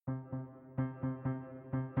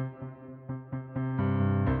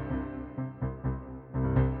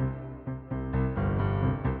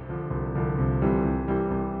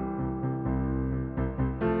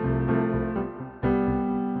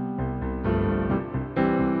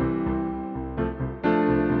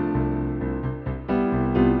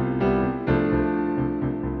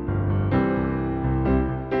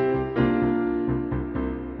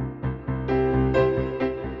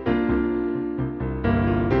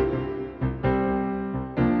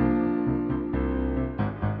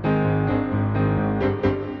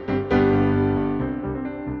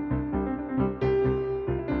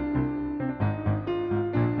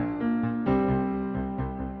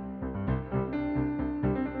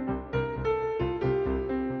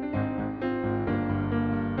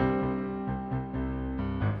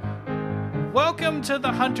Welcome to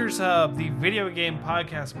the Hunters Hub, the video game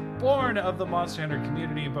podcast born of the Monster Hunter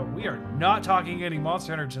community, but we are not talking any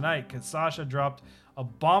Monster Hunter tonight because Sasha dropped a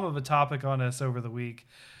bomb of a topic on us over the week.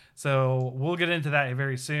 So we'll get into that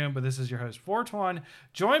very soon, but this is your host, Fortuan,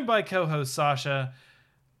 joined by co-host Sasha.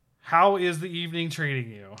 How is the evening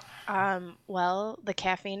treating you? Well, the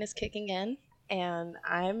caffeine is kicking in, and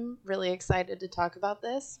I'm really excited to talk about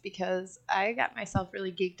this because I got myself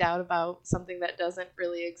really geeked out about something that doesn't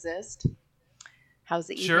really exist. How's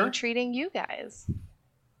the evening treating you guys?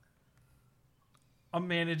 I'm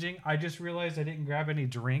managing. I just realized I didn't grab any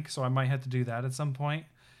drink, so I might have to do that at some point.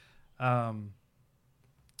 But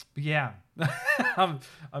yeah, I'm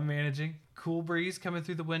managing. Cool breeze coming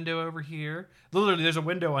through the window over here. Literally, there's a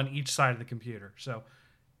window on each side of the computer. So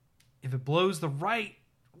if it blows the right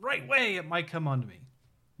way, it might come onto me.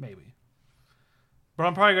 Maybe. But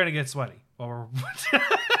I'm probably going to get sweaty while we're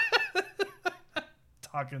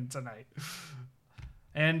talking tonight.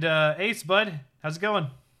 And Ace, bud, how's it going?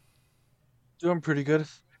 Doing pretty good.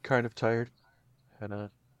 Kind of tired. Had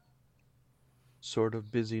a sort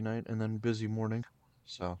of busy night and then busy morning.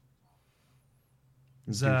 So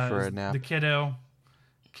due for a nap. The kiddo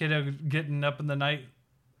getting up in the night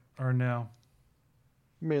or no?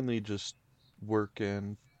 Mainly just work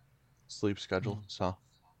and sleep schedule. So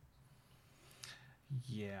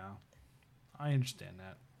yeah, I understand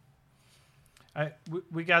that.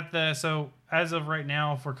 We got so as of right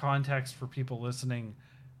now, for context for people listening,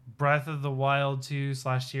 Breath of the Wild 2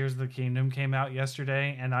 / Tears of the Kingdom came out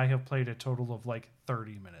yesterday, and I have played a total of like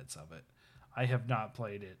 30 minutes of it. I have not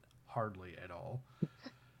played it hardly at all.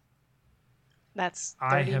 That's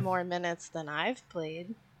 30 more minutes than I've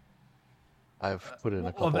played. I've put in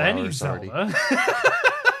a couple hours already.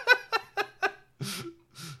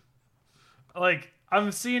 Like,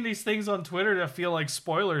 I'm seeing these things on Twitter that feel like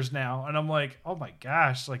spoilers now, and I'm like, oh my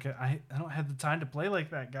gosh, like I don't have the time to play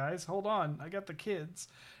like that, guys. Hold on, I got the kids.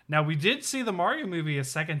 Now, we did see the Mario movie a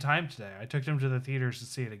second time today. I took them to the theaters to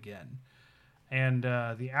see it again. And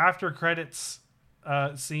the after credits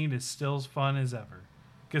scene is still as fun as ever.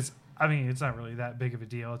 Because, I mean, it's not really that big of a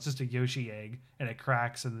deal. It's just a Yoshi egg, and it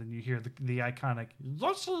cracks, and then you hear the iconic,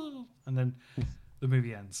 and then the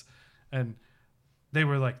movie ends. And they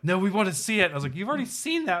were like, no, we want to see it. I was like, you've already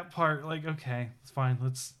seen that part. Like, okay, it's fine.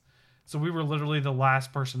 So we were literally the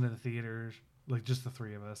last person in the theater, like just the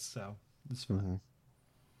three of us. So it's fun.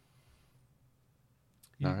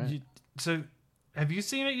 Mm-hmm. All right. So have you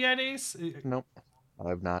seen it yet, Ace? Nope,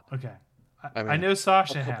 I've not. Okay. I know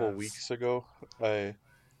Sasha has. A couple weeks ago, I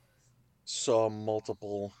saw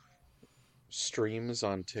multiple streams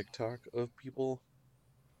on TikTok of people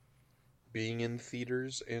being in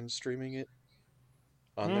theaters and streaming it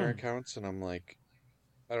on their accounts, and I'm like,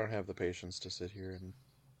 I don't have the patience to sit here and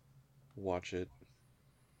watch it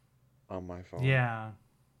on my phone. Yeah.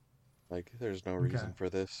 Like, there's no reason for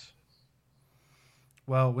this.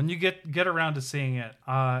 Well, when you get around to seeing it,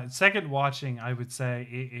 second watching, I would say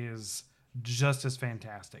it is just as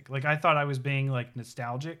fantastic. Like, I thought I was being like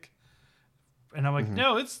nostalgic, and I'm like,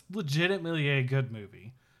 no, it's legitimately a good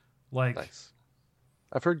movie. Like, nice.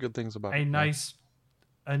 I've heard good things about it. A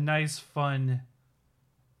nice, fun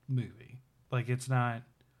movie. Like, it's not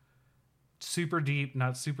super deep,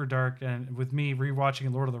 not super dark. And with me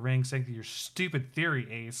rewatching Lord of the Rings, thanks to your stupid theory,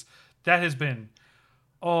 Ace, that has been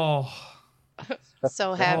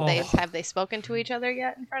So have they spoken to each other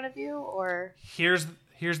yet in front of you, or here's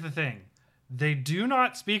the thing, they do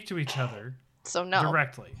not speak to each other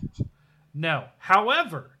directly. No.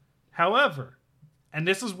 However, and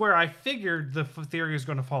this is where I figured the theory is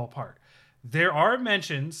going to fall apart. There are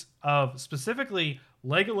mentions of specifically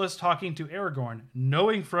Legolas talking to Aragorn,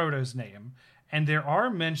 knowing Frodo's name, and there are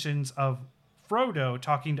mentions of Frodo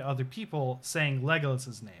talking to other people, saying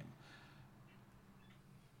Legolas's name.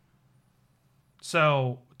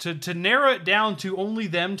 So to narrow it down to only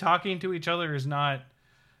them talking to each other is not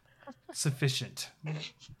sufficient.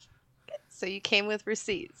 So you came with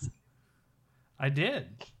receipts. I did.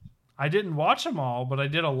 I didn't watch them all, but I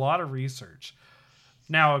did a lot of research.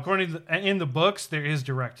 Now, according to in the books, there is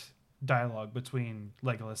direct dialogue between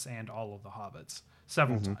Legolas and all of the hobbits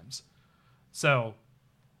several times. So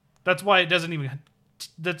that's why it doesn't even.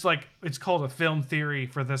 That's like, it's called a film theory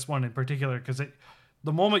for this one in particular, because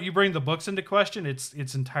the moment you bring the books into question, it's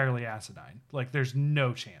entirely asinine. Like, there's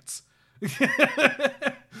no chance. It's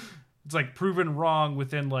like proven wrong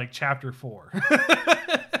within like chapter 4.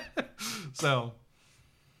 So,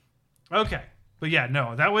 okay. But yeah,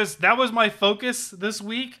 no, that was my focus this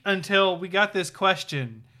week until we got this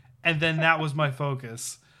question, and then that was my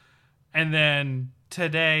focus. And then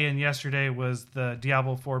today and yesterday was the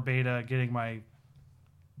Diablo 4 beta, getting my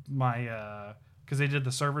my because they did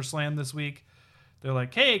the server slam this week. They're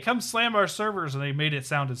like, "Hey, come slam our servers," and they made it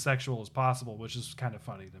sound as sexual as possible, which is kind of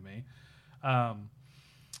funny to me.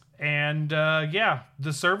 Yeah,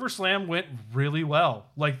 the server slam went really well.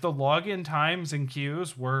 Like the login times and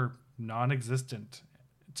queues were non-existent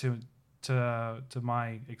to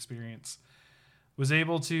my experience. Was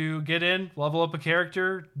able to get in, level up a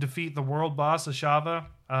character, defeat the world boss Ashava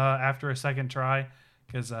after a second try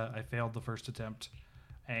because I failed the first attempt,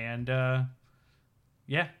 and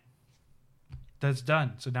yeah, that's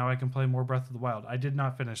done. So now I can play more Breath of the Wild. I did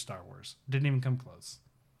not finish Star Wars. Didn't even come close.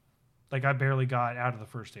 Like I barely got out of the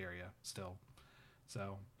first area still.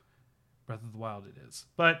 So Breath of the Wild it is.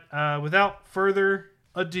 But without further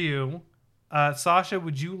ado, Sasha,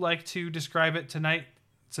 would you like to describe it tonight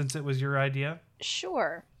since it was your idea?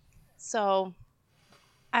 Sure. So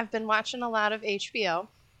I've been watching a lot of HBO,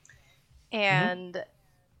 and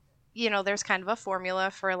there's kind of a formula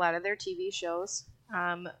for a lot of their TV shows.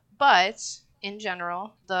 But in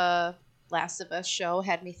general, the Last of Us show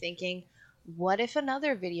had me thinking, what if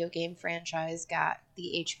another video game franchise got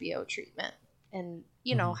the HBO treatment? And,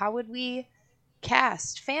 how would we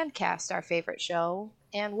fan cast our favorite show?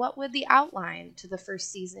 And what would the outline to the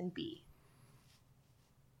first season be?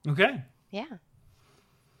 Okay. Yeah.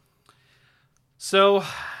 So,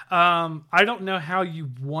 I don't know how you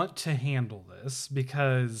want to handle this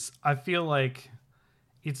because I feel like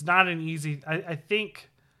it's not an easy... I think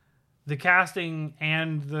the casting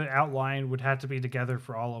and the outline would have to be together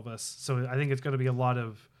for all of us. So I think it's going to be a lot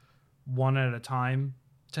of one at a time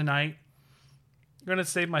tonight. I'm going to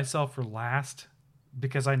save myself for last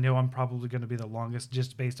because I know I'm probably going to be the longest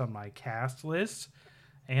just based on my cast list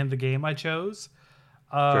and the game I chose.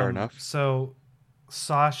 Fair enough. So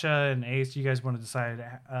Sasha and Ace, you guys want to decide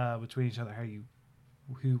between each other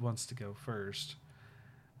who wants to go first.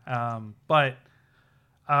 But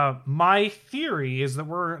my theory is that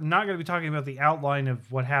we're not going to be talking about the outline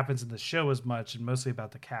of what happens in the show as much, and mostly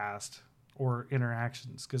about the cast or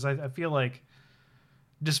interactions. Because I feel like,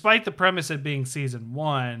 despite the premise it being season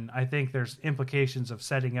 1, I think there's implications of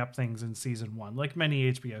setting up things in season 1, like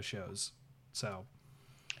many HBO shows. So,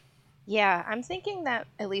 yeah, I'm thinking that,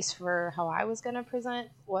 at least for how I was going to present,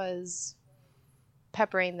 was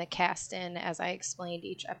peppering the cast in as I explained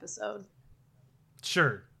each episode.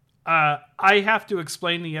 Sure. I have to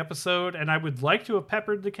explain the episode, and I would like to have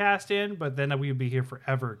peppered the cast in, but then we would be here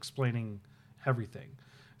forever explaining everything.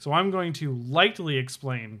 So I'm going to lightly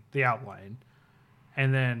explain the outline,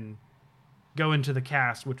 and then go into the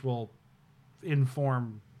cast, which will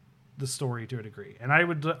inform the story to a degree. And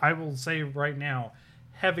I will say right now,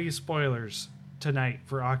 heavy spoilers tonight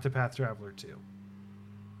for Octopath Traveler 2.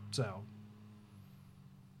 So,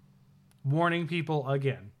 warning people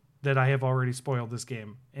again that I have already spoiled this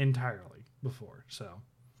game entirely before. So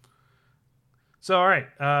all right.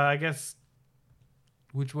 I guess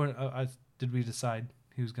which one did we decide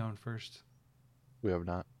who's going first? We have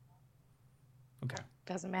not. Okay.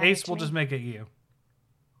 Doesn't matter. Ace, we'll just make it you.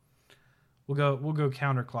 We'll go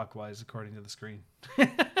counterclockwise according to the screen.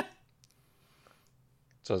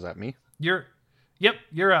 So is that me? You're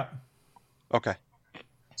up. Okay.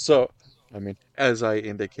 So, as I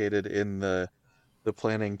indicated in the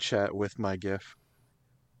planning chat with my GIF,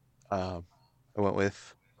 I went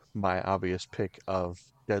with my obvious pick of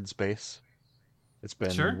Dead Space. It's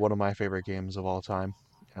been one of my favorite games of all time,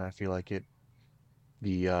 and I feel like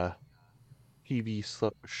the TV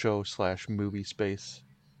show / movie space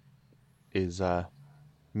is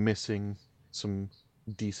missing some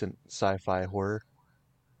decent sci-fi horror.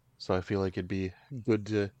 So I feel like it'd be good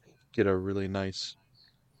to get a really nice...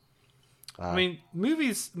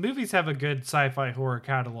 movies have a good sci-fi horror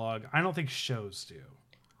catalog. I don't think shows do.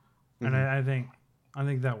 And I think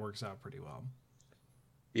that works out pretty well.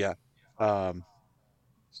 Yeah.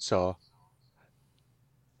 So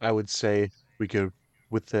I would say we could,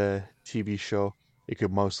 with the TV show, it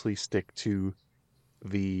could mostly stick to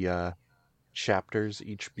the chapters,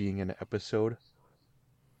 each being an episode.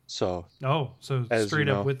 So straight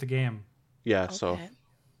up with the game. Yeah, Okay. so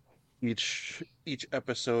each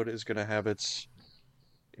episode is gonna have it's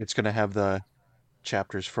gonna have the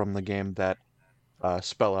chapters from the game that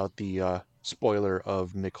spell out the spoiler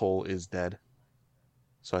of Nicole is dead.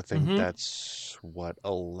 So I think that's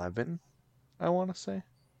 11, I want to say.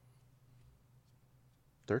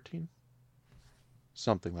 13?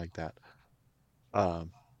 Something like that. 12.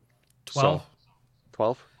 So,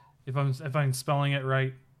 12? If I'm spelling it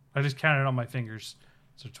right. I just counted on my fingers.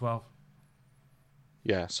 So 12.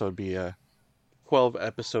 Yeah, so it'd be a 12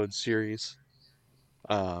 episode series.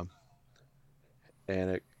 And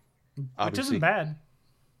it obviously, which isn't bad.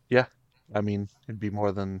 Yeah. I mean, it'd be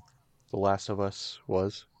more than The Last of Us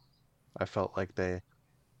was. I felt like they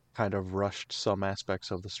kind of rushed some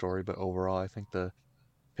aspects of the story, but overall, I think the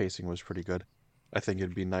pacing was pretty good. I think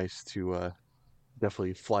it'd be nice to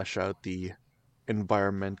definitely flesh out the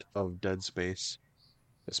environment of Dead Space,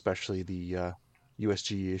 especially the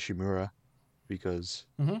USG Ishimura, because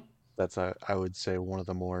Hmm. that's I would say one of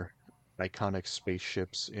the more iconic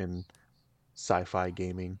spaceships in sci-fi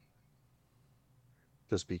gaming,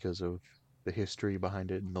 just because of the history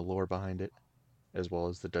behind it and the lore behind it, as well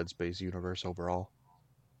as the Dead Space universe overall.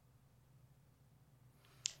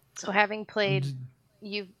 So having played,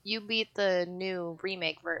 you beat the new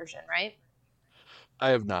remake version, right? I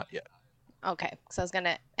have not yet. Okay, so I was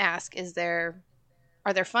gonna ask,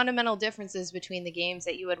 are there fundamental differences between the games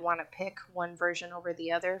that you would want to pick one version over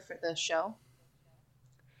the other for the show?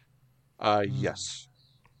 Yes.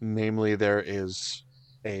 Namely, there is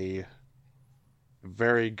a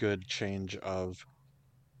very good change of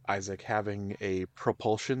Isaac having a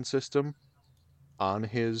propulsion system on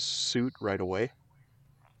his suit right away.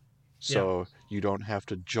 Yeah. So you don't have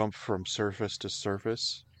to jump from surface to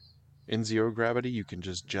surface in zero gravity. You can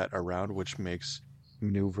just jet around, which makes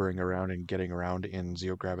maneuvering around and getting around in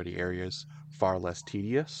zero gravity areas far less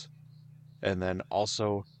tedious. And then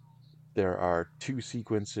also, there are two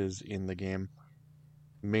sequences in the game.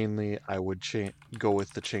 Mainly, I would go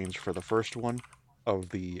with the change for the first one of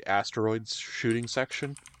the asteroids shooting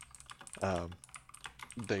section. Um,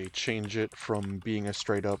 they change it from being a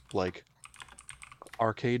straight up like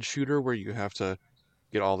arcade shooter where you have to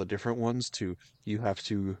get all the different ones to you have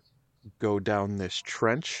to go down this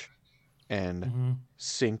trench and Hmm.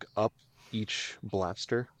 sync up each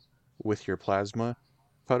blaster with your plasma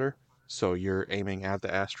cutter. So you're aiming at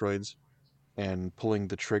the asteroids and pulling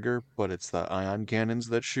the trigger, but it's the ion cannons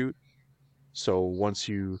that shoot. So once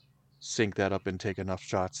you sync that up and take enough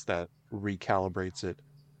shots, that recalibrates it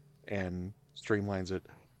and streamlines it.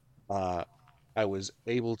 Uh, I was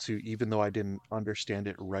able to, even though I didn't understand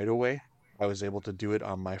it right away, I was able to do it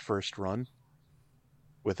on my first run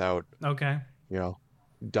without, Okay. you know,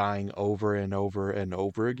 dying over and over and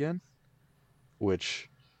over again, which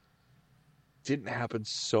didn't happen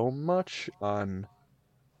so much on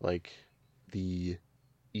like the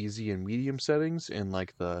easy and medium settings in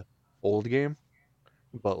like the old game,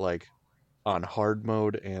 but like on hard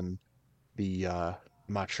mode and the I'm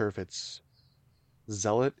not sure if it's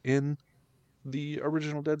Zealot in the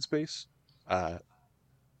original Dead Space, uh,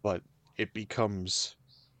 but it becomes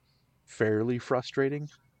fairly frustrating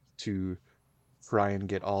to try and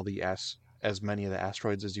get all the as many of the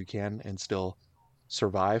asteroids as you can and still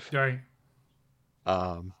survive. Right.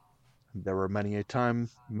 Um, there were many a time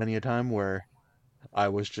where I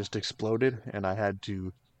was just exploded and I had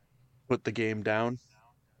to put the game down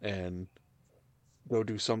and go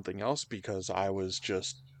do something else because I was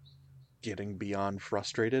just getting beyond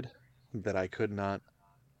frustrated that I could not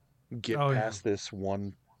get Oh yeah. past this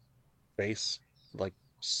one base, like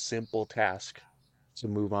simple task to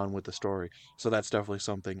move on with the story. So that's definitely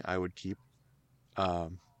something I would keep.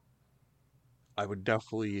 Um, I would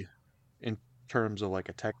definitely, in terms of like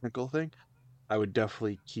a technical thing, I would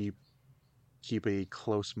definitely keep a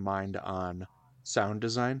close mind on sound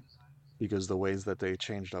design because the ways that they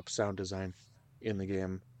changed up sound design in the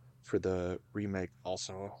game for the remake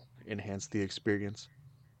also enhanced the experience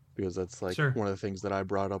because that's like Sure. one of the things that I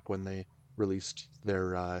brought up when they released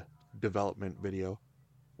their development video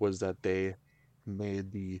was that they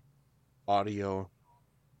made the audio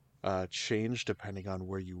change depending on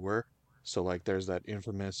where you were. So like there's that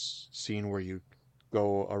infamous scene where you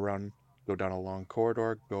go around, go down a long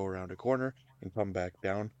corridor, go around a corner, and come back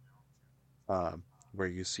down, um, where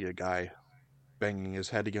you see a guy banging his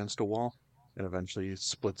head against a wall, and eventually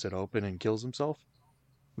splits it open and kills himself.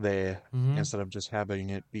 They Hmm. instead of just having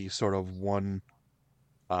it be sort of one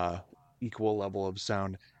uh, equal level of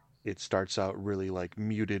sound, it starts out really like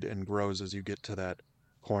muted and grows as you get to that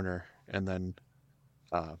corner, and then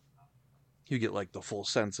uh, you get like the full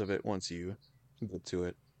sense of it once you get to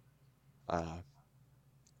it. Uh,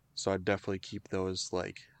 so I'd definitely keep those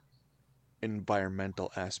like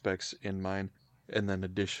environmental aspects in mind, and then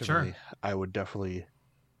Sure. additionally, I would definitely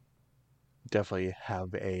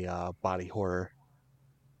have a body horror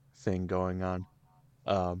thing going on.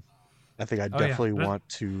 Um, I think I Oh yeah. definitely But want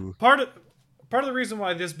to, part of part of the reason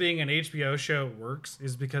why this being an HBO show works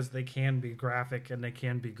is because they can be graphic and they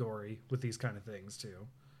can be gory with these kind of things too.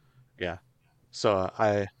 yeah. So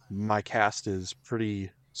I my cast is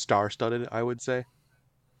pretty star-studded, I would say.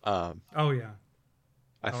 Um, Oh yeah.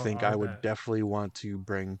 I think I I'll would bet. definitely want to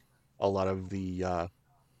bring a lot of the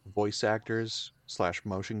voice actors slash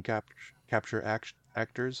motion capture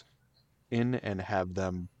actors in and have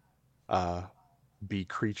them uh, be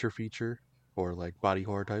creature feature or like body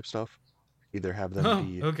horror type stuff. Either have them Oh,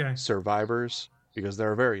 be okay. survivors, because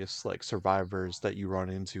there are various like survivors that you run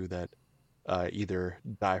into that either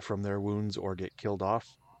die from their wounds or get killed off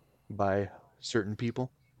by certain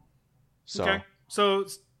people. Okay. So,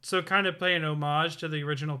 So kind of paying homage to the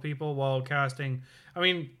original people while casting. I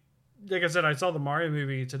mean, like I said, I saw the Mario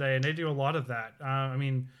movie today, and they do a lot of that. I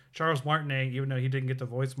mean, Charles Martinet, even though he didn't get to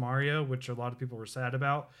voice Mario, which a lot of people were sad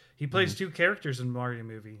about, he mhm. plays two characters in the Mario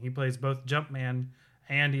movie. He plays both Jumpman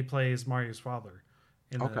and he plays Mario's father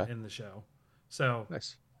Okay, in the show. So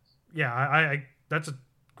nice. yeah, I that's a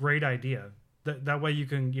great idea. That way you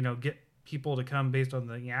can get people to come based on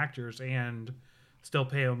the actors and still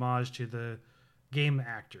pay homage to the game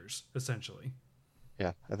actors essentially.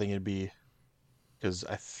 Yeah, I think it'd be because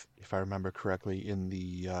if I remember correctly, in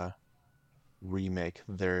the remake,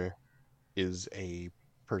 there is a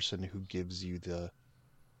person who gives you the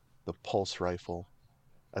pulse rifle.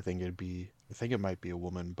 I think it might be a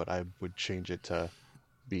woman, but I would change it to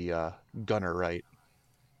be Gunner Wright,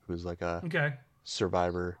 who's like a Okay.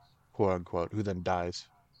 survivor, quote unquote, who then dies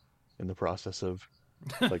in the process of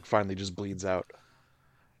like finally just bleeds out.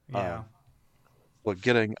 Yeah. Um, but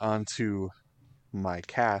getting onto my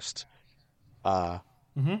cast, uh,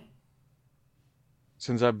 Mm-hmm.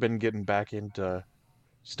 since I've been getting back into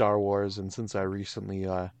Star Wars and since I recently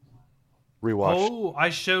rewatched, Oh, I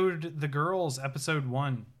showed the girls episode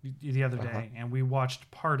 1 the other uh-huh, day, and we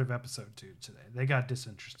watched part of episode 2 today. They got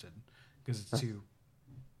disinterested because it's too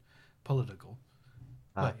political.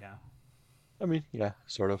 uh, But yeah. I mean, yeah,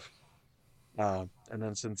 sort of. And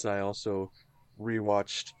then since I also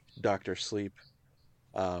rewatched Doctor Sleep,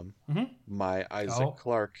 um, Mm-hmm. my Isaac Oh,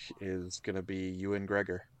 Clarke is gonna be Ewan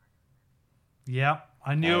Gregor. yeah.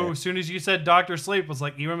 I knew I as soon as you said Doctor Sleep, was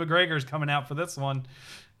like Ewan McGregor's coming out for this one.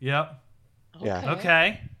 Yep. Yeah, Okay.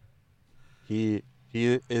 Okay. he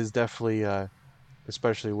is definitely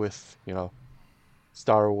especially with,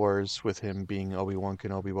 Star Wars, with him being Obi-Wan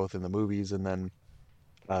Kenobi both in the movies and then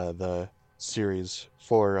the series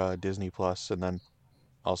for Disney Plus, and then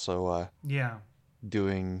also Yeah.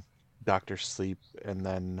 doing Doctor Sleep, and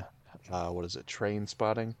then what is it, Train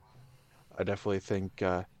Spotting. I definitely think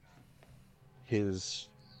his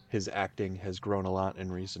his acting has grown a lot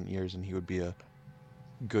in recent years, and he would be a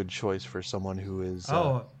good choice for someone who is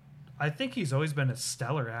Oh, I think he's always been a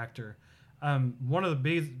stellar actor.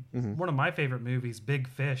 mhm. One of my favorite movies, Big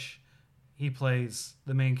Fish. He plays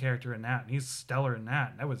the main character in that, and he's stellar in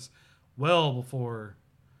that. That was well before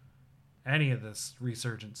any of this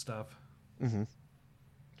resurgent stuff. Mhm.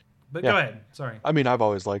 But Yeah. go ahead. Sorry. I mean, I've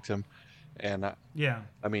always liked him, and Yeah.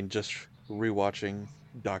 I mean, just rewatching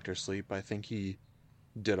Doctor Sleep, I think he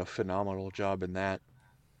did a phenomenal job in that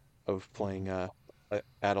of playing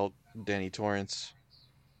adult Danny Torrance.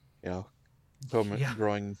 You know, Yeah.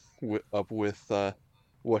 growing up with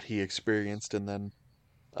what he experienced, and then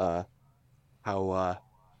uh, how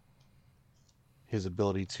his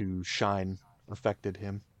ability to shine affected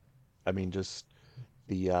him. I mean, just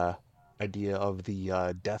the idea of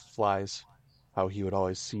the death flies, how he would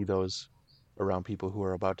always see those around people who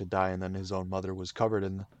were about to die, and then his own mother was covered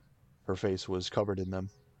in her face was covered in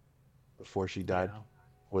them before she died, Yeah.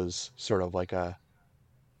 was sort of like a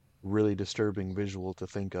really disturbing visual to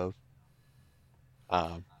think of.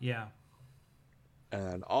 Um, Yeah.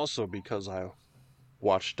 and also because I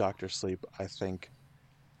watched Doctor Sleep, I think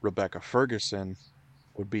Rebecca Ferguson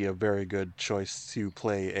would be a very good choice to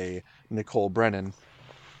play a Nicole Brennan,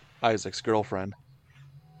 Isaac's girlfriend,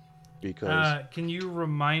 because Can you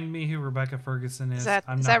remind me who Rebecca Ferguson Is is? that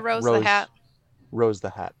I'm is that not. Rose the Rose Hat? Rose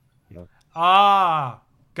the Hat. Yeah, Ah,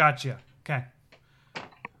 gotcha. Okay.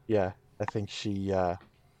 yeah, I think she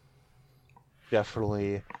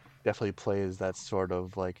definitely definitely plays that sort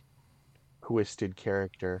of like twisted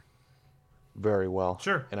character very well,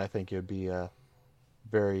 Sure. and I think it would be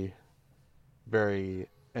very very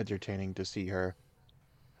entertaining to see her,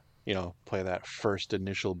 play that first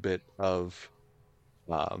initial bit of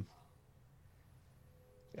um,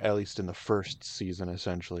 at least in the first season,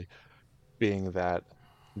 essentially being that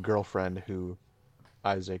girlfriend who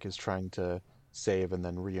Isaac is trying to save and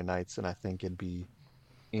then reunites. And I think it'd be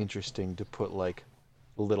interesting to put like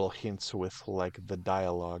little hints with like the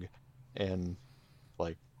dialogue and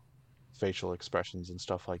like facial expressions and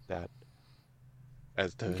stuff like that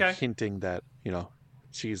as to Okay. hinting that,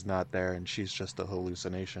 she's not there and she's just a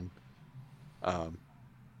hallucination. Um,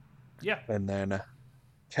 Yeah. and then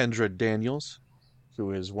Kendra Daniels,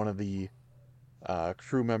 who is one of the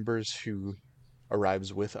crew members who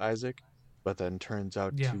arrives with Isaac, but then turns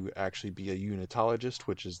out Yeah. to actually be a unitologist,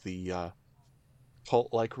 which is the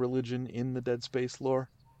cult-like religion in the Dead Space lore,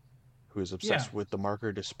 who is Yeah. obsessed with the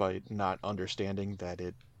marker despite not understanding that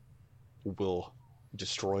it will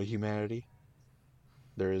destroy humanity.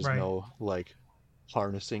 There is Right. no like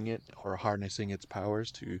harnessing it or harnessing its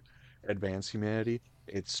powers to advance humanity.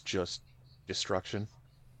 It's just destruction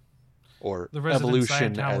or The resident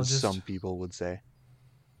evolution, as Scientologist. some people would say.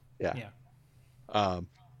 Yeah. Yeah. Um,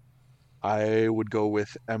 I would go with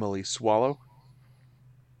Emily Swallow,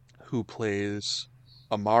 who plays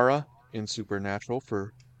Amara in Supernatural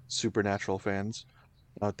for Supernatural fans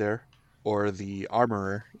out there, or the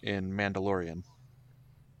Armorer in Mandalorian.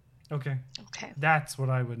 Okay. Okay. That's what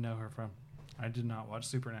I would know her from. I did not watch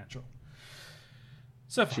Supernatural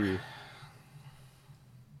so far. She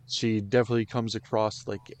she definitely comes across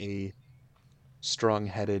like a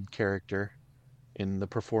strong-headed character in the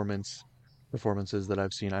performances that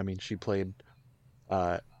I've seen. I mean, she played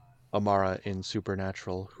uh, Amara in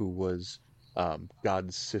Supernatural, who was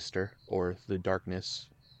God's sister or the darkness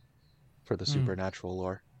for the Hmm. Supernatural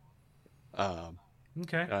lore. Um,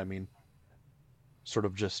 Okay. I mean, sort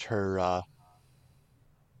of just her,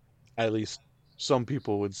 at least some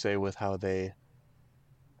people would say, with how they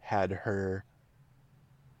had her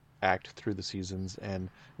act through the seasons, and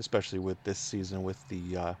especially with this season, with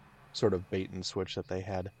the sort of bait and switch that they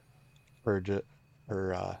had, her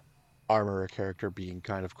her armorer character being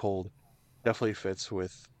kind of cold, definitely fits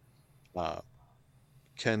with uh,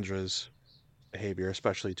 Kendra's behavior,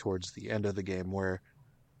 especially towards the end of the game, where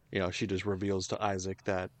she just reveals to Isaac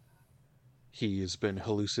that he's been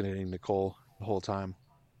hallucinating Nicole the whole time,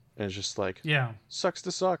 and it's just like, Yeah. sucks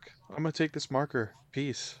to suck. I'm gonna take this marker.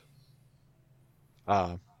 Peace.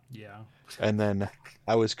 Uh, Yeah. and then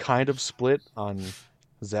I was kind of split on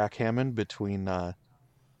Zach Hammond between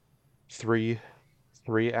three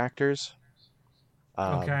three actors.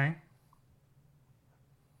 Um, Okay.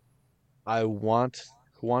 I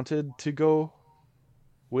wanted to go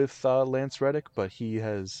with Lance Reddick, but he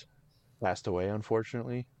has passed away,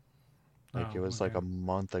 unfortunately. Like Oh, it was like okay. a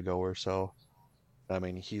month ago or so. I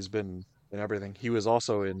mean, he's been in everything. He was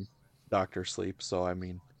also in Doctor Sleep, so I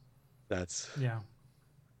mean, that's Yeah.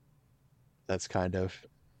 that's kind of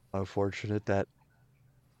unfortunate that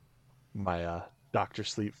my Doctor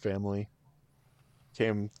Sleep family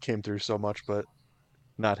came through so much, but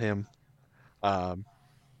not him. Um,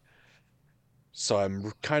 so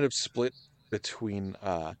I'm kind of split between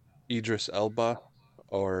Idris Elba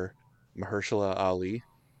or Mahershala Ali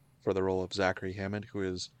for the role of Zachary Hammond, who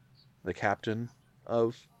is the captain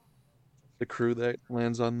of the crew that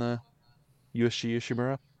lands on the USG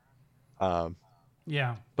Ishimura. Um,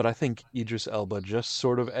 Yeah. but I think Idris Elba just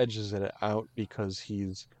sort of edges it out because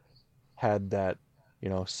he's had that,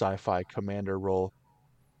 sci-fi commander role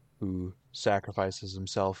who sacrifices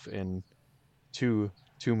himself in two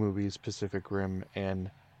two movies, Pacific Rim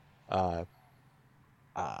and uh,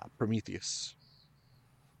 Prometheus.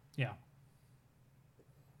 Yeah.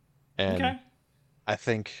 And Okay. I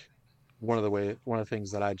think one of the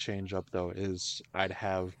things that I'd change up though is I'd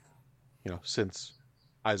have, since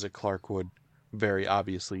Isaac Clarke would very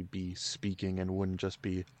obviously be speaking and wouldn't just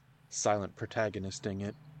be silent protagonisting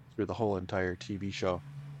it through the whole entire TV show.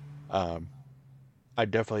 Um, I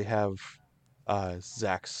definitely have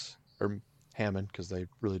Zach's or Hammond because they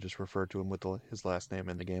really just refer to him with his last name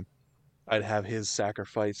in the game. I'd have his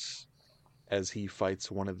sacrifice as he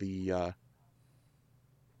fights one of the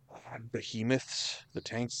behemoths, the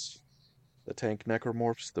tank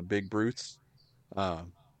necromorphs, the big brutes.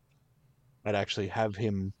 Um, I'd actually have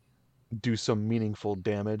him do some meaningful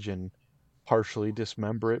damage and partially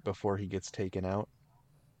dismember it before he gets taken out.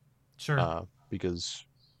 Sure. Because,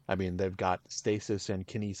 I mean, they've got stasis and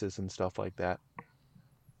kinesis and stuff like that.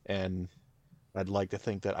 And I'd like to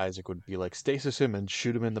think that Isaac would be like, stasis him and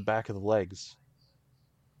shoot him in the back of the legs.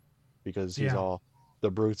 Because Yeah.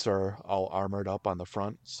 the brutes are all armored up on the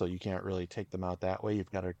front, so you can't really take them out that way.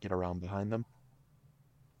 You've got to get around behind them.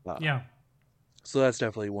 Uh, Yeah. so that's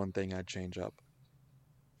definitely one thing I'd change up.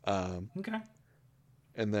 Um, Okay.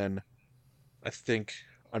 and then I think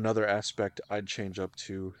another aspect I'd change up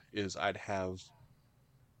to is I'd have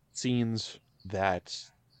scenes that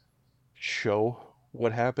show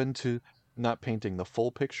what happened to not painting the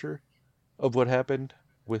full picture of what happened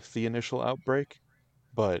with the initial outbreak,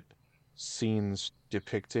 but scenes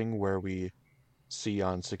depicting where we see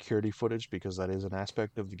on security footage because that is an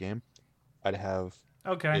aspect of the game. I'd have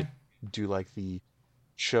Okay. it do like the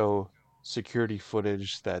show security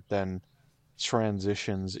footage that then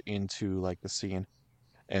transitions into like the scene,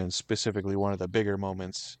 and specifically one of the bigger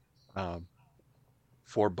moments um,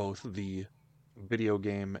 for both the video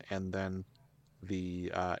game and then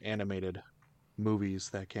the animated movies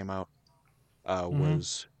that came out Mm-hmm.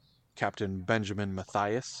 was Captain Benjamin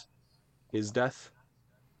Matthias, his death,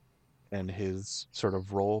 and his sort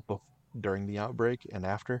of role during the outbreak and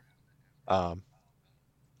after. Um,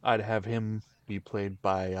 I'd have him be played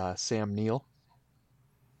by Sam Neill,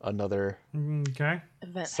 another Okay.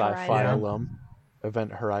 Event sci-fi Yeah. Horizon. alum.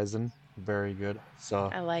 Event Horizon, very good. So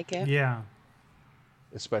I like it. Yeah.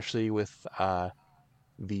 especially with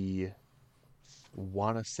the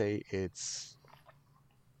want to say it's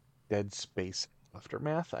Dead Space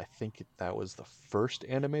Aftermath. I think that was the first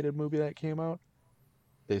animated movie that came out.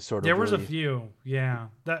 They sort There of was a really, few. Yeah.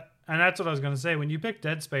 That's what I was gonna say. When you pick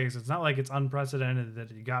Dead Space, it's not like it's unprecedented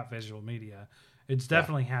that you got visual media. It's yeah.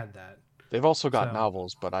 definitely had that. They've also got So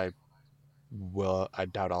novels, but I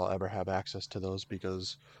doubt I'll ever have access to those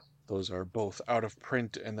because those are both out of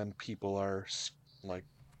print, and then people are like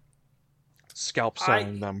scalp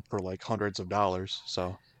selling I them for like hundreds of dollars.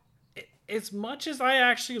 So, as much as I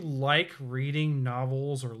actually like reading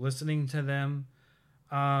novels or listening to them,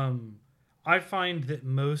 um, I find that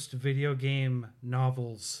most video game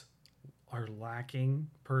novels are lacking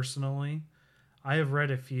personally. I have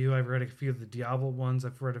read a few. I've read a few of the Diablo ones.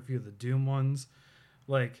 I've read a few of the Doom ones.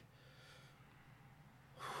 Like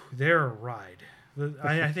they're a ride.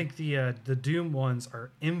 I think the Doom ones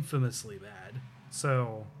are infamously bad.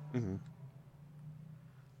 So mhm,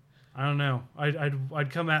 I don't know. I'd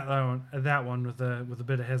come at that one with a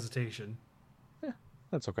bit of hesitation. yeah,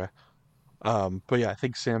 that's okay. But yeah, I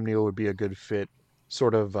think Sam Neill would be a good fit,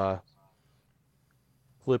 sort of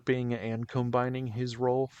flipping and combining his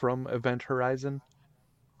role from Event Horizon,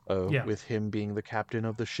 Yeah. with him being the captain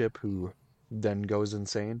of the ship who then goes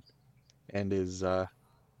insane and is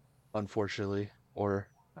unfortunately, or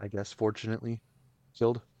I guess fortunately,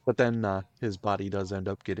 killed. But then his body does end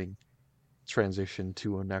up getting transitioned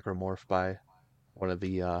to a necromorph by one of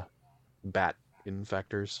the bat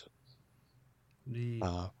infectors. The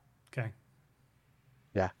Uh, okay.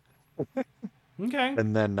 yeah. Okay.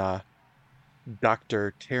 And then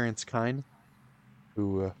Dr. Terrence Kyne,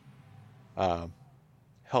 who um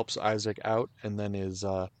helps Isaac out and then is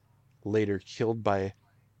later killed by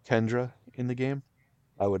Kendra in the game.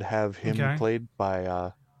 I would have him Okay. played by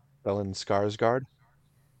Stellan Skarsgård.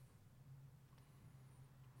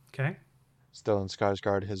 Okay. Stellan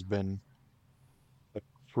Skarsgård has been a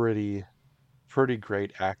pretty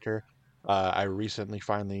great actor. I recently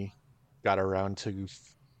finally got around to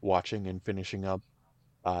watching and finishing up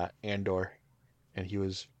Andor, and he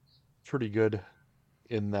was pretty good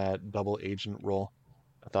in that double agent role.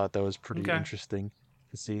 I thought that was pretty Okay. interesting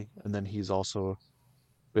to see. And then he's also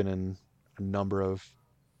been in a number of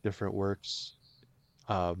different works,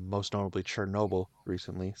 most notably Chernobyl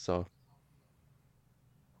recently. So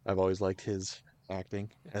I've always liked his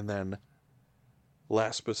acting. And then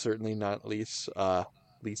last but certainly not least,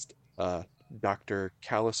 Dr.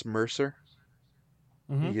 Callus Mercer.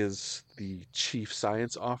 Mm-hmm. He is the chief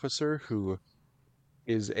science officer who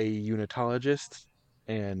is a unitologist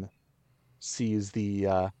and sees the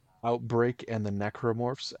outbreak and the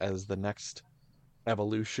necromorphs as the next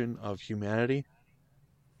evolution of humanity.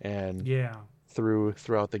 And Yeah.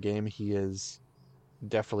 throughout the game, he is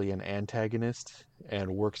definitely an antagonist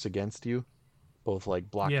and works against you, both like Yeah.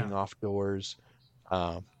 blocking off doors,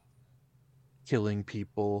 um, killing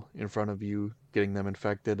people in front of you, getting them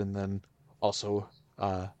infected, and then also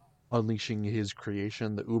uh, unleashing his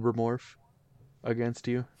creation, the Ubermorph, against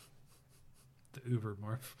you. The Uber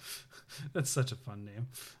morph. That's such a fun name.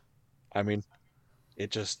 I mean,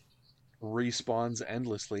 it just respawns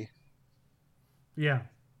endlessly. Yeah.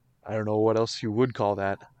 I don't know what else you would call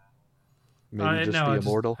that. Maybe just No, the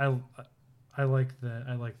immortal. I like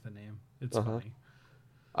the name. It's Uh-huh. funny.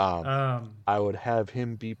 Um, Um. I would have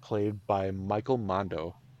him be played by Michael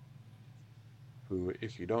Mondo, who,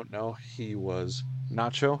 if you don't know, he was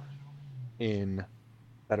Nacho in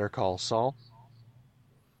Better Call Saul,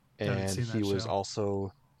 I haven't and seen he that was show.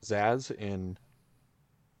 also Zaz in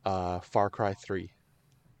Far Cry 3.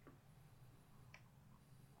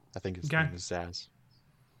 I think his Okay. name is Zaz.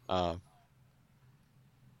 Um,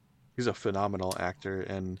 he's a phenomenal actor,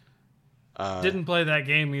 and uh, Didn't play that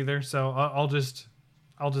game either, so I'll just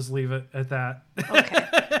leave it at Okay.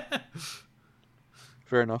 that.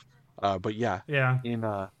 fair enough. But yeah, Yeah. in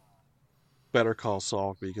Better Call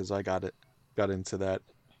Saul, because got into that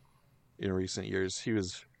in recent years. He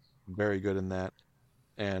was very good in that,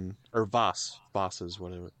 and or Voss is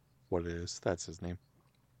what it is. That's his name.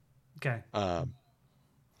 Okay. Um,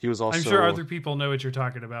 he was I'm sure also other people know what you're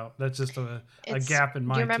talking about. That's just a It's. gap in Do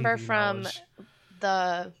you my remember TV from knowledge.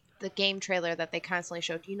 the game trailer that they constantly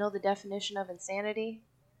showed? Do you know the definition of insanity?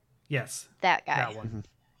 Yes, That that guy. one. Mhm.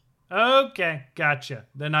 Okay, gotcha.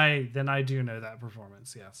 Then I do know that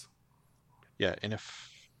performance. Yes. Yeah, and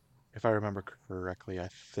if I remember correctly, I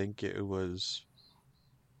think it was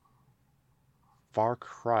Far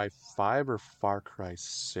Cry 5 or Far Cry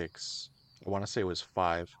 6. I want to say it was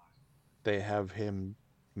 5. They have him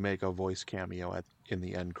make a voice cameo in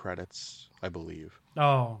the end credits, I believe.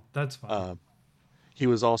 Oh, that's fun. Um, he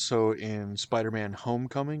was also in Spider-Man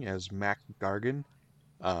Homecoming as Mac Gargan,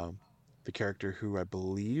 um, the character who I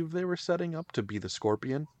believe they were setting up to be the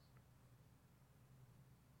Scorpion.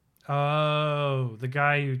 Oh, the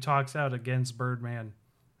guy who talks out against Birdman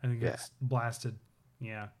and Yeah, gets blasted.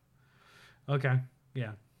 Yeah. Okay.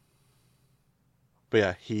 Yeah. but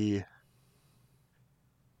yeah, he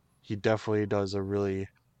definitely does a The really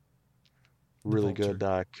good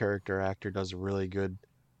Vulture. character actor. Does a really good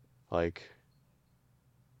like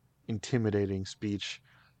intimidating speech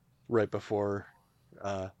right before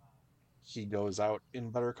uh, he goes out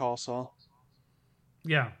in Better Call Saul,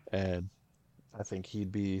 Yeah. and I think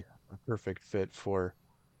he'd be a perfect fit for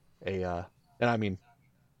a and I mean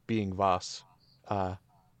being Voss, uh,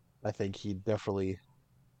 I think he'd definitely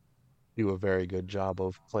do a very good job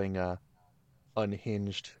of playing a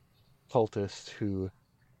unhinged cultist who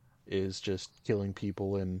is just killing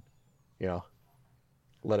people and you know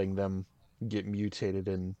letting them get mutated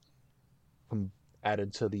and come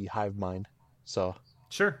added to the hive mind. So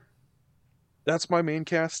Sure. that's my main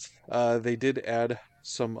cast. They did add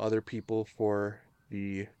some other people for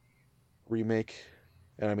the remake,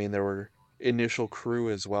 and I mean there were initial crew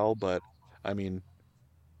as well, but I mean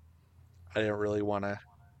I didn't really want to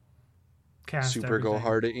Cast super go everything.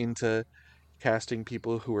 hard into casting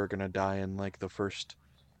people who are gonna die in like the first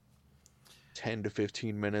 10 to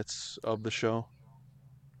 15 minutes of the show.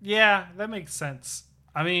 Yeah, that makes sense.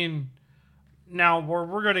 I mean, now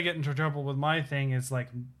we're going to get into trouble with my thing is like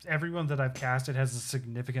everyone that I've casted has a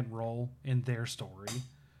significant role in their story.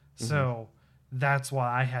 Hmm. So that's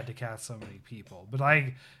why I had to cast so many people. But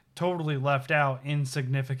I totally left out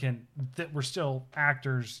insignificant that were still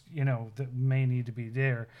actors, that may need to be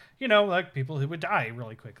there. Like people who would die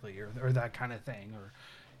really quickly or that kind of thing. Or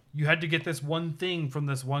you had to get this one thing from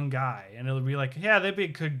this one guy. And it'll be like, yeah, that'd be a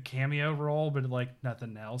good cameo role, but like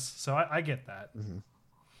nothing else. So I get that. Hmm.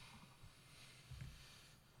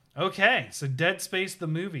 Okay, so Dead Space the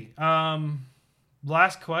movie.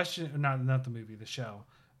 Last question, not the movie, the show.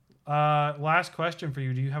 Last question for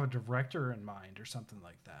you. Do you have a director in mind or something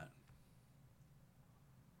like that?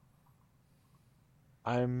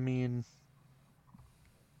 I mean,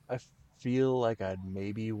 I feel like I'd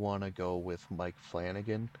maybe want to go with Mike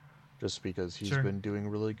Flanagan just because he's Sure. been doing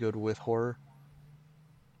really good with horror.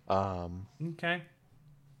 Um, Okay.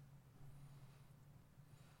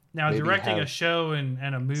 Now, maybe directing a have show and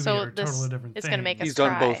a movie So are totally this different is going to make us he's things.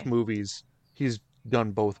 done both cry. movies. He's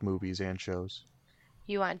done both movies and shows.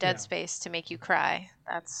 You want Dead Yeah. Space to make you cry.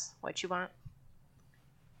 That's what you want.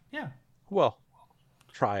 Yeah. Well,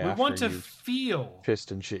 try We after want to you've feel.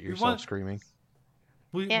 pissed and shit We yourself want. screaming.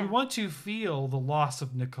 We Yeah. want to feel the loss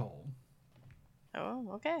of Nicole.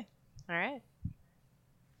 Oh, okay. All right.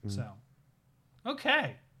 Mm. So,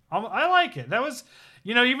 okay. I like it. That was,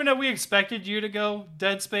 even though we expected you to go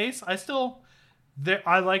Dead Space,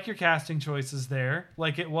 I like your casting choices there.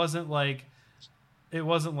 Like it wasn't like,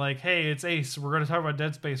 hey, it's Ace. We're going to talk about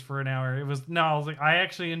Dead Space for an hour. It was no. I was like, I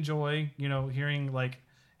actually enjoy, hearing like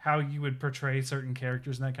how you would portray certain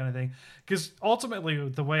characters and that kind of thing. Because ultimately,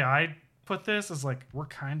 the way I put this is like we're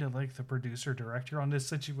kind of like the producer director on this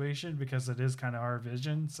situation because it is kind of our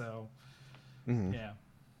vision. So Hmm. yeah.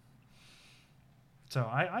 So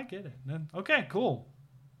I get it. Okay, cool.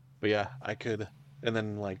 But yeah, I could. And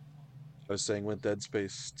then, like I was saying with Dead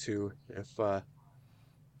Space 2, if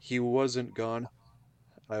he wasn't gone,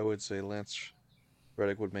 I would say Lance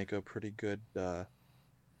Reddick would make a pretty good,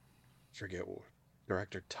 forget what,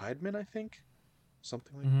 director Tideman, I think?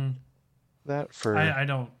 Something like Hmm. that for. I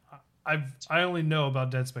don't. I only know about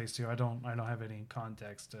Dead Space 2. I don't have any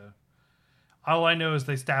context to. All I know is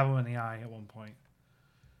they stab him in the eye at one point.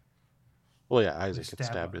 Well, yeah, They Isaac gets stab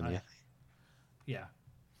him. stabbed in the. Yeah,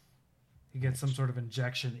 he gets some sort of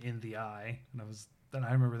injection in the eye, and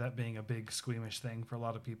I remember that being a big squeamish thing for a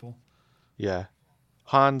lot of people. Yeah.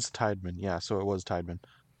 Hans Tideman. Yeah, so it was Tideman.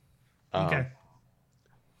 Um, Okay,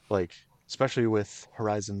 like, especially with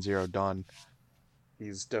Horizon Zero Dawn,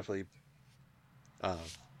 he's definitely, uh,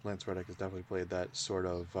 Lance Reddick has definitely played that sort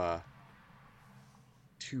of,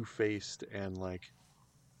 two-faced and like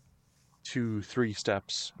 2, 3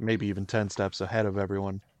 steps, maybe even 10 steps ahead of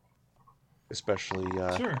everyone, especially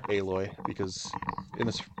sure. Aloy, because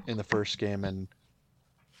in the first game and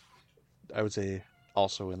I would say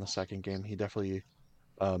also in the second game, he definitely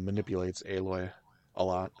manipulates Aloy a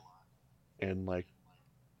lot and like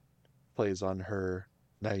plays on her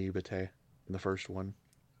naivete in the first one,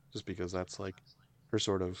 just because that's like her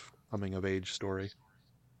sort of coming of age story.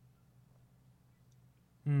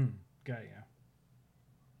 Hmm. Got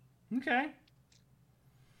you. Okay.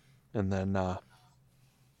 And then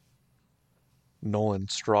Nolan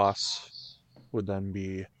Strauss would then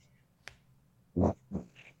be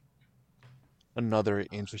another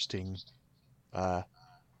interesting uh,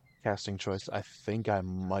 casting choice. I think I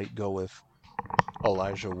might go with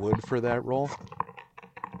Elijah Wood for that role.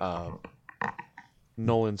 Uh,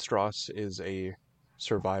 Nolan Strauss is a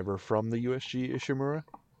survivor from the USG Ishimura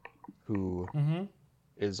who Mm-hmm.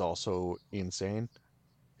 is also insane.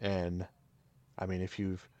 And I mean, if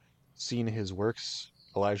you've seen his works,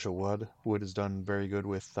 Elijah Wood has done very good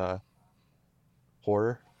with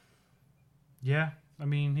horror. Yeah. I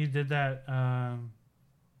mean, he did that.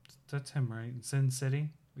 That's him, right? In Sin City.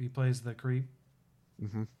 He plays the creep.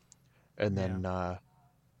 hmm And Yeah. then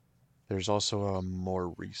there's also a more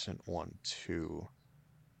recent one too.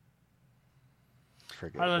 I I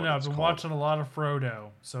forget don't what know. I've it's been called. watching a lot of Frodo,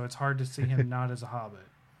 so it's hard to see him not as a hobbit.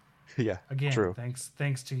 Yeah, Again, true.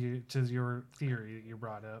 thanks to you to your theory that you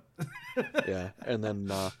brought up. Yeah, and then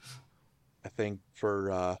I think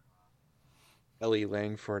for Ellie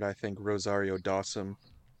Langford, I think Rosario Dawson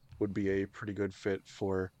would be a pretty good fit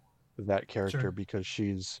for that character Sure. because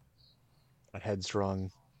she's a headstrong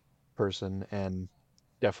person and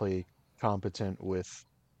definitely competent with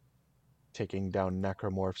taking down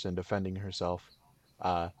necromorphs and defending herself.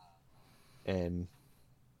 Uh, and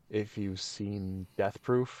if you've seen Death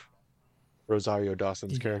Proof, Rosario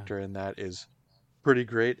Dawson's Yeah. character in that is pretty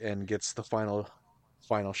great and gets the final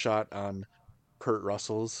shot on Kurt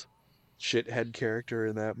Russell's shithead character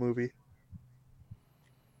in that movie.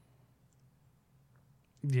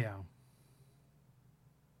 Yeah.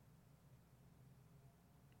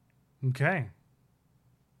 Okay.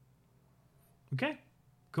 Okay.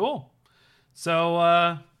 Cool.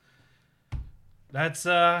 So that's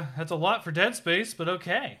a lot for Dead Space, but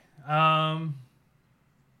okay. I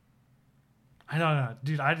don't know,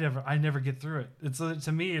 dude. I never get through it. It's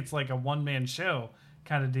to me, it's like a one man show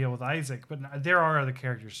kind of deal with Isaac. But there are other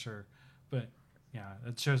characters, sure. But yeah,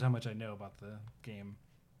 it shows how much I know about the game,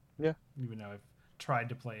 Yeah. even though I've tried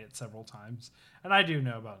to play it several times, and I do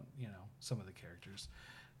know about some of the characters.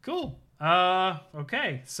 Cool.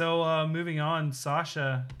 Okay. So moving on,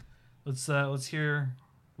 Sasha. Let's hear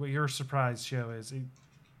what your surprise show is.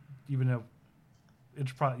 Even though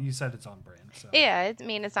it's probably you said it's on brand. So Yeah, I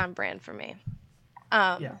mean, it's on brand for me.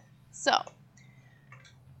 yeah. So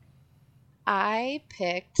I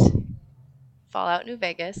picked Fallout New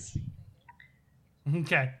Vegas.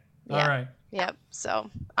 Okay. All Yeah. right. Yep. So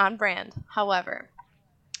on brand. However,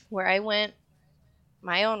 where I went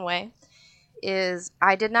my own way is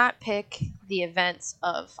I did not pick the events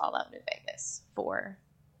of Fallout New Vegas for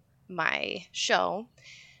my show.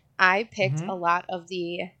 I picked Mm-hmm. a lot of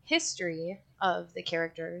the history of the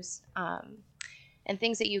characters and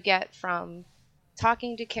things that you get from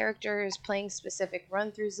talking to characters, playing specific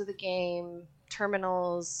run throughs of the game,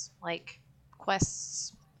 terminals, like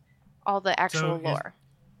quests, all the So actual is lore.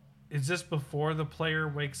 is this before the player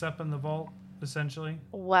wakes up in the vault, essentially?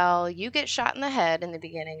 Well, you get shot in the head in the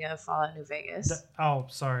beginning of Fallout New Vegas. Oh,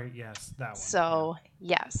 sorry. Yes, that one. Yeah. So,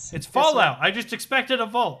 yes. It's this one- Fallout. I just expected a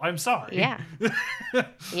vault. I'm sorry. Yeah.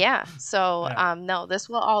 Yeah. So, Yeah. no, this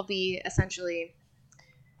will all be essentially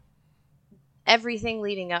everything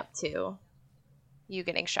leading up to you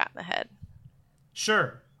getting shot in the head.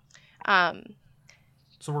 Sure. Um,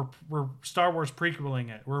 So we're Star Wars prequeling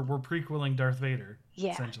it. We're prequeling Darth Vader.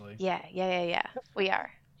 yeah. Essentially. Yeah. We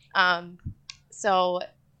are. So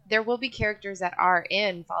there will be characters that are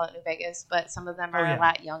in Fallout New Vegas, but some of them are yeah. a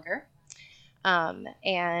lot younger. And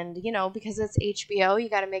because it's HBO, you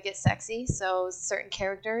got to make it sexy. So certain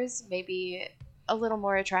characters may be a little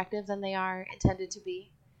more attractive than they are intended to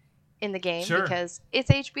be in the game Sure. because it's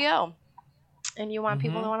HBO, and you want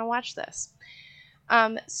people to want to watch this.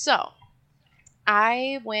 So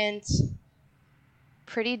I went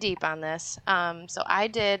pretty deep on this. So I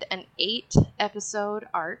did an 8-episode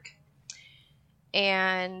arc,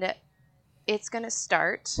 and it's going to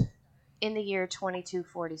start in the year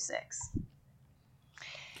 2246.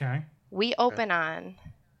 Okay. We open on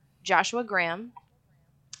Joshua Graham,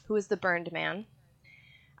 who is the burned man.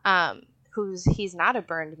 He's not a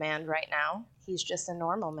burned man right now. He's just a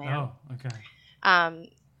normal man. Oh, okay.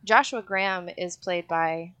 Joshua Graham is played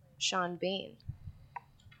by Sean Bean.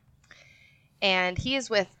 And he is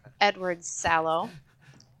with Edward Sallow,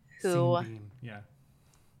 who Scene beam.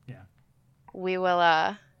 Yeah. we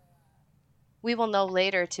will we will know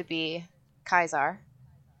later to be Kaisar.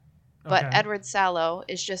 But Okay. Edward Sallow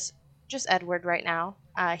is just Edward right now.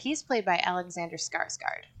 He's played by Alexander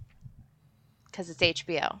Skarsgård because it's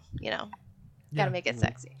HBO. Got to Yeah. make it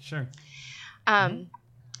sexy. Sure. Um,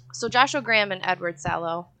 So Joshua Graham and Edward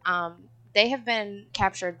Sallow, they have been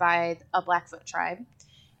captured by a Blackfoot tribe,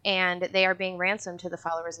 and they are being ransomed to the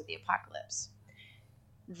followers of the apocalypse.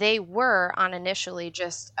 They were on initially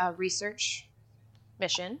just a research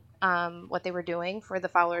mission. What they were doing for the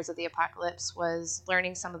followers of the apocalypse was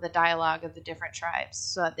learning some of the dialogue of the different tribes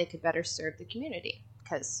so that they could better serve the community,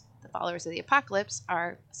 because the followers of the apocalypse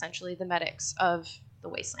are essentially the medics of the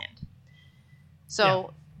wasteland.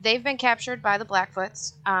 So they've been captured by the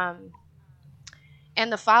Blackfoots,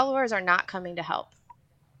 and the followers are not coming to help.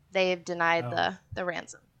 They have denied the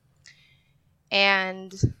ransom.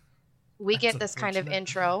 And we get this kind of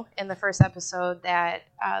intro in the first episode that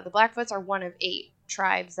the Blackfoots are one of 8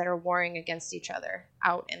 tribes that are warring against each other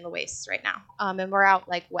out in the wastes right now. And we're out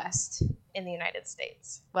like west in the United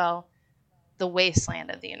States. Well, the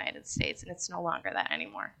wasteland of the United States, and it's no longer that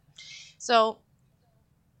anymore. So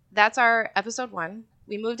that's our episode 1.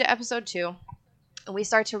 We move to episode 2, and we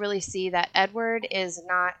start to really see that Edward is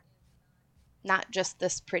not just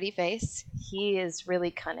this pretty face. He is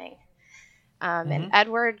really cunning. And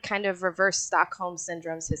Edward kind of reverse Stockholm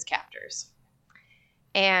syndromes his captors.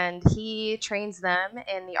 And he trains them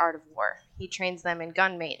in the art of war. He trains them in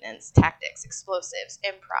gun maintenance, tactics, explosives,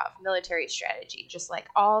 improv, military strategy, just like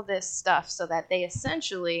all this stuff so that they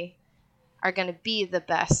essentially are going to be the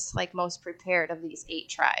best, like most prepared of these 8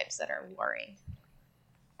 tribes that are warring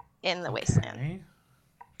in the wasteland.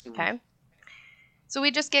 Okay. So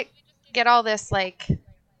we just get all this, like,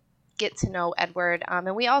 get to know Edward.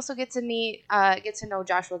 And we also get to know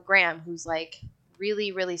Joshua Graham, who's like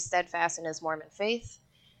really, really steadfast in his Mormon faith.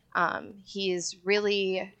 He's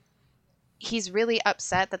really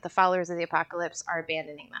upset that the followers of the apocalypse are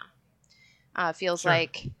abandoning them. Feels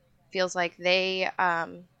like they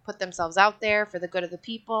put themselves out there for the good of the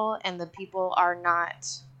people, and the people are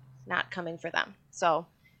not coming for them. So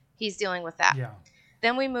he's dealing with that. Yeah.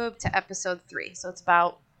 Then we move to episode 3. So it's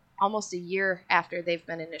about almost a year after they've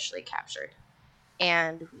been initially captured.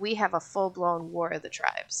 And we have a full-blown war of the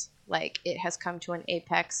tribes. Like, it has come to an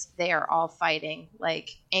apex. They are all fighting,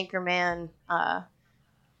 like Anchorman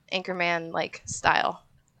like style.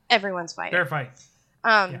 Everyone's fighting. Fair fight.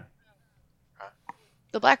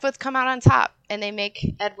 The Blackfoots come out on top, and they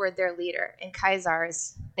make Edward their leader. And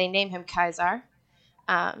they name him Kaisar.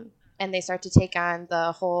 And they start to take on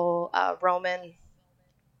the whole Roman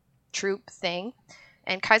troop thing.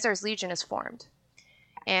 And Kaisar's legion is formed.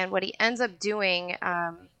 And what he ends up doing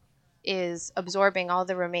is absorbing all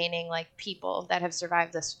the remaining like people that have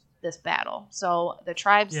survived this battle. So the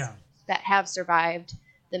tribes that have survived,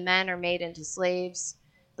 the men are made into slaves,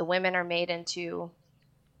 the women are made into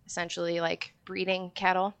essentially like breeding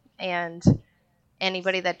cattle, and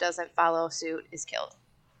anybody that doesn't follow suit is killed.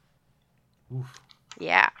 Oof.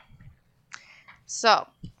 Yeah. So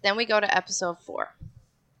then we go to episode 4.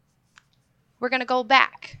 We're going to go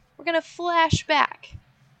back. We're going to flash back.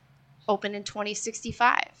 Open in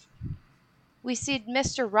 2065. We see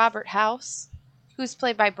Mr. Robert House, who's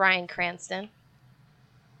played by Bryan Cranston.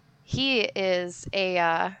 He is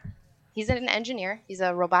he's an engineer. He's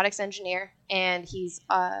a robotics engineer, and he's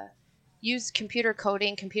used computer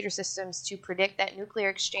coding, computer systems to predict that nuclear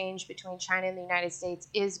exchange between China and the United States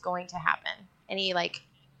is going to happen. And he, like,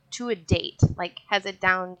 to a date, like, has it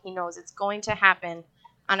down. He knows it's going to happen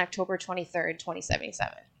on October 23rd,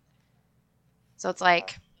 2077. So it's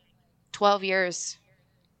like 12 years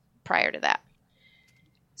prior to that.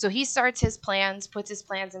 So he puts his plans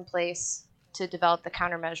in place to develop the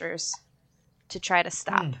countermeasures to try to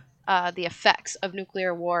stop the effects of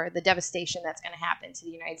nuclear war, the devastation that's going to happen to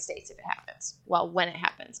the United States if it happens. Well, when it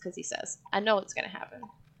happens, because he says, I know it's going to happen.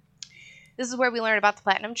 This is where we learn about the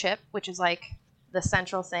platinum chip, which is like the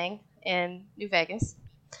central thing in New Vegas.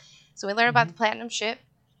 So we learn about the platinum chip.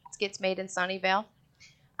 It gets made in Sunnyvale.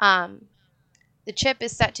 The chip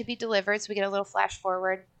is set to be delivered, so we get a little flash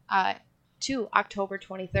forward to October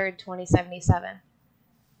 23rd, 2077.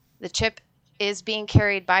 The chip is being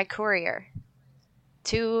carried by courier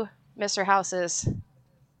to Mr. House's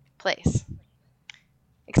place.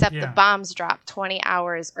 Except the bombs dropped 20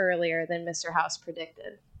 hours earlier than Mr. House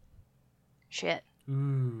predicted. Shit.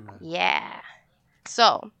 Ooh. Yeah.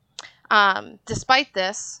 So, despite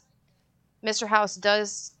this, Mr. House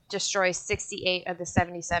does destroy 68 of the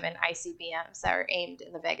 77 ICBMs that are aimed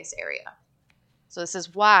in the Vegas area. So this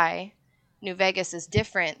is why New Vegas is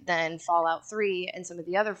different than Fallout 3 and some of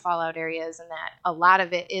the other Fallout areas, in that a lot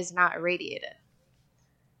of it is not irradiated.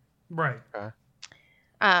 Right.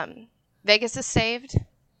 Okay. Vegas is saved.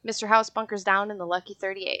 Mr. House bunkers down in the Lucky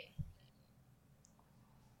 38.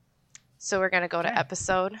 So we're going to go to Okay.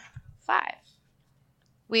 episode 5.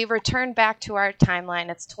 We return back to our timeline.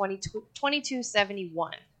 It's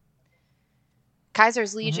 2271.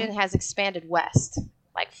 Kaiser's Legion has expanded west,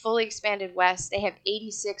 like fully expanded west. They have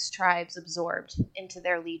 86 tribes absorbed into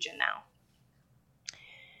their legion now.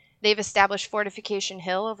 They've established Fortification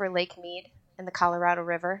Hill over Lake Mead and the Colorado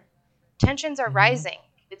River. Tensions are rising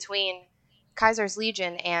between Kaiser's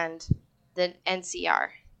Legion and the NCR,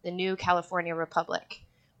 the New California Republic,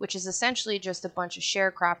 which is essentially just a bunch of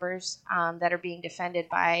sharecroppers that are being defended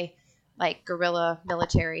by like guerrilla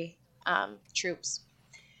military troops.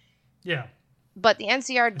 Yeah. But the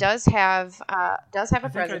NCR does have a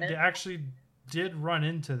president. I actually did run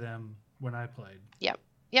into them when I played. Yep.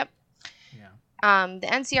 Yeah. The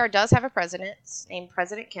NCR does have a president named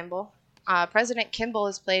President Kimball. President Kimball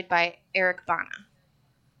is played by Eric Bana.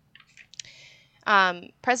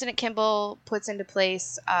 President Kimball puts into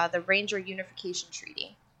place the Ranger Unification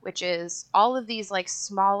Treaty, which is all of these like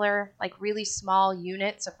smaller, like really small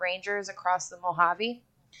units of Rangers across the Mojave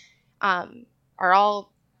are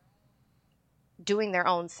all doing their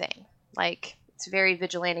own thing. Like, it's very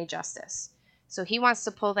vigilante justice. So he wants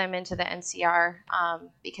to pull them into the NCR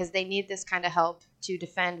because they need this kind of help to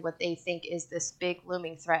defend what they think is this big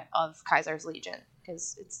looming threat of Kaiser's Legion,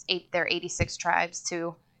 because they're 86 tribes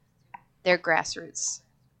to their grassroots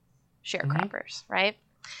sharecroppers, right?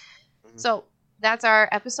 So that's our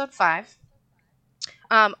episode 5.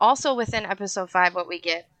 Also within episode 5, what we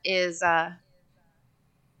get is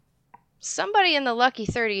somebody in the Lucky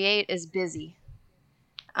 38 is busy.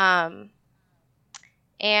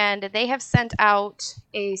 And they have sent out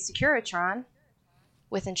a Securitron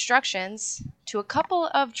with instructions to a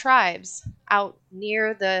couple of tribes out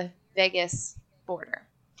near the Vegas border.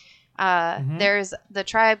 There's the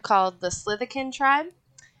tribe called the Slithican tribe.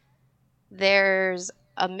 There's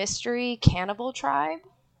a mystery cannibal tribe.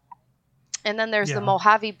 And then there's the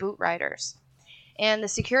Mojave Boot Riders. And the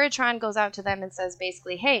Securitron goes out to them and says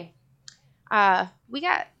basically, hey, we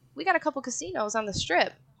got a couple casinos on the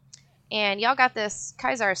strip. And y'all got this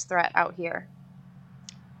Kaiser's threat out here.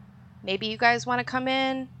 Maybe you guys want to come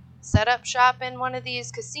in, set up shop in one of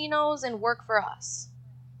these casinos, and work for us.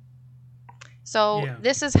 So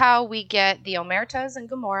this is how we get the Omertas and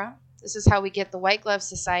Gomorrah. This is how we get the White Glove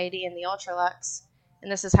Society and the Ultralux.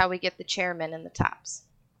 And this is how we get the chairman and the tops.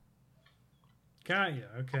 Got you.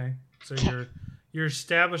 Okay. So you're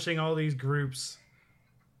establishing all these groups.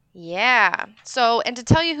 Yeah. So, and to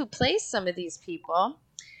tell you who plays some of these people...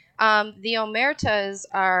 the Omertas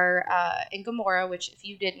are in Gomorrah, which if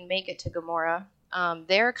you didn't make it to Gomorrah,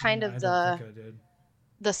 they're kind of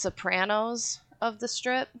the Sopranos of the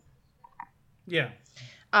strip. Yeah.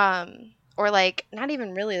 Or like, not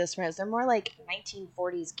even really the Sopranos. They're more like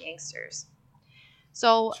 1940s gangsters.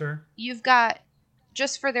 So you've got,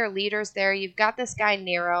 just for their leaders there, you've got this guy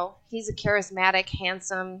Nero. He's a charismatic,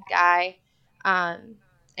 handsome guy.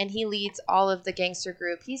 And he leads all of the gangster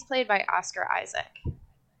group. He's played by Oscar Isaac.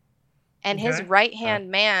 And his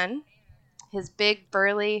right-hand man, his big,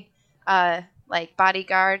 burly, like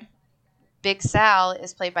bodyguard, Big Sal,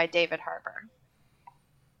 is played by David Harbour.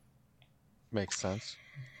 Makes sense.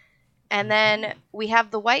 And then we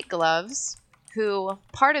have the White Gloves, who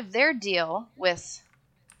part of their deal with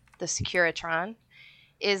the Securitron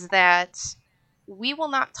is that we will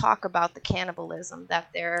not talk about the cannibalism that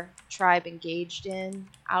their tribe engaged in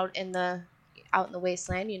out in the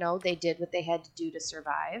wasteland. You know, they did what they had to do to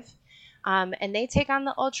survive. And they take on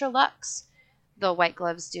the Ultralux, the White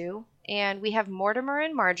Gloves do. And we have Mortimer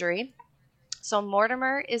and Marjorie. So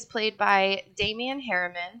Mortimer is played by Damian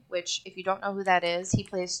Harriman, which, if you don't know who that is, he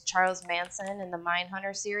plays Charles Manson in the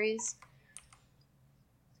Mindhunter series.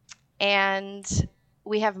 And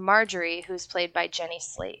we have Marjorie, who's played by Jenny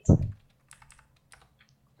Slate.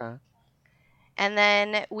 Okay. And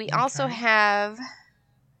then we also have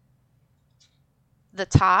the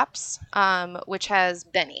Tops, which has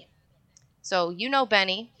Benny. So you know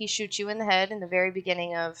Benny. He shoots you in the head in the very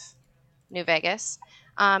beginning of New Vegas.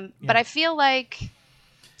 But I feel like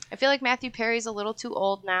Matthew Perry's a little too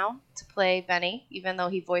old now to play Benny, even though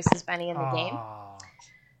he voices Benny in the game.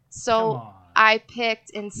 So I picked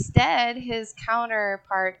instead his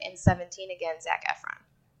counterpart in 17 again, Zac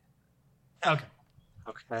Efron.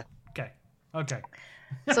 Okay.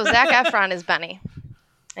 So Zac Efron is Benny,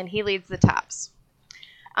 and he leads the Tops.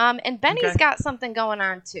 And Benny's got something going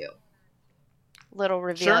on too. Little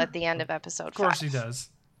reveal at the end of episode 5. Of course he does.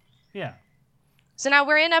 Yeah. So now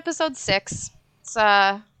we're in episode 6. It's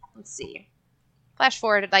let's see. Flash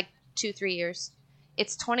forward like 2-3 years.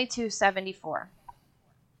 It's 2274.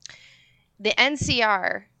 The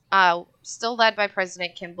NCR, still led by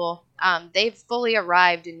President Kimball, they've fully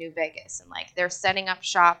arrived in New Vegas, and like they're setting up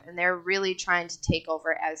shop, and they're really trying to take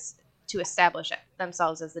over to establish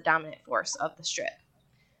themselves as the dominant force of the Strip.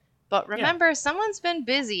 But remember, someone's been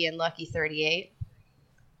busy in Lucky 38.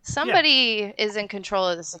 Somebody is in control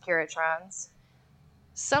of the Securitrons.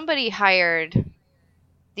 Somebody hired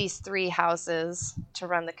these 3 houses to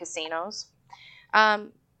run the casinos.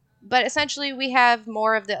 But essentially, we have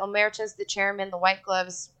more of the Omertas, the chairman, the White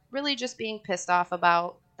Gloves, really just being pissed off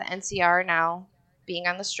about the NCR now being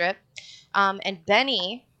on the Strip. And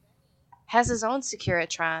Benny has his own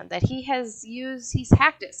Securitron that he has used. He's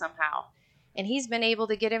hacked it somehow. And he's been able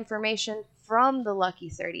to get information from the Lucky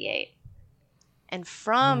 38 and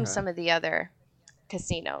from some of the other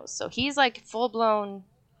casinos. So he's like full-blown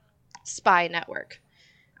spy network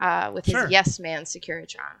with his Yes Man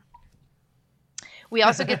Securitron. We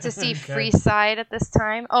also get to see Freeside at this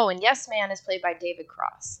time. Oh, and Yes Man is played by David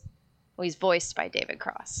Cross. Well, he's voiced by David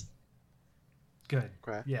Cross. Good.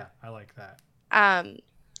 Okay. Yeah, I like that.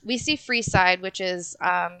 We see Freeside, which is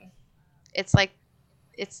it's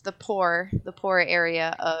the poor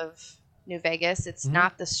area of New Vegas. It's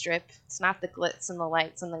not the Strip. It's not the glitz and the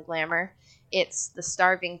lights and the glamour. It's the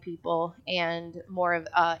starving people, and more of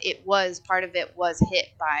part of it was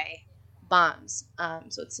hit by bombs.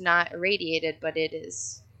 So it's not irradiated, but it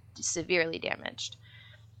is severely damaged.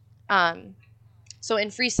 So in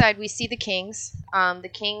Freeside, we see the Kings. The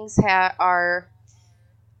Kings are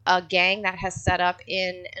a gang that has set up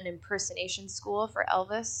in an impersonation school for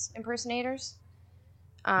Elvis impersonators.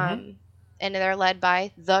 And they're led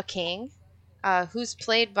by the King, who's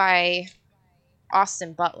played by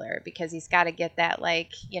Austin Butler, because he's got to get that,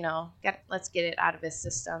 let's get it out of his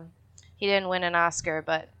system. He didn't win an Oscar,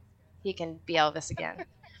 but he can be Elvis again.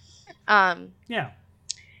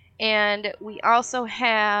 And we also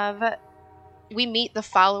we meet the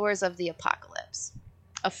followers of the Apocalypse,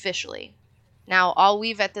 officially. Now, all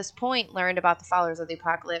we've at this point learned about the followers of the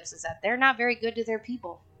Apocalypse is that they're not very good to their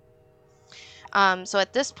people. So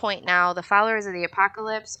at this point now, the followers of the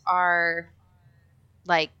Apocalypse are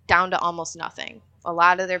down to almost nothing. A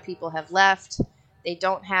lot of their people have left. They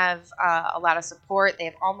don't have a lot of support. They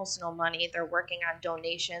have almost no money. They're working on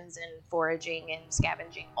donations and foraging and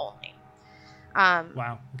scavenging only.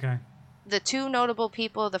 Wow. Okay. The 2 notable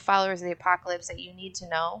people, the followers of the Apocalypse, that you need to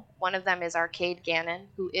know, one of them is Arcade Gannon,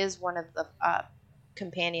 who is one of the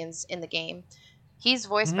companions in the game. He's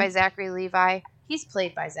voiced by Zachary Levi. He's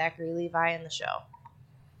played by Zachary Levi in the show.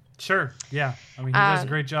 Sure. Yeah. I mean, he does a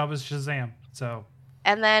great job as Shazam. So.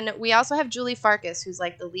 And then we also have Julie Farkas, who's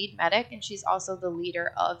the lead medic, and she's also the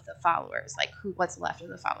leader of the followers, what's left of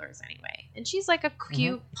the followers anyway. And she's a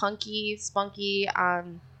cute, punky, spunky.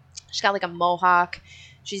 She's got a mohawk.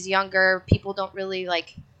 She's younger. People don't really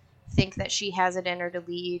think that she has it in her to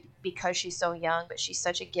lead because she's so young, but she's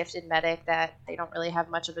such a gifted medic that they don't really have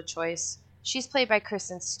much of a choice. She's played by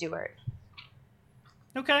Kristen Stewart.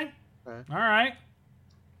 Okay. All right.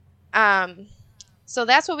 So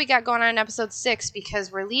that's what we got going on in episode 6,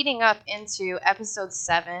 because we're leading up into episode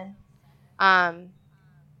 7. At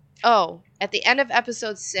the end of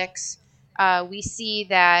episode 6, we see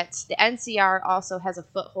that the NCR also has a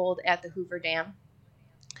foothold at the Hoover Dam.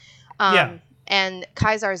 And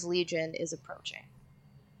Kaisar's Legion is approaching.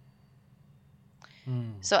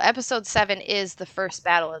 So episode 7 is the first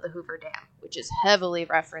battle of the Hoover Dam, which is heavily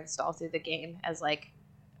referenced all through the game as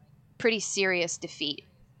pretty serious defeat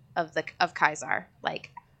of Kaisar,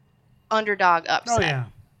 underdog upset. Oh yeah.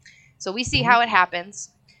 So we see how it happens.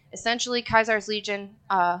 Essentially, Kaisar's Legion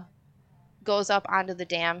goes up onto the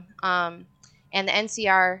dam, and the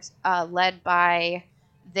NCR, led by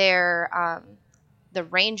their the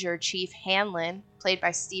Ranger Chief Hanlon, played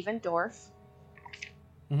by Steven Dorff.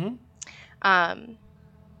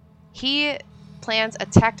 He plans a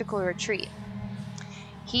tactical retreat.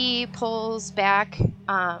 He pulls back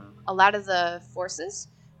a lot of the forces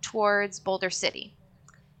towards Boulder City.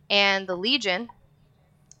 And the Legion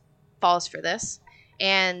falls for this.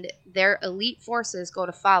 And their elite forces go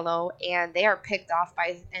to follow, and they are picked off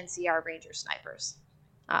by NCR Ranger snipers.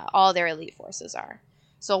 All their elite forces are.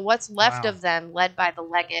 So what's left of them, led by the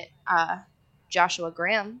legate Joshua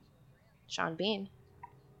Graham, Sean Bean,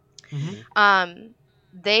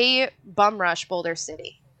 they bum rush Boulder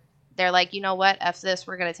City. They're like, you know what? F this,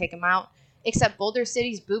 we're going to take them out. Except Boulder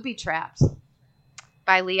City's booby-trapped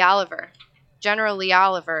by Lee Oliver. General Lee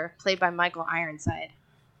Oliver, played by Michael Ironside.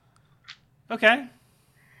 Okay.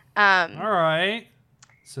 All right.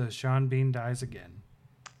 So Sean Bean dies again.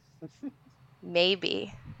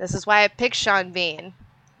 Maybe. This is why I picked Sean Bean.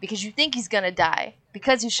 Because you think he's going to die.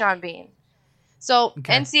 because he's Sean Bean. So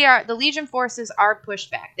Okay. NCR, the Legion forces are pushed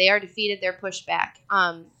back. They are defeated. They're pushed back.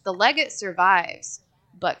 The Legate survives,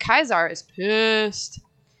 but Kaisar is pissed.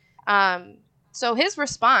 So his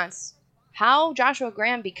response, how Joshua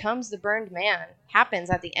Graham becomes the burned man, happens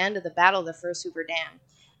at the end of the Battle of the First Hoover Dam.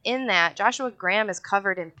 In that, Joshua Graham is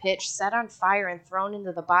covered in pitch, set on fire, and thrown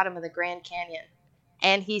into the bottom of the Grand Canyon.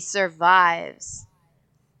 And he survives.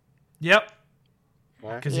 Yep.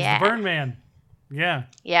 Right. Because he's the burn man. Yeah.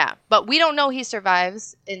 Yeah. But we don't know he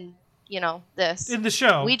survives in, this. In the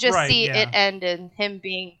show. We just see it end in him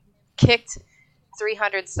being kicked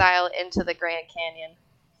 300 style into the Grand Canyon.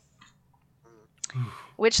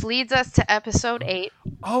 Which leads us to episode 8.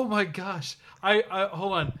 Oh my gosh. I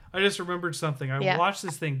hold on. I just remembered something. I watched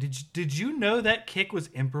this thing. Did you know that kick was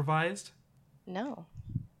improvised? No.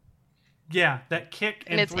 Yeah, that kick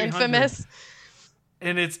and it's infamous.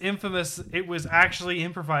 And it's infamous. It was actually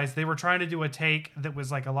improvised. They were trying to do a take that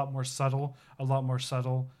was like a lot more subtle, a lot more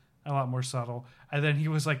subtle, a lot more subtle. And then he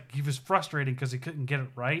was frustrated because he couldn't get it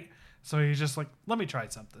right. So he's just like, let me try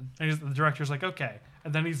something. And the director's like, okay.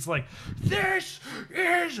 And then he's like, this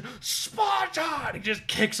is Sparta! He just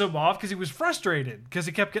kicks him off because he was frustrated because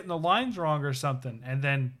he kept getting the lines wrong or something. And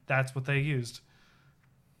then that's what they used.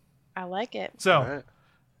 I like it. So,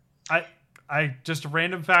 I just a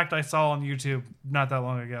random fact I saw on YouTube not that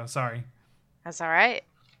long ago. Sorry. That's all right.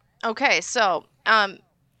 Okay, so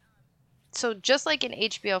just like in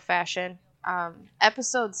HBO fashion,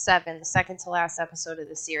 episode 7, the second to last episode of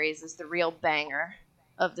the series, is the real banger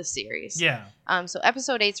of the series. Yeah. So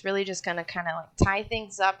episode 8 is really just going to kind of like tie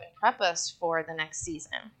things up and prep us for the next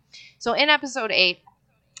season. So in episode 8,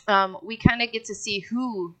 we kind of get to see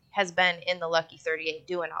who has been in the Lucky 38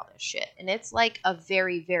 doing all this shit. And it's like a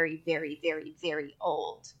very, very, very, very, very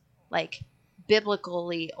old, like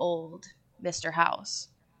biblically old Mr. House.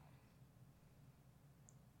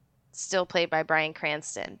 Still played by Bryan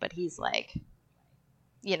Cranston, but he's like,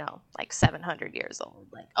 like 700 years old.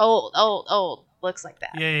 Like old. Looks like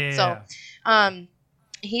that. Yeah.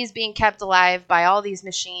 He's being kept alive by all these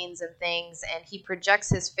machines and things, and he projects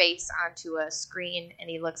his face onto a screen, and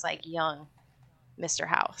he looks like young Mr.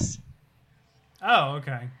 House. Oh,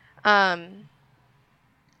 okay.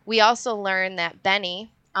 We also learn that Benny's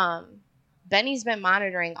been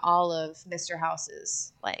monitoring all of Mr.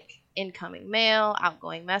 House's like incoming mail,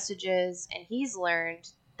 outgoing messages, and he's learned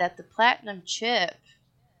that the platinum chip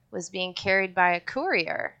was being carried by a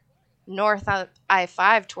courier north of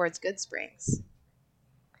I-5 towards Goodsprings.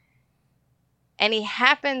 And he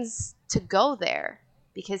happens to go there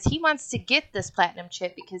because he wants to get this platinum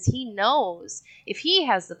chip because he knows if he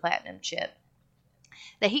has the platinum chip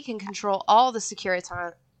that he can control all the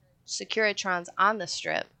Securitrons on the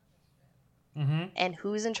strip. Mm-hmm. And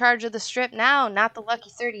who's in charge of the strip now? Not the Lucky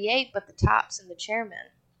 38, but the Tops and the chairman.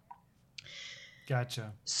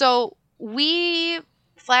 Gotcha. So we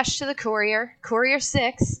flash to the Courier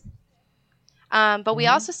 6. But we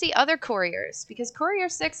also see other couriers, because Courier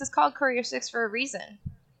 6 is called Courier 6 for a reason.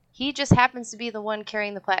 He just happens to be the one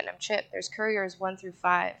carrying the platinum chip. There's Couriers 1 through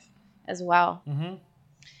 5 as well.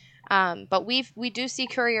 Mm-hmm. But we do see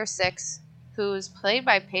Courier 6, who's played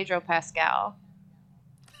by Pedro Pascal.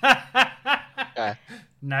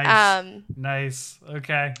 Nice. Nice.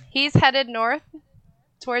 Okay. He's headed north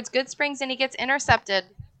towards Goodsprings, and he gets intercepted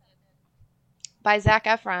by Zac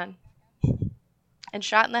Efron and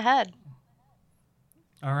shot in the head.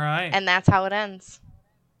 All right. And that's how it ends.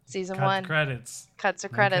 Season 1. Credits. Cuts or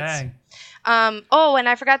credits. Okay. Oh, and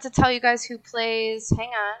I forgot to tell you guys who plays. Hang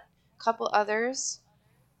on. A couple others.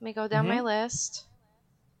 Let me go down my list.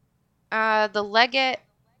 The Legate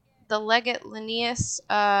Linnaeus,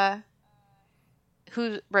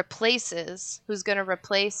 who's going to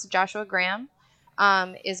replace Joshua Graham,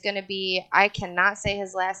 is going to be, I cannot say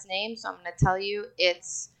his last name, so I'm going to tell you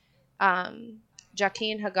it's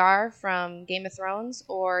Joaquin Hagar from Game of Thrones,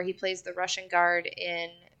 or he plays the Russian guard in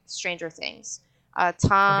Stranger Things.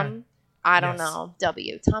 Tom, okay. I don't know,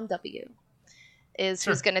 Tom W. is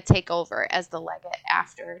who's going to take over as the Legate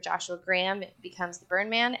after Joshua Graham becomes the Burn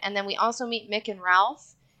Man. And then we also meet Mick and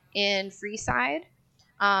Ralph in Freeside.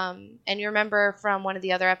 And you remember from one of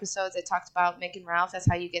the other episodes, I talked about Mick and Ralph as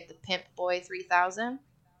how you get the Pimp Boy 3000.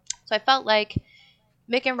 So I felt like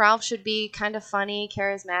Mick and Ralph should be kind of funny,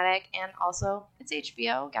 charismatic, and also it's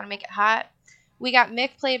HBO. Got to make it hot. We got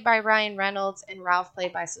Mick played by Ryan Reynolds and Ralph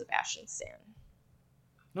played by Sebastian Stan.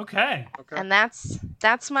 Okay. And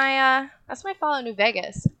that's my Fallout New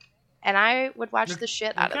Vegas, and I would watch the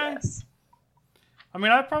shit out of this. I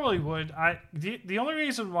mean, I probably would. The only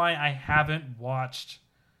reason why I haven't watched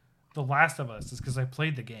The Last of Us is because I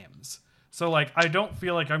played the games. So like I don't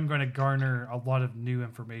feel like I'm going to garner a lot of new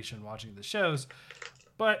information watching the shows,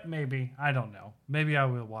 but maybe, I don't know. Maybe I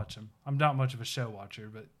will watch them. I'm not much of a show watcher,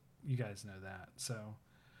 but you guys know that. So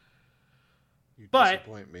You but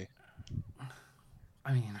disappoint me.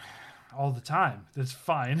 I mean, all the time. That's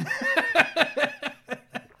fine.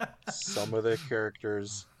 Some of the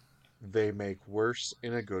characters they make worse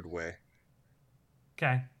in a good way.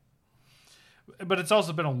 Okay. But it's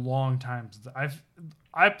also been a long time since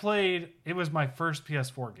I played. It was my first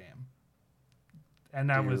PS4 game, and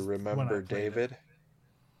that Do was you when I remember played it. David?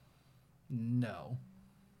 No.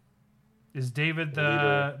 Is David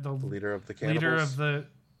The the leader of the leader cannibals? of the?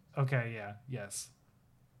 Okay, yeah, yes.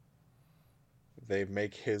 They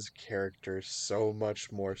make his character so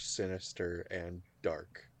much more sinister and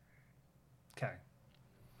dark. Okay.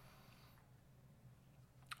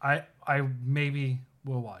 I maybe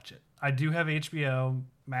will watch it. I do have HBO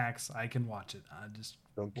Max. I can watch it. I just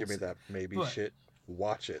Don't give me that maybe But- shit.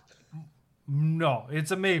 Watch it. no. It's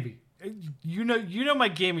a maybe. You know my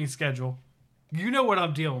gaming schedule. You know what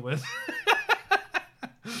I'm dealing with.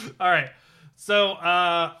 All right. So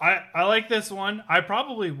I like this one. I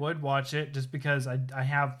probably would watch it just because I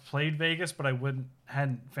have played Vegas, but I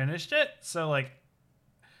hadn't finished it. So like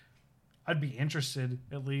I'd be interested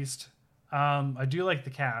at least. I do like the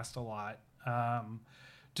cast a lot.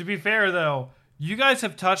 To be fair though, you guys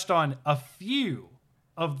have touched on a few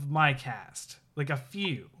of my cast, like a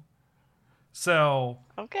few. So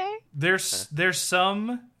Okay. there's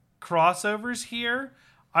some crossovers here.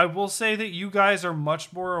 I will say that you guys are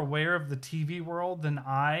much more aware of the TV world than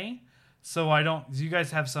I. So you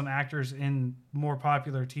guys have some actors in more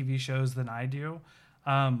popular TV shows than I do.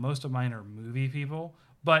 Most of mine are movie people,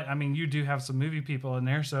 but I mean, you do have some movie people in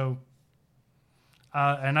there. So,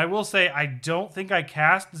 and I will say, I don't think I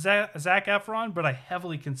cast Zac Efron, but I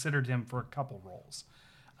heavily considered him for a couple roles.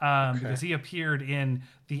 Because he appeared in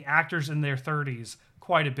the actors in their 30s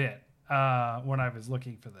quite a bit when I was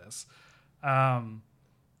looking for this.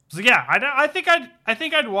 So yeah, I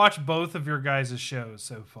think I'd watch both of your guys' shows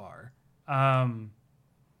so far.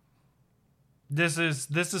 This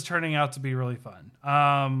is turning out to be really fun.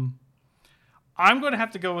 I'm going to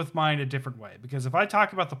have to go with mine a different way because if I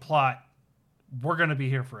talk about the plot, we're going to be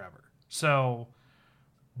here forever. So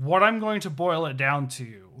what I'm going to boil it down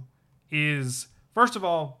to is, first of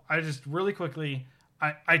all, I just really quickly,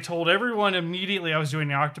 I told everyone immediately I was doing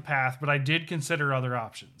the Octopath, but I did consider other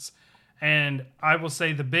options. And I will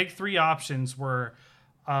say the big three options were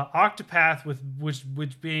Octopath,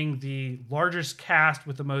 which being the largest cast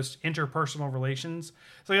with the most interpersonal relations.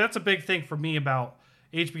 So that's a big thing for me about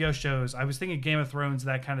HBO shows. I was thinking Game of Thrones,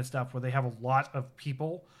 that kind of stuff, where they have a lot of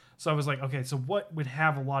people. So I was like, okay, so what would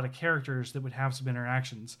have a lot of characters that would have some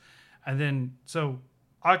interactions? And then, so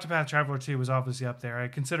Octopath Traveler 2 was obviously up there. I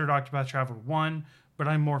considered Octopath Traveler 1, but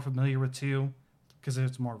I'm more familiar with 2 because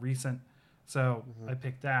it's more recent. So I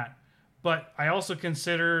picked that. But I also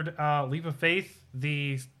considered Leap of Faith,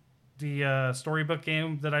 the storybook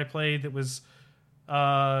game that I played that was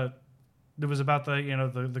about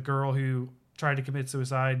the girl who tried to commit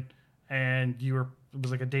suicide, and it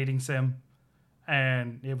was like a dating sim,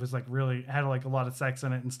 and it was like really had like a lot of sex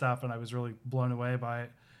in it and stuff, and I was really blown away by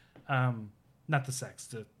it. Not the sex,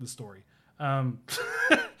 the story.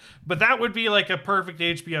 But that would be like a perfect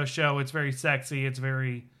HBO show. It's very sexy.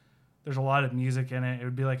 There's a lot of music in it. It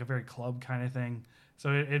would be like a very club kind of thing.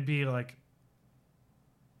 So it'd be like,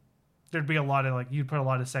 there'd be a lot of like, you'd put a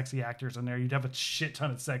lot of sexy actors in there. You'd have a shit ton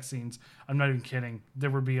of sex scenes. I'm not even kidding. There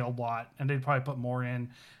would be a lot, and they'd probably put more in, and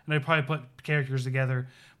they'd probably put characters together.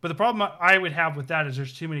 But the problem I would have with that is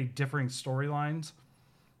there's too many differing storylines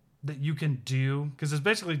that you can do, because it's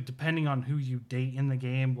basically depending on who you date in the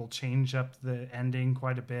game will change up the ending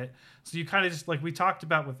quite a bit. So you kind of just, like we talked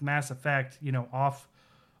about with Mass Effect,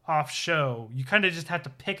 off show, you kind of just have to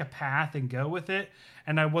pick a path and go with it,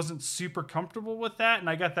 and I wasn't super comfortable with that, and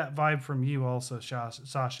I got that vibe from you also,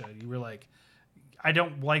 Sasha. You were like, I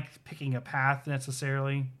don't like picking a path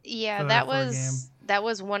necessarily. Yeah, for that a game. that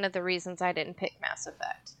was one of the reasons I didn't pick Mass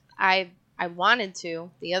Effect. I wanted to.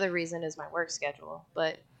 The other reason is my work schedule.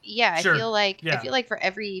 But yeah, Sure. I feel like Yeah. for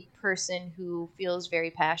every person who feels very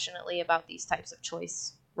passionately about these types of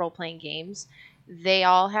choice role-playing games, they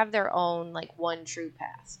all have their own like one true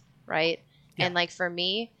path, right? Yeah. And like for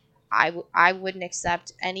me, I wouldn't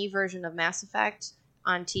accept any version of Mass Effect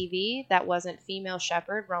on TV that wasn't female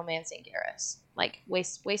shepherd romancing Garrus. Like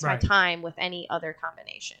waste my Right. time with any other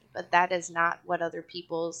combination. But that is not what other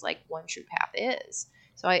people's like one true path is.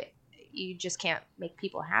 So you just can't make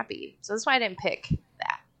people happy. So that's why I didn't pick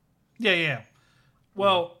that. Yeah.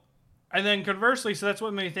 Well, And then conversely, so that's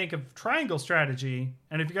what made me think of Triangle Strategy.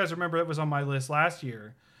 And if you guys remember, it was on my list last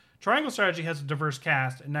year. Triangle Strategy has a diverse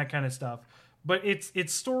cast and that kind of stuff, but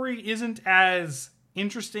its story isn't as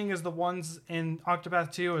interesting as the ones in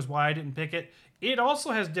Octopath 2, is why I didn't pick it. It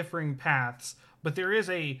also has differing paths, but there is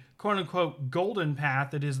a quote-unquote golden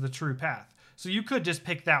path that is the true path. So you could just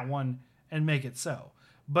pick that one and make it so.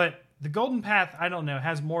 But the golden path, I don't know,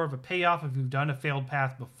 has more of a payoff if you've done a failed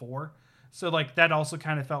path before. So, like, that also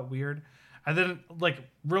kind of felt weird. And then, like,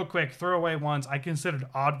 real quick, throwaway ones, I considered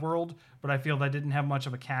Oddworld, but I feel that didn't have much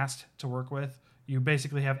of a cast to work with. You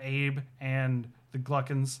basically have Abe and the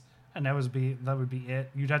Gluckins, and that would be it.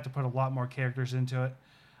 You'd have to put a lot more characters into it.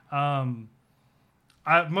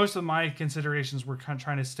 Most of my considerations were kind of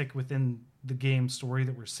trying to stick within the game story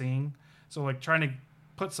that we're seeing. So, like, trying to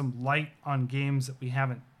put some light on games that we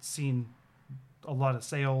haven't seen a lot of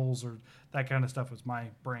sales or that kind of stuff was my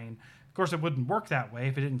brain. Of course, it wouldn't work that way.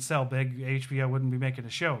 If it didn't sell big, HBO wouldn't be making a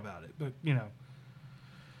show about it. But, you know.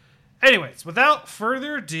 Anyways, without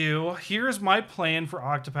further ado, here's my plan for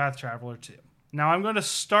Octopath Traveler 2. Now, I'm going to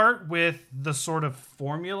start with the sort of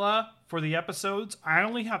formula for the episodes. I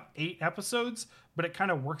only have 8 episodes, but it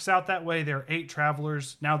kind of works out that way. There are 8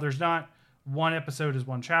 travelers. Now, there's not one episode is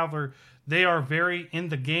one traveler. They are in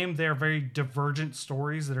the game, they are very divergent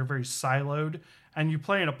stories that are very siloed. And you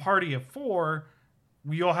play in a party of 4,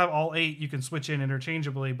 we all have all 8, you can switch in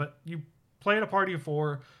interchangeably, but you play in a party of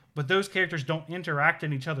 4, but those characters don't interact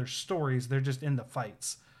in each other's stories. They're just in the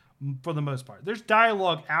fights for the most part. There's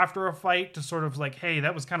dialogue after a fight to sort of like, hey,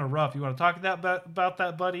 that was kind of rough. You want to talk about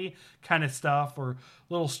that, buddy? Kind of stuff, or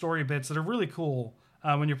little story bits that are really cool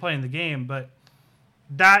when you're playing the game. But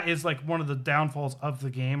that is like one of the downfalls of the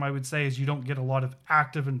game, I would say, is you don't get a lot of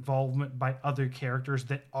active involvement by other characters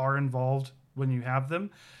that are involved when you have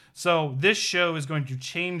them. So this show is going to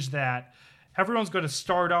change that. Everyone's going to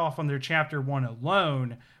start off on their chapter 1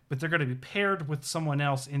 alone, but they're going to be paired with someone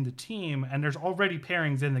else in the team, and there's already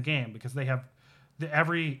pairings in the game because they have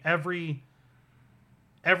every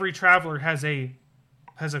traveler has a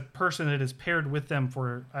person that is paired with them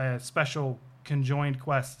for special conjoined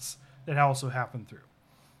quests that also happen through.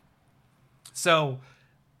 So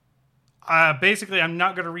basically, I'm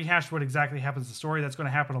not going to rehash what exactly happens in the story. That's going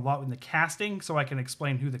to happen a lot in the casting, so I can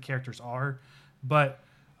explain who the characters are. But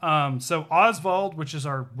so Oswald, which is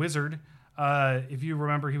our wizard, if you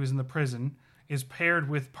remember, he was in the prison, is paired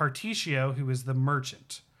with Particio, who is the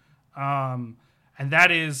merchant. And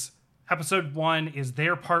that is episode 1 is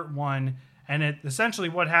their part 1. And it essentially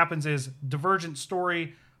what happens is divergent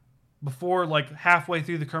story before like halfway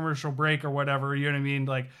through the commercial break or whatever, you know what I mean?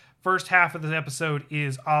 Like first half of the episode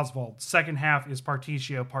is Oswald. Second half is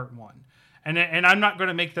Particio part 1. And I'm not going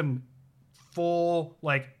to make them full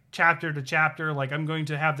like chapter to chapter. Like I'm going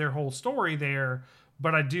to have their whole story there,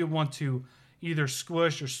 but I do want to either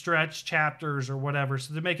squish or stretch chapters or whatever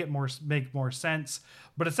so to make more sense.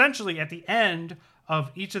 But essentially at the end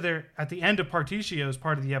of Particio's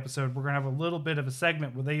part of the episode, we're going to have a little bit of a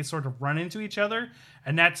segment where they sort of run into each other,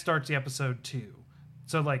 and that starts the episode 2.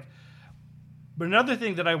 So like, but another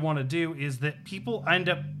thing that I want to do is that people end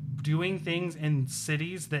up doing things in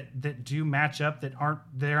cities that do match up they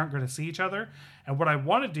aren't going to see each other. And what I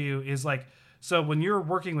want to do is like, so when you're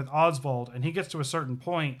working with Oswald and he gets to a certain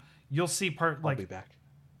point, you'll see I'll be back.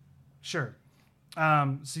 Sure.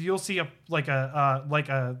 So you'll see a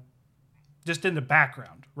just in the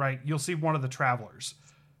background, right? You'll see one of the travelers,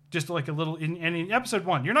 just like a little in episode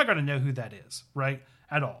 1. You're not going to know who that is, right?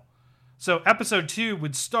 At all. So episode 2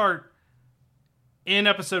 would start in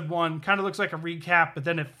episode 1, kind of looks like a recap, but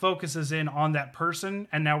then it focuses in on that person,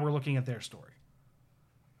 and now we're looking at their story.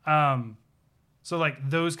 So like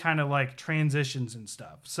those kind of like transitions and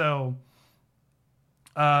stuff. So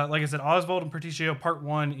like I said, Oswald and Particio part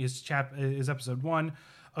 1 is episode 1.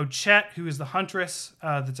 Ochette, who is the huntress,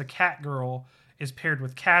 that's a cat girl, is paired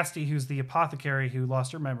with Casti, who's the apothecary who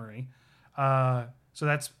lost her memory. So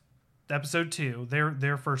that's episode 2.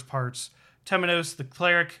 Their first parts. Temenos, the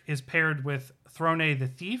cleric, is paired with Throne, the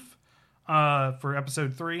thief, for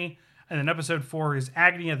episode 3. And then episode 4 is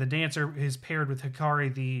Agnia, the dancer, is paired with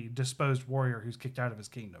Hikari, the disposed warrior who's kicked out of his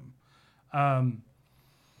kingdom.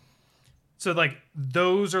 So like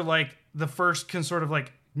those are like the first can sort of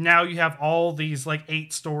like, now you have all these like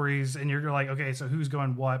 8 stories and you're like, okay, so who's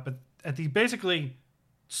going what? But at the basically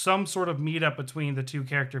some sort of meetup between the 2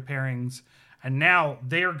 character pairings, and now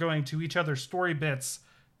they are going to each other's story bits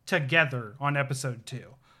together on episode 2.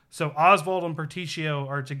 So Oswald and Particio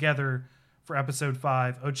are together for episode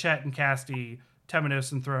 5, Ochette and Casti,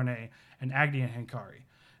 Temenos and Throne, and Agni and Hikari.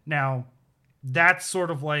 Now, that's sort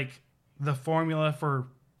of like the formula for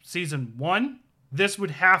season 1. this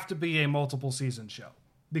would have to be a multiple season show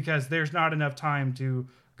because there's not enough time to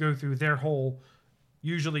go through their whole,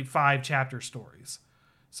 usually 5-chapter stories.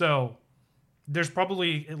 So there's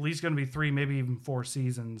probably at least going to be 3, maybe even 4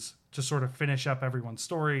 seasons to sort of finish up everyone's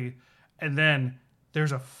story. And then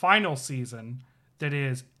there's a final season that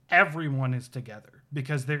is everyone is together,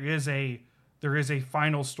 because there is a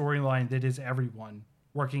final storyline that is everyone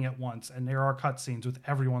working at once, and there are cutscenes with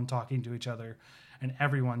everyone talking to each other and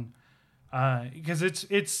everyone, because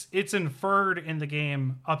it's inferred in the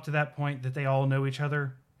game up to that point that they all know each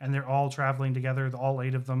other and they're all traveling together, all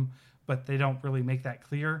 8 of them, but they don't really make that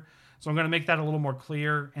clear. So I'm going to make that a little more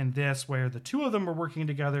clear in this, where the 2 of them are working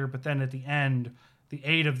together, but then at the end, the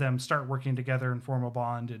 8 of them start working together and form a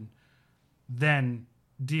bond, and then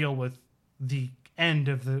deal with the end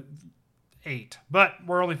of the 8. But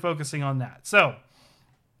we're only focusing on that. So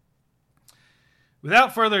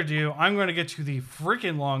without further ado, I'm going to get to the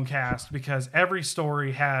freaking long cast, because every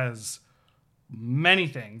story has many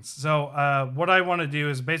things. So what I want to do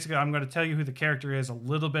is basically I'm going to tell you who the character is, a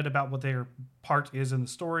little bit about what their part is in the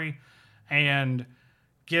story, and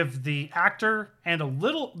give the actor and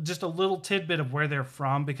just a little tidbit of where they're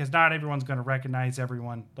from, because not everyone's going to recognize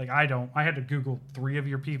everyone. Like I don't. I had to Google 3 of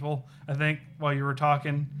your people, I think, while you were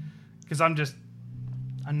talking, because I'm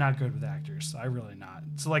not good with actors. I really not.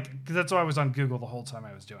 So cause that's why I was on Google the whole time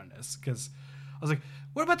I was doing this, because I was like,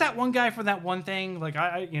 what about that one guy from that one thing? Like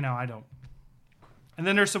I don't. And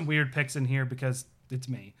then there's some weird picks in here because it's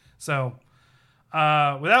me. So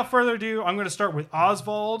without further ado, I'm going to start with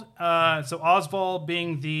Oswald. So Oswald,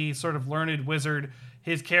 being the sort of learned wizard,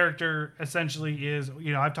 his character essentially is,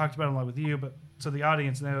 I've talked about him a lot with you, but so the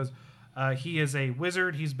audience knows, he is a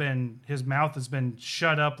wizard. His mouth has been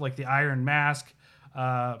shut up like the Iron Mask,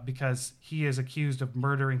 because he is accused of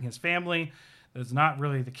murdering his family. That is not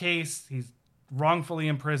really the case. He's wrongfully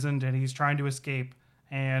imprisoned, and he's trying to escape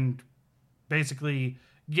and basically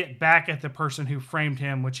get back at the person who framed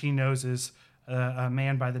him, which he knows is a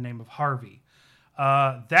man by the name of Harvey.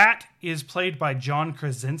 That is played by John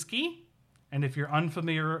Krasinski. And if you're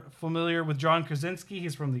familiar with John Krasinski,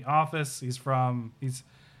 he's from The Office. He's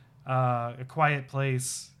A Quiet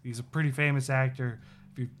Place. He's a pretty famous actor.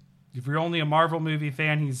 If you're only a Marvel movie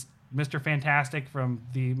fan, he's Mr. Fantastic from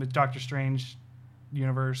the Doctor Strange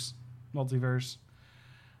universe, multiverse.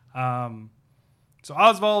 So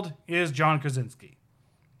Oswald is John Krasinski.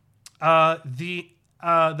 The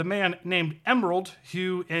man named Emerald,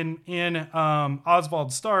 who in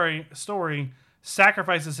Oswald's story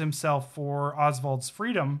sacrifices himself for Oswald's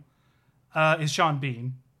freedom, is Sean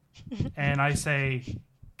Bean. And I say,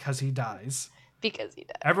 because he dies. Because he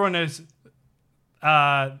dies. Everyone knows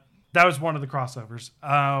that was one of the crossovers.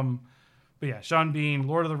 But yeah, Sean Bean,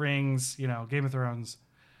 Lord of the Rings, Game of Thrones.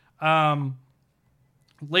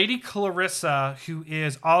 Lady Clarissa, who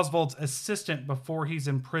is Oswald's assistant before he's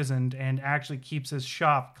imprisoned and actually keeps his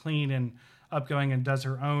shop clean and upgoing and does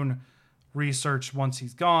her own research once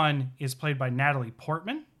he's gone, is played by Natalie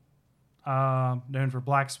Portman, known for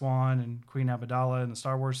Black Swan and Queen Amidala in the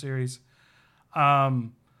Star Wars series.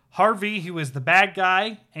 Harvey, who is the bad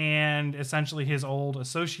guy and essentially his old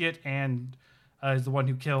associate, and is the one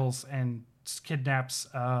who kills and kidnaps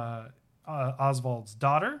Oswald's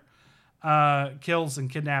daughter. Kills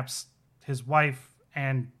and kidnaps his wife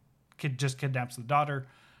and just kidnaps the daughter.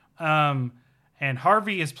 And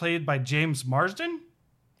Harvey is played by James Marsden,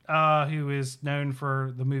 who is known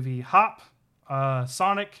for the movie Hop,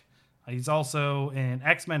 Sonic. He's also in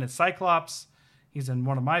X-Men as Cyclops. He's in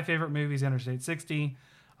one of my favorite movies, Interstate 60.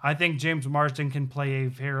 I think James Marsden can play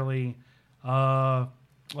a fairly,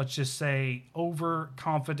 let's just say,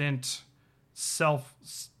 overconfident,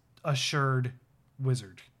 self-assured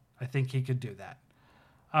wizard. I think he could do that.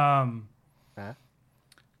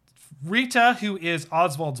 Rita, who is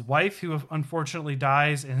Oswald's wife, who unfortunately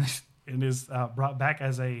dies and is brought back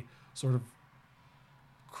as a sort of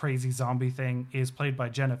crazy zombie thing, is played by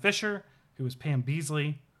Jenna Fisher, who is Pam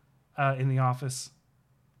Beesly in The Office.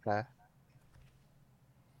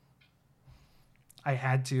 I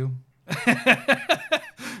had to.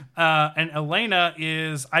 And Elena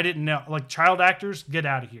is, I didn't know, child actors, get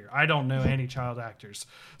out of here. I don't know any child actors.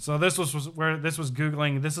 So this was where this was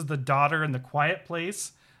Googling. This is the daughter in The Quiet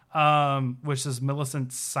Place, which is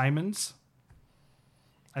Millicent Simmonds,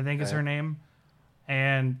 I think is her name.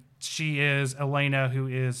 And she is Elena, who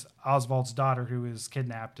is Oswald's daughter, who is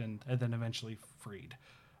kidnapped and then eventually freed.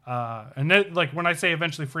 And then, when I say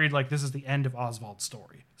eventually freed, this is the end of Oswald's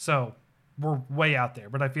story. So we're way out there,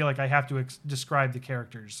 but I feel like I have to describe the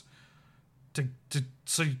characters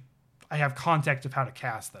so I have context of how to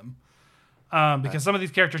cast them. because some of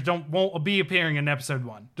these characters won't be appearing in episode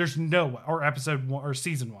 1. There's no way, or episode 1 or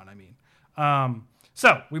season 1. I mean,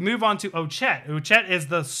 so we move on to Ochette. Ochette is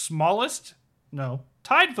the smallest,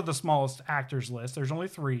 tied for the smallest actors list. There's only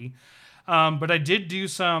 3. But I did do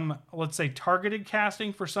some, let's say, targeted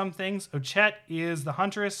casting for some things. Ochette is the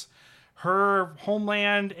huntress. Her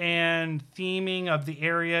homeland and theming of the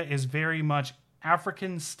area is very much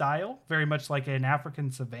African style, very much like an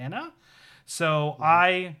African savanna. So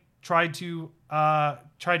I tried to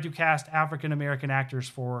cast African American actors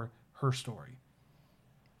for her story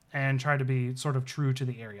and try to be sort of true to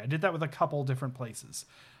the area. I did that with a couple different places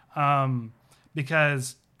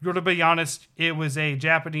because, to be honest, it was a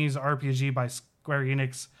Japanese RPG by Square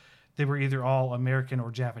Enix. They were either all American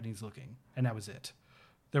or Japanese looking, and that was it.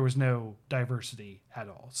 There was no diversity at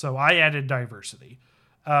all. So I added diversity.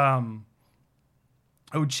 Ochette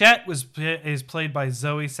is played by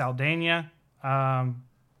Zoe Saldana,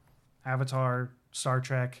 Avatar, Star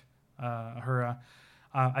Trek, Uhura.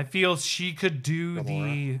 I feel she could do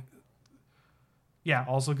Gamora.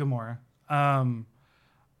 Also Gamora.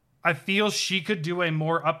 I feel she could do a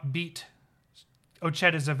more upbeat.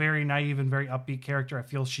 Ochette is a very naive and very upbeat character. I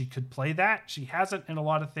feel she could play that. She hasn't in a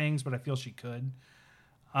lot of things, but I feel she could.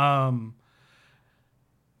 Master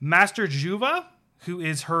Juva, who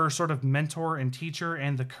is her sort of mentor and teacher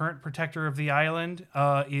and the current protector of the island,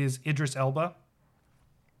 is Idris Elba.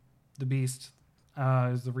 The Beast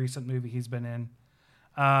is the recent movie he's been in,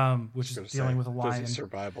 which is dealing with a lion. Does he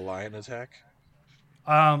survive a lion attack?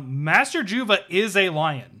 Master Juva is a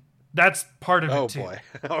lion. That's part of it too. Oh boy.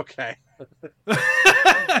 Okay.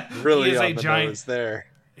 Really he is on a the giant, nose there.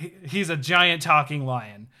 He's a giant talking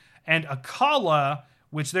lion. And Akala,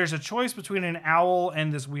 which there's a choice between an owl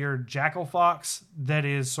and this weird jackal fox that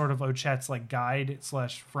is sort of Ochette's like guide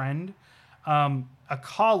 / friend.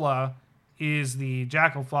 Akala is the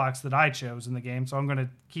jackal fox that I chose in the game, so I'm going to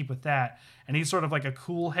keep with that. And he's sort of like a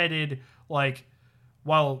cool-headed, like,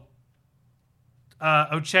 while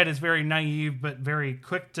Ochette is very naive but very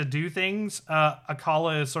quick to do things,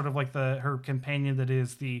 Akala is sort of like her companion that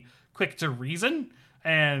is the quick to reason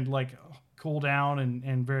and like cool down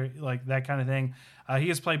and very like that kind of thing.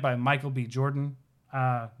 He is played by Michael B. Jordan,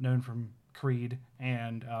 known from Creed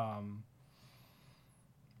and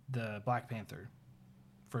the Black Panther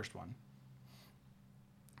first one.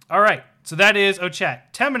 All right, so that is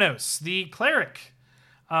Ochette. Temenos, the cleric.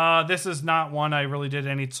 This is not one I really did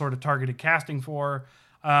any sort of targeted casting for,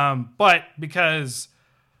 but because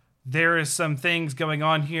there is some things going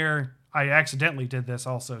on here, I accidentally did this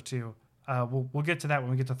also too. We'll get to that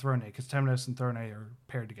when we get to Throne, because Temenos and Throne are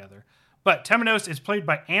paired together. But Temenos is played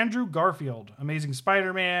by Andrew Garfield, Amazing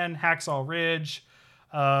Spider-Man, Hacksaw Ridge,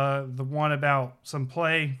 the one about some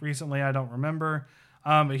play recently, I don't remember.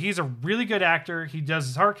 But he's a really good actor. He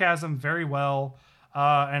does sarcasm very well.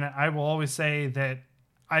 And I will always say that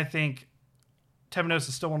I think Temenos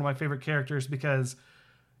is still one of my favorite characters because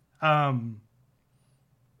one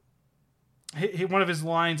of his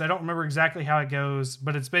lines, I don't remember exactly how it goes,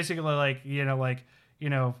 but it's basically like,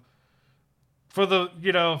 for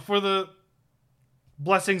the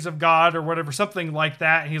blessings of God or whatever, something like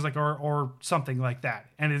that. And he's like, or something like that.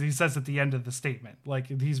 And he says at the end of the statement, like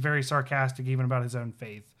he's very sarcastic even about his own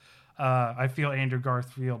faith. I feel Andrew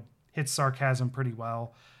Garfield hits sarcasm pretty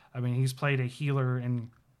well. I mean, he's played a healer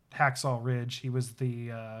in Hacksaw Ridge. He was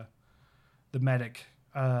the medic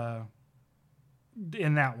in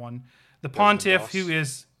that one. The Pontiff, Doss. who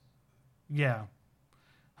is,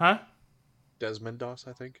 huh? Desmond Doss,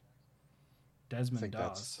 I think. Desmond I think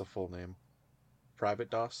Doss. that's the full name.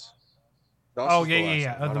 Private Doss. Oh, is the last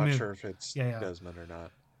yeah. name. I'm the not movie. sure if it's Desmond or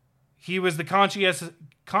not. He was the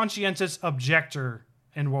conscientious objector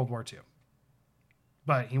in World War II.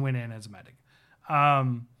 But he went in as a medic.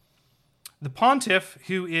 The Pontiff,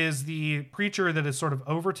 who is the preacher that is sort of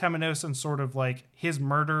over Temenos and sort of like his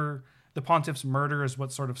murder, the Pontiff's murder is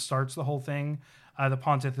what sort of starts the whole thing. The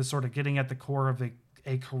Pontiff is sort of getting at the core of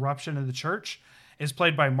a corruption in the church, is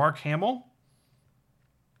played by Mark Hamill.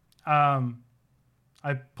 I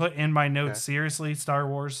put in my notes, seriously, Star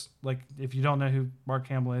Wars. Like, if you don't know who Mark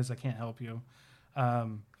Hamill is, I can't help you.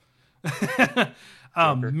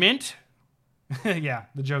 Mint. Yeah,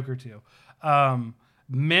 the Joker too.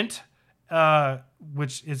 Mint,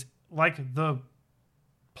 which is like the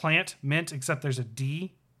plant mint, except there's a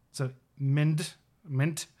D. So mint,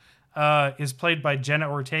 is played by Jenna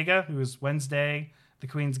Ortega, who is Wednesday, the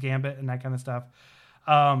Queen's Gambit, and that kind of stuff.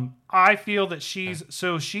 I feel that she's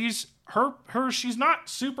not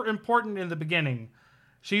super important in the beginning.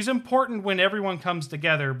 She's important when everyone comes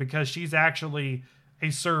together because she's actually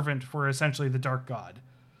a servant for essentially the Dark God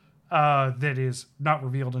that is not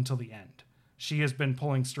revealed until the end. She has been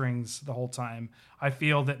pulling strings the whole time. I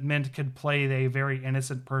feel that Mint could play a very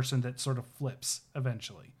innocent person that sort of flips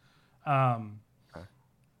eventually.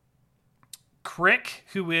 Crick,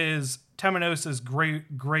 who is Temenos'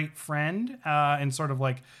 great friend, and sort of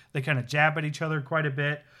like they kind of jab at each other quite a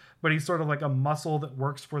bit, but he's sort of like a muscle that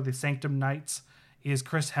works for the Sanctum Knights, is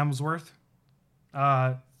Chris Hemsworth,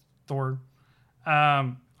 Thor.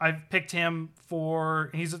 I've picked him for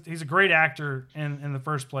he's a great actor in the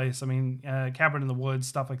first place. I mean, Cabin in the Woods,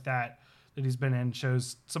 stuff like that he's been in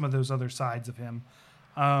shows some of those other sides of him.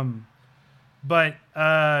 But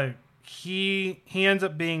he ends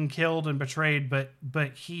up being killed and betrayed, but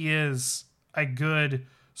he is a good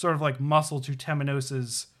sort of like muscle to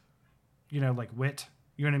Temenos's, like wit.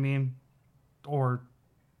 You know what I mean? Or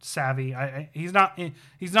savvy. He's not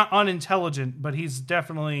unintelligent, but he's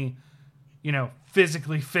definitely,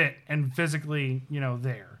 physically fit and physically,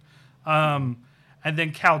 there. And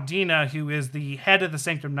then Caldina, who is the head of the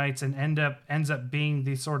Sanctum Knights and ends up being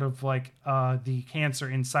the sort of like the cancer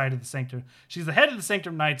inside of the Sanctum. She's the head of the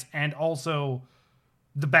Sanctum Knights and also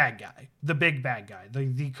the bad guy, the big bad guy,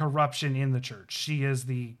 the corruption in the church. She is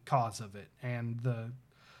the cause of it, and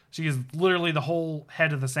she is literally the whole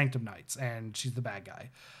head of the Sanctum Knights, and she's the bad guy.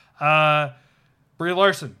 Brie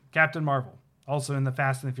Larson, Captain Marvel, also in the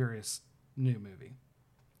Fast and the Furious new movie.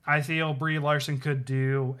 I feel Brie Larson could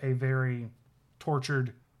do a very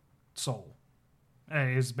tortured soul,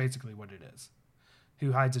 is basically what it is,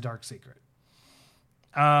 who hides a dark secret.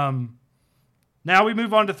 Now we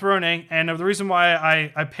move on to Throne, and the reason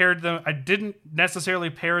why I paired them, I didn't necessarily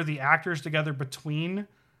pair the actors together between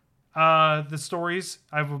the stories.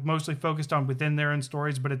 I've mostly focused on within their own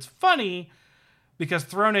stories, but it's funny because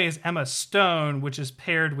Throne is Emma Stone, which is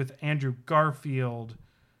paired with Andrew Garfield,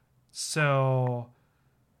 so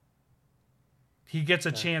he gets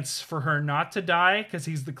a chance for her not to die because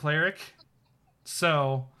he's the cleric.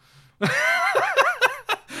 So,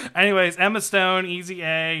 anyways, Emma Stone, Easy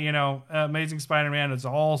A, Amazing Spider-Man, it's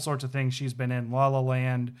all sorts of things she's been in, La La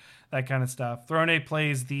Land, that kind of stuff. Throne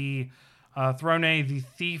plays the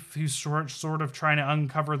thief who's sort of trying to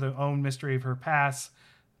uncover the own mystery of her past,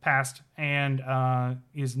 and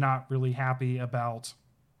is not really happy about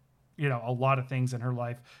a lot of things in her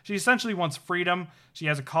life. She essentially wants freedom. She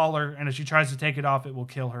has a collar, and if she tries to take it off, it will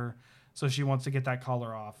kill her. So she wants to get that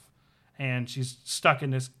collar off. And she's stuck in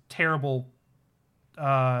this terrible,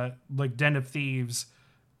 den of thieves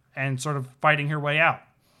and sort of fighting her way out.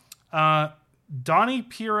 Donnie,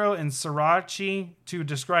 Piero, and Sriracha, to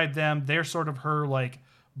describe them, they're sort of her,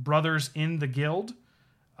 brothers in the guild.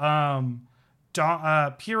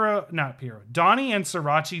 Donnie and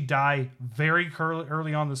Sriracha die very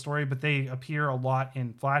early on in the story, but they appear a lot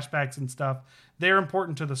in flashbacks and stuff. They're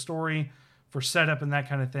important to the story for setup and that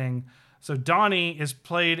kind of thing. So Donnie is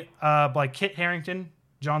played by Kit Harington,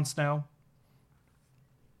 Jon Snow.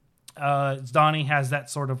 Donnie has that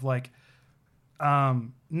sort of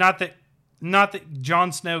not that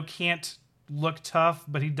Jon Snow can't look tough,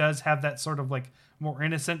 but he does have that sort of more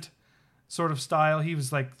innocent sort of style. He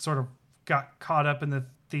was sort of got caught up in the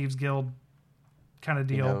Thieves Guild kind of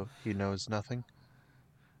deal. He knows nothing?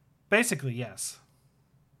 Basically, yes.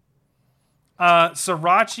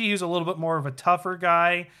 Sriracha, who's a little bit more of a tougher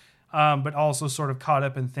guy, but also sort of caught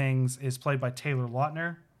up in things, is played by Taylor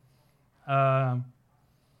Lautner.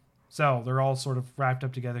 So they're all sort of wrapped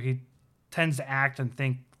up together. He tends to act and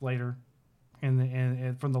think later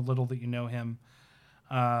from the little that you know him.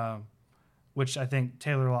 Which I think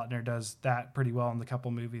Taylor Lautner does that pretty well in the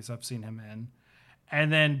couple movies I've seen him in.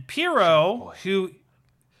 And then Piero, who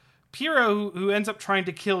ends up trying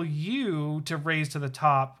to kill you to raise to the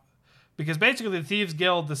top, because basically the Thieves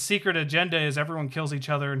Guild, the secret agenda is everyone kills each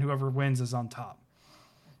other and whoever wins is on top.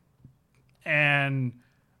 And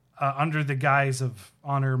under the guise of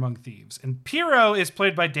honor among thieves. And Piero is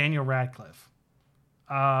played by Daniel Radcliffe.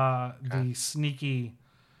 The sneaky...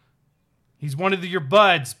 He's one of your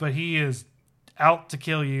buds, but he is out to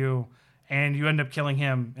kill you, and you end up killing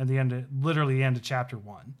him at the end, literally the end of chapter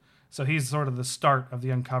 1. So he's sort of the start of the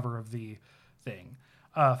uncover of the thing.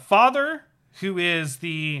 Father, who is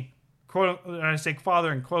the quote, I say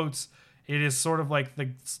father in quotes, it is sort of like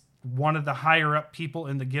one of the higher up people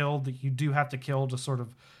in the guild that you do have to kill to sort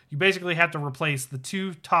of, you basically have to replace the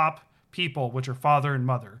two top people, which are father and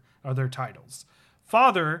mother, are their titles.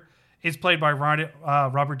 Father is played by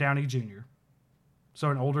Robert Downey Jr. So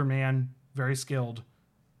an older man, very skilled.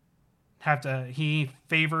 He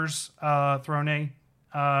favors Throne.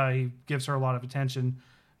 He gives her a lot of attention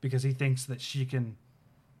because he thinks that she can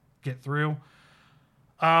get through.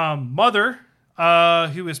 Mother,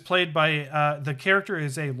 who is played by the character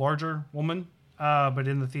is a larger woman. but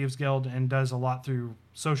in the Thieves Guild, and does a lot through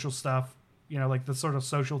social stuff. You know, like the sort of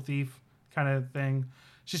social thief kind of thing.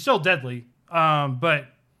 She's still deadly, but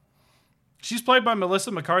she's played by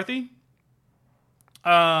Melissa McCarthy.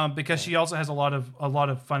 Because she also has a lot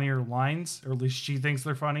of funnier lines, or at least she thinks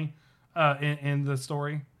they're funny, in the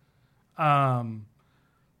story. But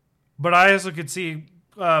I also could see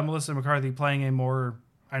Melissa McCarthy playing a more,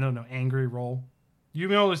 I don't know, angry role. You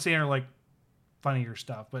may only see her like funnier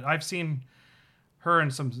stuff, but I've seen her in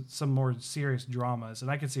some more serious dramas, and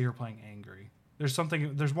I could see her playing angry. There's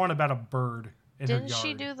one about a bird in her yard. Didn't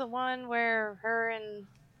she do the one where her and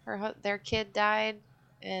their kid died,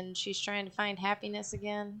 and she's trying to find happiness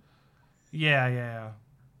again? Yeah.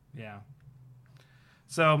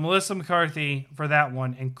 So Melissa McCarthy for that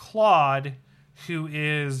one, and Claude, who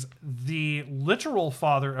is the literal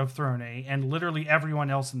father of Throne and literally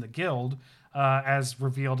everyone else in the guild, as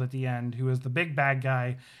revealed at the end, who is the big bad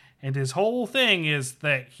guy. And his whole thing is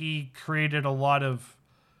that he created a lot of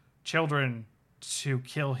children to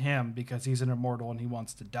kill him because he's an immortal and he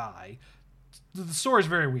wants to die. The story is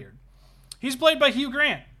very weird. He's played by Hugh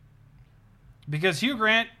Grant, because Hugh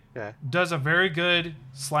Grant does a very good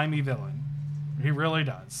slimy villain. He really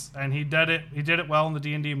does, and he did it well in the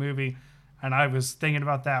D&D movie. And I was thinking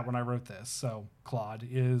about that when I wrote this. So Claude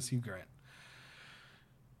is Hugh Grant.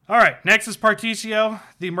 All right, next is Particio,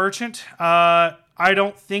 the merchant. I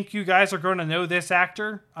don't think you guys are going to know this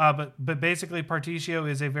actor, but basically Particio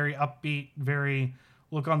is a very upbeat, very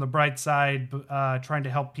look on the bright side, trying to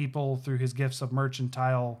help people through his gifts of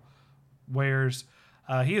mercantile wares.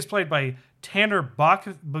 He is played by Tanner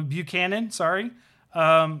Buchanan. Sorry,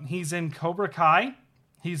 he's in Cobra Kai.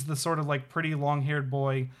 He's the sort of like pretty long-haired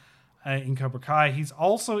boy in Cobra Kai. He's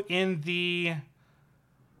also in the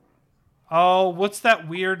what's that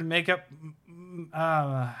weird makeup?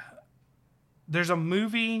 There's a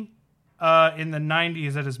movie in the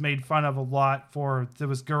 90s that is made fun of a lot for there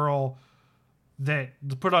was girl that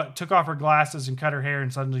took off her glasses and cut her hair,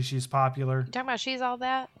 and suddenly she's popular. You talking about She's All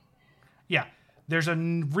That? Yeah. There's a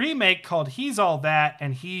remake called He's All That,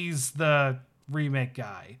 and he's the remake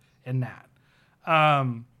guy in that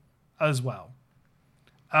as well.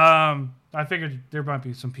 I figured there might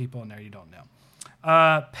be some people in there you don't know.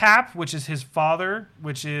 Pap, which is his father,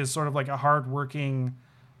 which is sort of like a hardworking,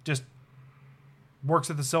 just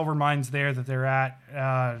works at the silver mines there that they're at,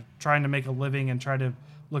 trying to make a living and try to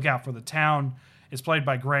look out for the town, is played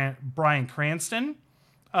by Bryan Cranston.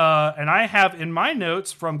 And I have in my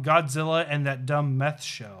notes from Godzilla and That Dumb Meth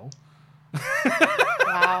Show.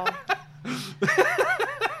 Wow.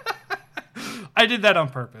 I did that on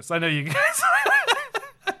purpose. I know you guys.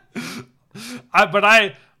 But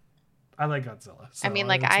I like Godzilla. So I mean,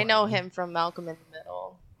 like, I know him from Malcolm in the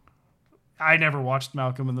Middle. I never watched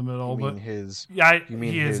Malcolm in the Middle. You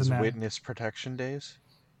mean his witness protection days?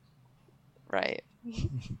 Right.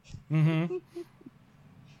 Mm-hmm.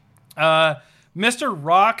 Mr.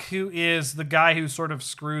 Rock, who is the guy who sort of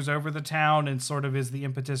screws over the town and sort of is the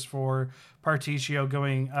impetus for Particio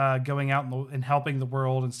going out and helping the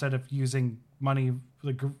world instead of using money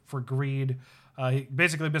for greed.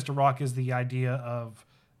 Basically, Mr. Rock is the idea of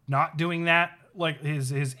not doing that, like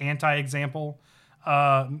his anti-example,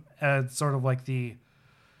 sort of like the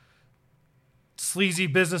sleazy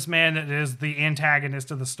businessman that is the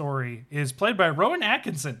antagonist of the story, is played by Rowan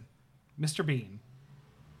Atkinson, Mr. Bean.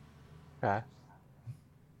 Okay.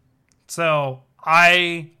 So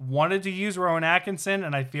I wanted to use Rowan Atkinson,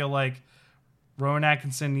 and I feel like Rowan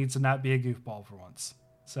Atkinson needs to not be a goofball for once.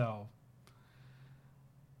 So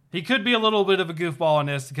he could be a little bit of a goofball in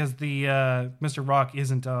this because the Mr. Rock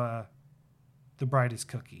isn't the brightest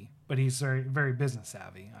cookie, but he's very, very business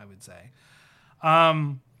savvy, I would say.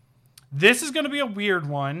 This is going to be a weird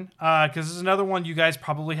one because this is another one you guys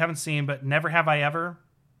probably haven't seen, but Never Have I Ever.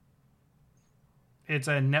 It's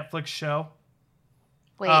a Netflix show.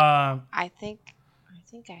 Wait, I think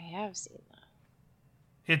I have seen that.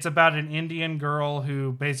 It's about an Indian girl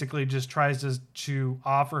who basically just tries to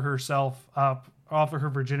offer her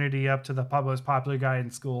virginity up to the most popular guy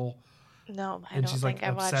in school. No, I and don't she's think like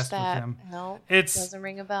I watched obsessed that. with him. No, it doesn't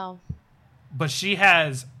ring a bell. But she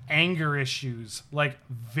has anger issues, like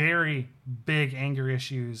very big anger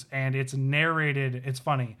issues, and it's narrated. It's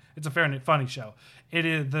funny. It's a fair funny show. It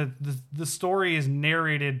is the story is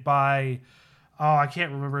narrated by I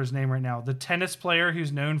can't remember his name right now. The tennis player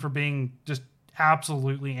who's known for being just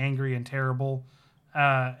absolutely angry and terrible.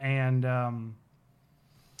 I'm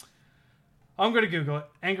going to Google it.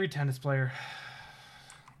 Angry tennis player.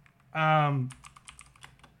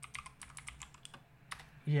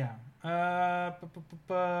 Yeah.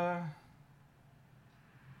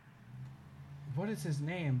 What is his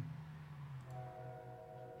name?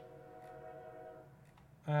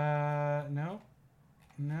 No.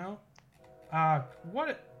 No.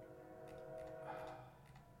 What?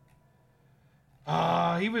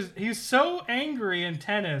 He's so angry in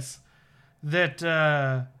tennis that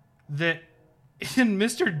that in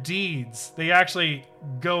Mr. Deeds they actually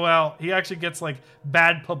go out. He actually gets like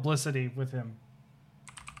bad publicity with him.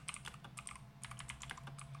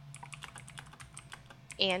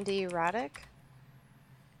 Andy Roddick?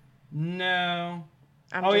 No.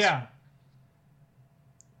 I'm oh just yeah.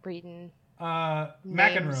 reading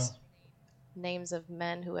McEnroe. names of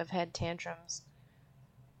men who have had tantrums.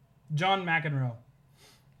 John McEnroe.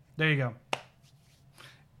 There you go.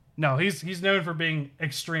 No, he's known for being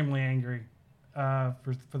extremely angry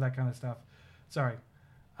for that kind of stuff. Sorry.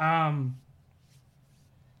 John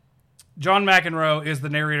McEnroe is the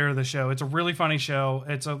narrator of the show. It's a really funny show.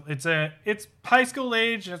 It's high school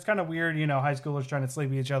age. It's kind of weird, high schoolers trying to sleep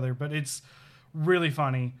with each other, but it's really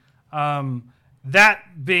funny.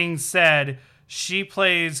 That being said, she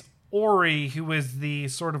plays Ori, who is the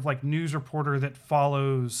sort of like news reporter that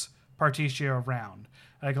follows Particio around.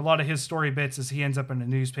 Like a lot of his story bits is he ends up in a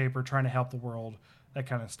newspaper trying to help the world, that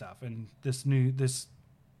kind of stuff. And this news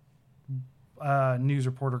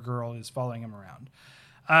reporter girl is following him around.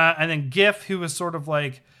 And then Giff, who was sort of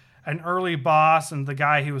like an early boss and the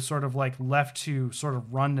guy who was sort of like left to sort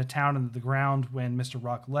of run the town into the ground when Mr.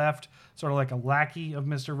 Rock left, sort of like a lackey of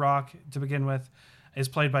Mr. Rock to begin with, is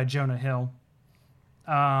played by Jonah Hill.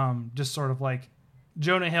 Just sort of like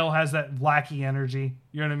Jonah Hill has that lackey energy.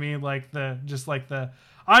 You know what I mean? Like the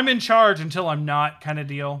I'm in charge until I'm not kind of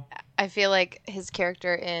deal. I feel like his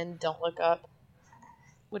character in Don't Look Up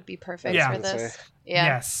would be perfect for this.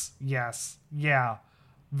 Yeah. Yes. Yeah.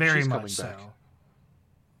 Very She's much coming so. back.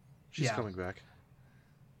 She's coming back.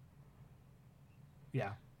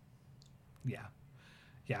 Yeah.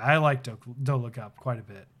 I like Don't Look Up quite a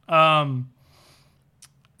bit.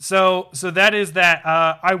 So that is that.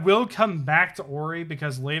 I will come back to Ori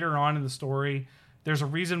because later on in the story, there's a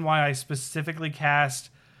reason why I specifically cast.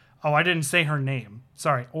 Oh, I didn't say her name.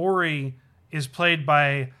 Sorry. Ori is played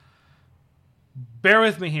by. Bear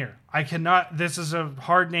with me here. I cannot. This is a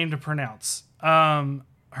hard name to pronounce.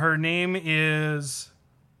 Her name is.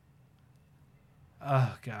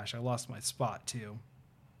 Oh gosh, I lost my spot too.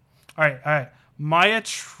 All right. Maya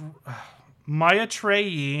Treyi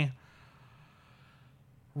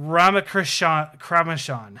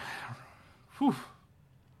Ramakrishnan. Whew.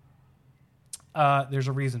 There's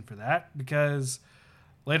a reason for that because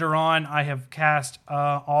later on I have cast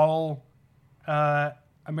all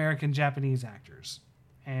American Japanese actors,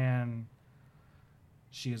 and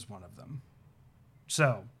she is one of them.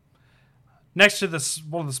 So, next to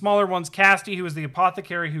one of the smaller ones, Casty, who is the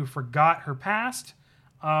apothecary who forgot her past,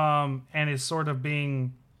 and is sort of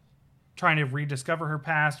trying to rediscover her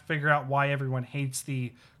past, figure out why everyone hates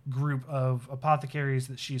the group of apothecaries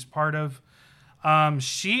that she's part of.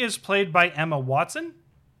 She is played by Emma Watson,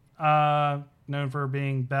 known for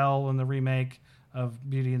being Belle in the remake of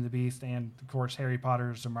Beauty and the Beast, and of course Harry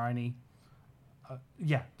Potter's Hermione.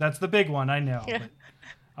 Yeah, that's the big one, I know. Yeah. But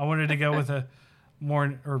I wanted to go with a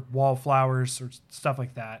more or wallflowers or stuff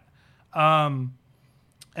like that. And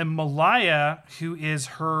Malaya, who is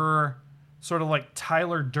her sort of like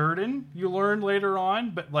Tyler Durden, you learn later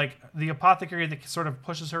on, but like the apothecary that sort of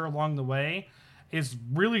pushes her along the way, is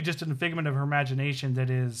really just an figment of her imagination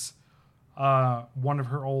that is one of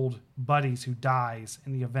her old buddies who dies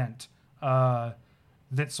in the event that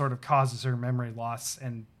sort of causes her memory loss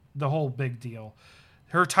and the whole big deal.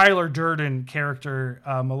 Her Tyler Durden character,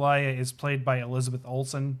 Malaya, is played by Elizabeth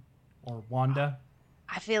Olsen, or Wanda.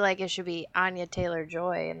 I feel like it should be Anya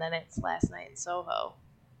Taylor-Joy, and then it's Last Night in Soho.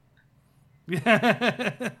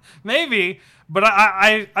 Maybe, but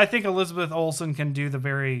I think Elizabeth Olsen can do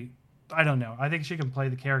I don't know. I think she can play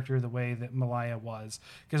the character the way that Malaya was,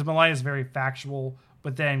 because Malaya is very factual,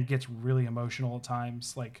 but then gets really emotional at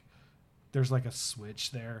times. Like there's like a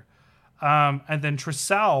switch there. And then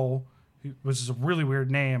Trissel, which is a really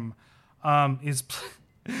weird name, is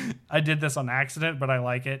I did this on accident, but I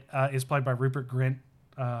like it. Is played by Rupert Grint,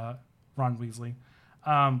 Ron Weasley.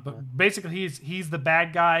 But basically, he's the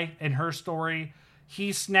bad guy in her story.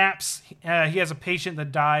 He snaps. He has a patient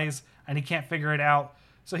that dies, and he can't figure it out.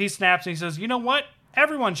 So he snaps and he says, "You know what?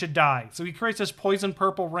 Everyone should die." So he creates this poison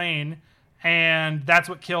purple rain, and that's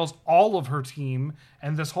what kills all of her team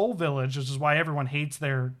and this whole village, which is why everyone hates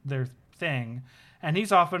their thing. And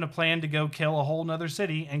he's off on a plan to go kill a whole nother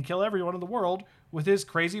city and kill everyone in the world with his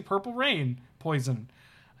crazy purple rain poison.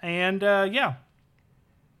 And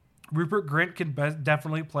Rupert Grint could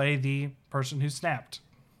definitely play the person who snapped.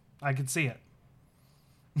 I could see it.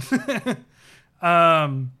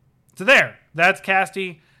 So that's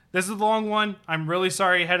Casty. This is the long one. I'm really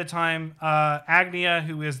sorry ahead of time. Agnia,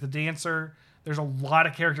 who is the dancer, there's a lot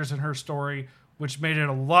of characters in her story, which made it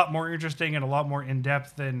a lot more interesting and a lot more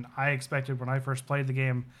in-depth than I expected when I first played the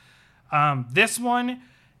game. This one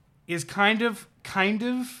is kind of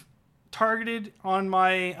targeted on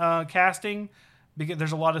my casting, because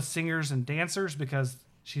there's a lot of singers and dancers, because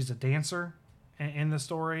she's a dancer in the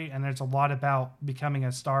story, and there's a lot about becoming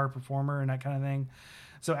a star performer and that kind of thing.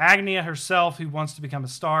 So Agnia herself, who wants to become a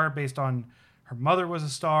star based on her mother was a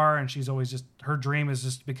star, and she's always just, her dream is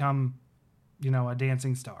just to become, a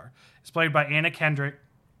dancing star. It's played by Anna Kendrick.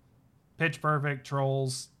 Pitch Perfect,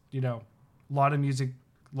 Trolls, a lot of music,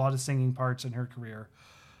 a lot of singing parts in her career.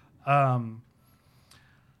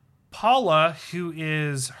 Paula, who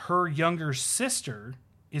is her younger sister,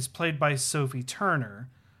 is played by Sophie Turner.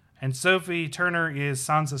 And Sophie Turner is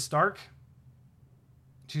Sansa Stark.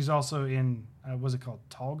 She's also in, what's it called?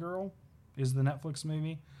 Tall Girl is the Netflix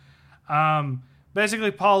movie.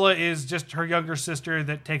 Basically, Paula is just her younger sister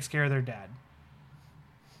that takes care of their dad.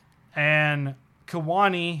 And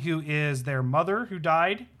Kawani, who is their mother who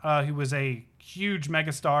died, who was a huge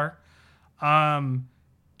megastar.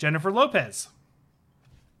 Jennifer Lopez.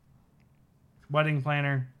 Wedding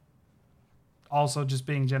planner. Also just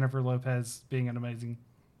being Jennifer Lopez, being an amazing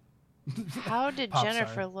How did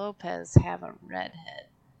Jennifer star. Lopez have a redhead?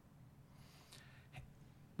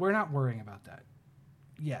 We're not worrying about that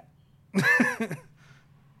yet.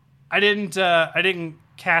 I didn't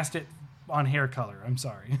cast it on hair color. I'm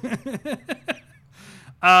sorry.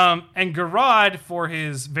 And Garrod, for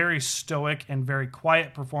his very stoic and very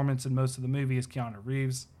quiet performance in most of the movie, is Keanu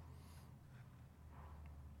Reeves.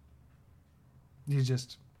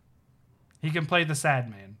 He can play the sad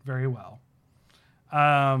man very well.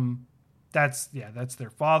 That's their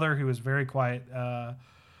father, who is very quiet.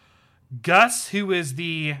 Gus, who is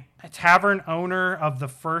the tavern owner of the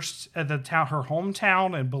town, her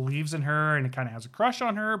hometown, and believes in her and kind of has a crush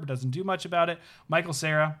on her, but doesn't do much about it. Michael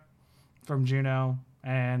Cera from Juno,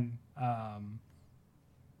 and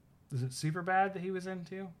is it Superbad that he was in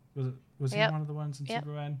too? Was he one of the ones in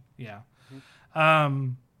Superbad? Yeah.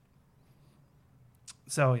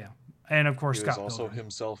 So yeah, and of course he was Scott also Pilgrim.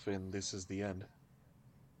 himself in This Is the End.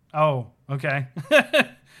 Oh, okay.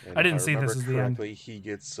 I didn't see This Is the End. He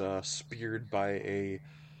gets speared by a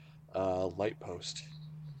light post.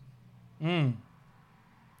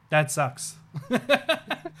 That sucks.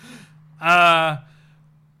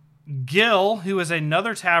 Gil, who is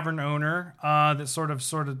another tavern owner that sort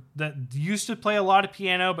of that used to play a lot of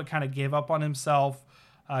piano but kind of gave up on himself,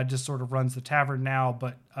 just sort of runs the tavern now.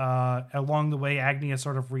 But along the way, Agnia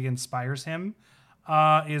sort of re-inspires him,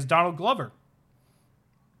 is Donald Glover.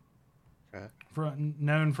 Okay.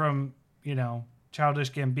 Known from,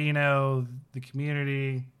 Childish Gambino, The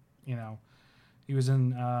Community, he was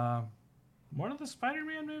in one of the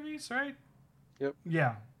Spider-Man movies, right? Yep.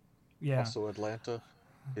 Yeah. Also Atlanta,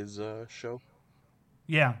 his show.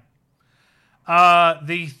 Yeah.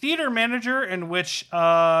 The theater manager, in which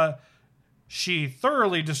she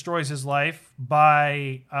thoroughly destroys his life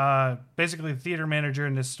by basically, the theater manager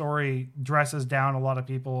in this story dresses down a lot of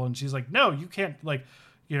people, and she's like, no, you can't,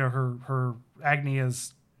 her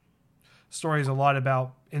Agnia's story is a lot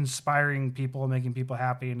about inspiring people and making people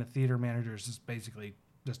happy, and the theater manager is just basically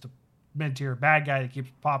just a mid-tier bad guy that keeps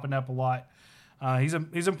popping up a lot.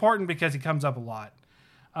 He's important because he comes up a lot.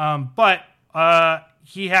 But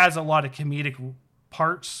he has a lot of comedic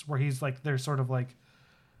parts where he's like, there's sort of like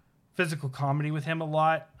physical comedy with him a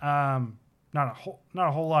lot. Not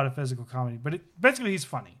a whole lot of physical comedy, but basically he's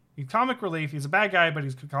funny. He's comic relief. He's a bad guy, but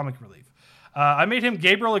he's comic relief. I made him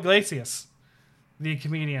Gabriel Iglesias, the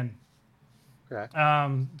comedian. Okay.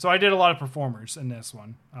 So I did a lot of performers in this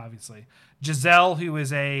one, obviously. Giselle, who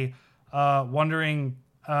is a wandering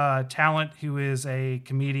talent, who is a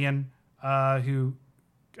comedian, who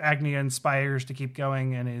Agnia inspires to keep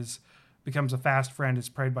going and becomes a fast friend, is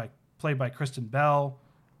played by Kristen Bell.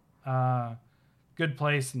 Good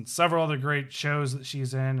Place and several other great shows that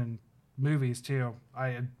she's in, and movies too.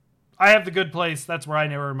 I have The Good Place. That's where I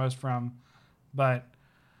know her most from. But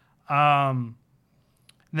now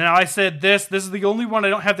I said this is the only one I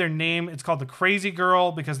don't have their name. It's called The Crazy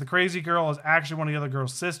Girl, because the crazy girl is actually one of the other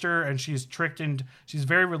girl's sister, and she's tricked into, she's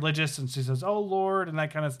very religious, and she says, "Oh Lord," and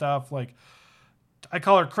that kind of stuff. Like, I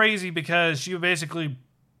call her crazy because she basically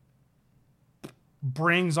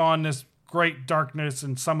brings on this great darkness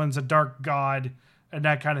and summons a dark god and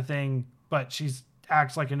that kind of thing. But she's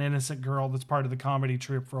acts like an innocent girl that's part of the comedy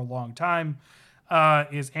troupe for a long time.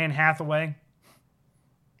 Is Anne Hathaway.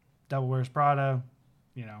 Devil Wears Prada,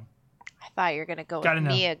 I thought you were going to go Gotta with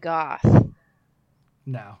know. Mia Goth.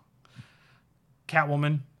 No.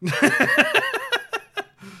 Catwoman.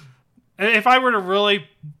 If I were to really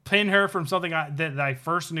pin her from something that I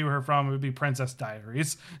first knew her from, it would be Princess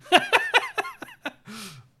Diaries.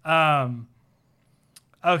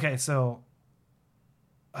 Okay, so...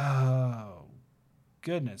 Oh,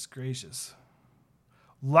 goodness gracious.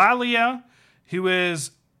 Lalia, who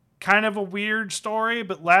is kind of a weird story,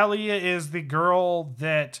 but Lalia is the girl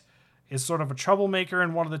that is sort of a troublemaker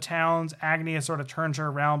in one of the towns. Agnia sort of turns her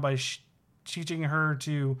around by teaching her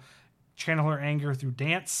to channel her anger through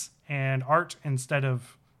dance and art instead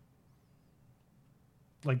of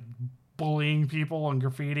like bullying people and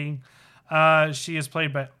graffitiing. She is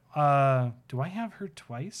played by... do I have her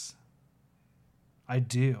twice? I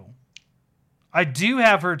do. I do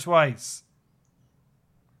have her twice.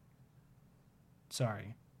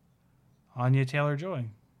 Sorry. Anya Taylor-Joy.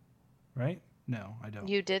 Right? No, I don't.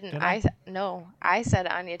 You didn't. Did I? No. I said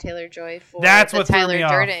Anya Taylor-Joy for That's the what threw Tyler me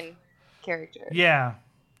off. Durden character. Yeah.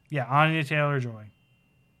 Yeah, Anya Taylor-Joy.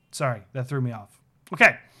 Sorry, that threw me off.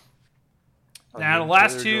 Okay. Now the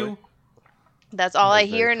last two. That's all I As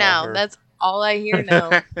they hear call now. her. That's all I hear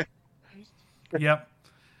now. Yep.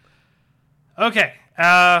 Okay.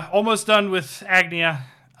 Almost done with Agnia.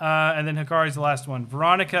 And then Hikari's the last one.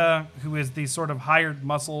 Veronica, who is the sort of hired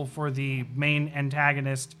muscle for the main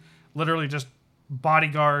antagonist, literally just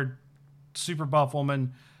bodyguard, super buff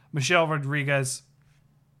woman, Michelle Rodriguez.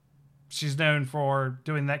 She's known for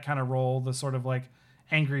doing that kind of role, the sort of like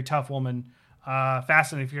angry, tough woman.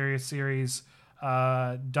 Fast and the Furious series,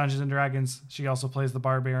 Dungeons and Dragons. She also plays the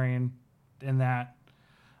barbarian in that.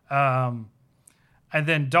 And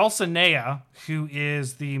then Dulcinea, who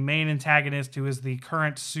is the main antagonist, who is the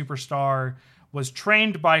current superstar, was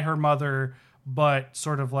trained by her mother, but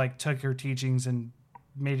sort of like took her teachings and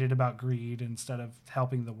made it about greed instead of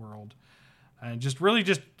helping the world. And just really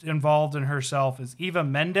just involved in herself is Eva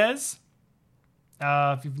Mendes.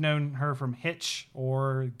 If you've known her from Hitch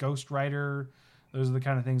or Ghost Rider, those are the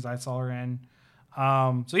kind of things I saw her in.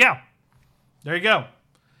 So yeah, there you go.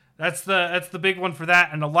 That's the big one for that.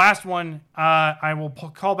 And the last one, I will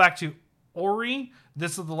call back to Ori.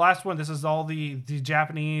 This is the last one. This is all the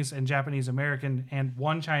Japanese and Japanese American and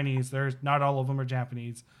one Chinese. There's not all of them are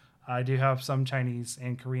Japanese. I do have some Chinese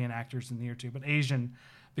and Korean actors in here too, but Asian,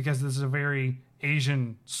 because this is a very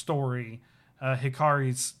Asian story.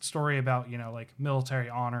 Hikari's story about, like military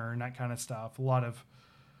honor and that kind of stuff. A lot of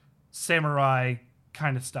samurai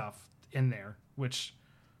kind of stuff in there,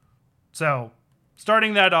 so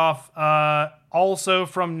starting that off, also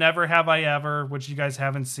from Never Have I Ever, which you guys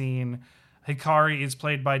haven't seen, Hikari is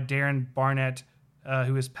played by Darren Barnett,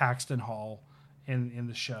 who is Paxton Hall in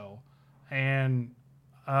the show. And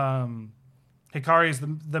Hikari is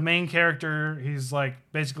the main character. He's like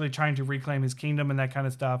basically trying to reclaim his kingdom and that kind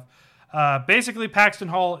of stuff. Basically, Paxton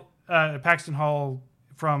Hall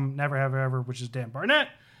from Never Have I Ever, which is Dan Barnett.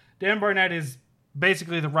 Dan Barnett is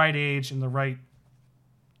basically the right age and the right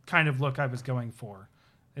kind of look I was going for,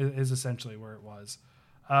 is essentially where it was.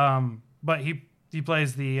 But he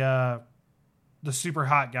plays the super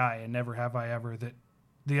hot guy in Never Have I Ever that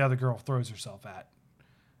the other girl throws herself at.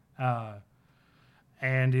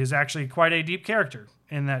 And is actually quite a deep character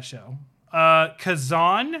in that show.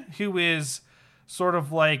 Kazan, who is sort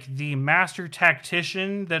of like the master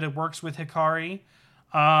tactician that it works with Hikari,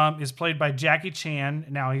 is played by Jackie Chan.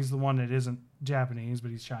 Now he's the one that isn't Japanese,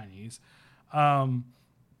 but he's Chinese. I'm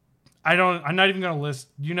not even going to list,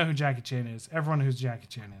 you know who Jackie Chan is. Everyone who's Jackie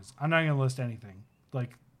Chan is. I'm not going to list anything.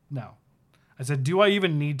 Like, no. I said, do I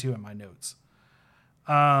even need to in my notes?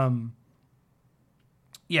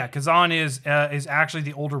 Yeah, Kazan is actually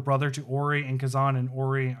the older brother to Ori, and Kazan and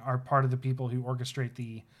Ori are part of the people who orchestrate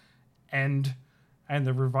the end and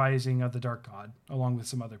the revising of the Dark God, along with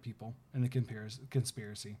some other people in the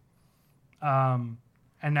conspiracy. And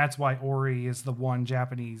that's why Ori is the one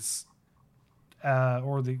Japanese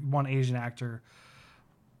or the one Asian actor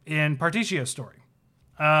in Particcio's story.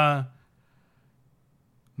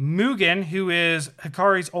 Mugen, who is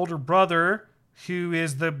Hikari's older brother, who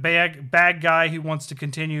is the bad guy who wants to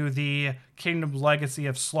continue the kingdom's legacy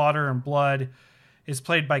of slaughter and blood, is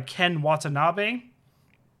played by Ken Watanabe.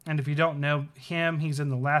 And if you don't know him, he's in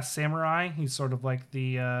The Last Samurai. He's sort of like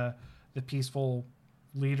the peaceful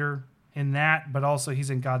leader in that, but also he's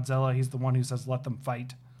in Godzilla. He's the one who says, "Let them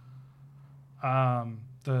fight."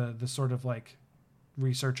 The sort of like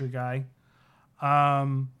researcher guy.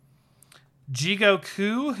 Jigo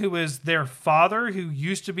Ku, who is their father, who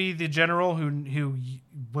used to be the general who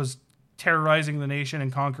was terrorizing the nation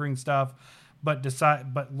and conquering stuff, but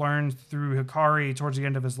learned through Hikari towards the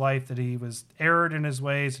end of his life that he was erred in his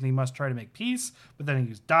ways and he must try to make peace. But then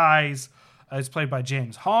he dies. It's played by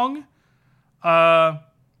James Hong.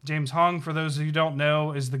 James Hong, for those of you who don't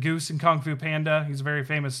know, is the goose in Kung Fu Panda. He's a very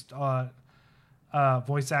famous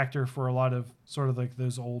voice actor for a lot of sort of like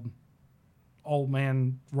those old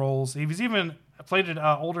man roles. He was even played an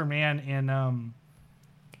older man in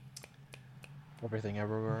Everything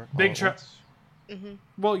Everywhere. Big Trouble. Mm-hmm.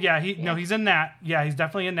 Well, yeah, he's in that. Yeah, he's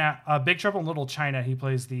definitely in that. Big Trouble in Little China. He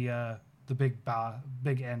plays the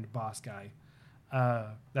big end boss guy.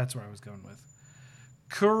 That's where I was going with.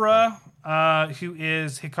 Kura, who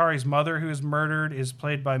is Hikari's mother, who is murdered, is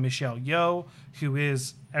played by Michelle Yeoh, who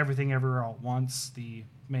is Everything Everywhere All at Once, the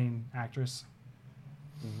main actress.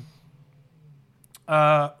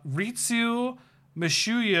 Ritsu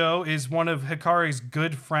Mishuyo is one of Hikari's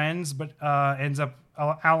good friends, but ends up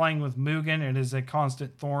allying with Mugen and is a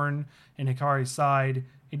constant thorn in Hikari's side.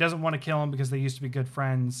 He doesn't want to kill him because they used to be good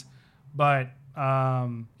friends, but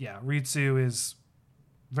Ritsu is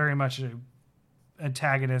very much an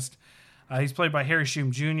antagonist. He's played by Harry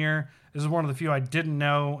Shum Jr. This is one of the few I didn't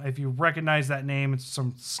know. If you recognize that name, it's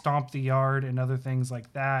some Stomp the Yard and other things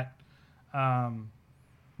like that,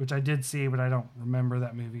 which I did see, but I don't remember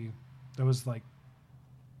that movie. That was like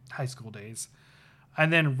high school days.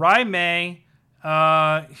 And then Rai Mei,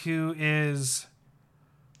 who is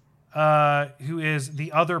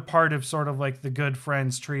the other part of sort of like the good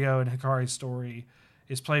friends trio in Hikari's story,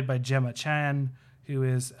 is played by Gemma Chan, who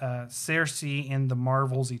is Cersei in the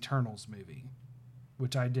Marvel's Eternals movie,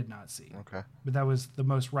 which I did not see. Okay. But that was the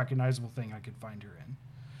most recognizable thing I could find her in.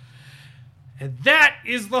 And that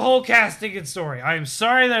is the whole casting and story. I am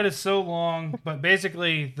sorry that it's so long, but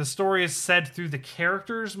basically the story is said through the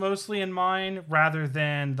characters mostly in mine rather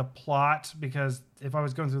than the plot, because if I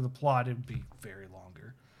was going through the plot, it would be very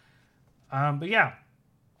longer. But yeah,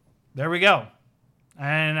 there we go.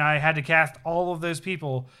 And I had to cast all of those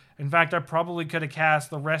people. In fact, I probably could have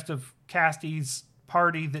cast the rest of Casty's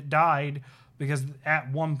party that died, because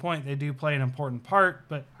at one point they do play an important part,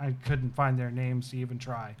 but I couldn't find their names to even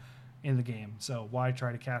try in the game. So why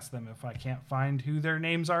try to cast them if I can't find who their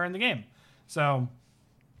names are in the game? So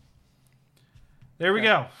there we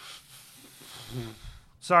go.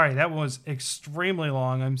 Sorry, that was extremely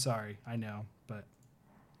long. I'm sorry. I know, but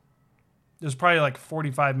there's probably like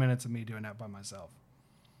 45 minutes of me doing that by myself.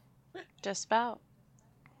 Just about.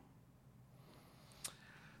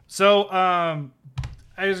 So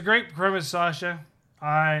it was a great premise, Sasha.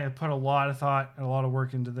 I put a lot of thought and a lot of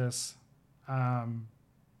work into this.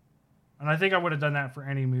 And I think I would have done that for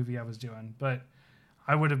any movie I was doing, but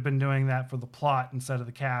I would have been doing that for the plot instead of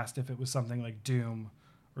the cast if it was something like Doom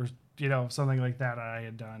or, something like that I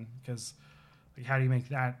had done. Because, like, how do you make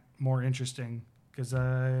that more interesting? Because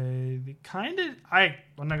I'm not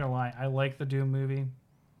going to lie, I like the Doom movie.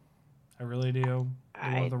 I really do.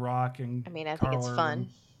 I love The Rock and I think it's Carl fun. Urban.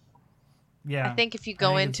 Yeah. I think if you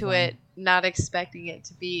go into it not expecting it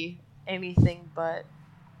to be anything but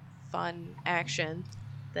fun action,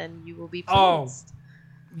 then you will be pleased. Oh,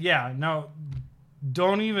 yeah. No,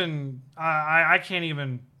 don't even. I can't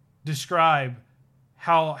even describe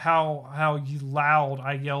how loud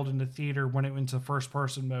I yelled in the theater when it went to first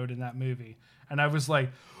person mode in that movie, and I was like,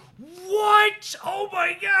 "What? Oh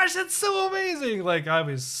my gosh, that's so amazing!" Like I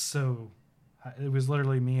was so. It was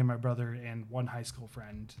literally me and my brother and one high school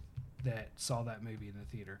friend that saw that movie in the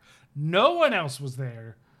theater. No one else was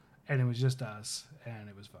there, and it was just us, and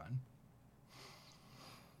it was fun.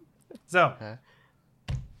 So,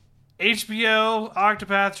 HBO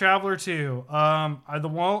Octopath Traveler 2. The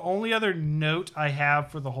only other note I have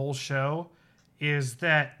for the whole show is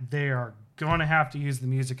that they are going to have to use the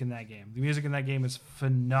music in that game. The music in that game is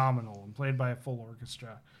phenomenal and played by a full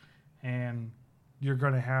orchestra. And you're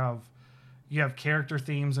going to have character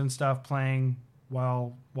themes and stuff playing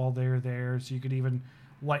while they're there. So you could even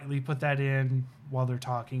lightly put that in while they're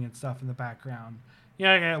talking and stuff in the background.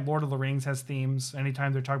 Yeah, Lord of the Rings has themes.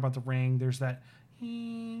 Anytime they're talking about the ring, there's that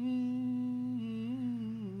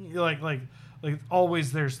like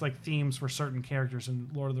always there's like themes for certain characters in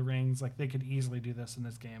Lord of the Rings. Like they could easily do this in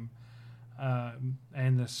this game,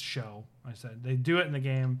 and this show. I said they do it in the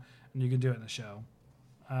game, and you can do it in the show.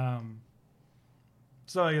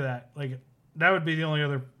 So like that, that would be the only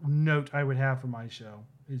other note I would have for my show.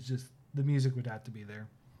 It's just the music would have to be there.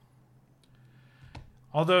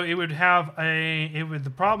 Although it would have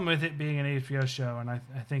the problem with it being an HBO show, and I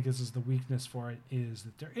think this is the weakness for it, is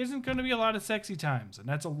that there isn't going to be a lot of sexy times, and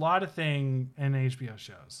that's a lot of thing in HBO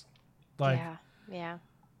shows. Yeah.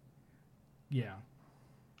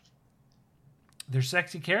 There's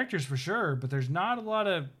sexy characters for sure, but there's not a lot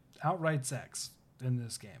of outright sex in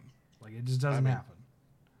this game. Like it just doesn't happen.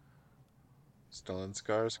 Stellan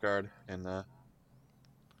Skarsgård in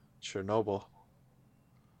Chernobyl.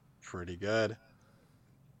 pretty good.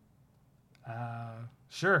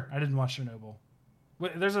 Sure. I didn't watch Chernobyl.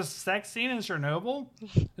 Wait, there's a sex scene in Chernobyl?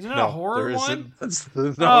 Isn't it a No, horror there one?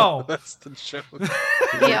 isn't. Oh. That's the joke.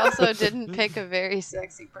 He also didn't pick a very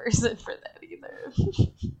sexy person for that either.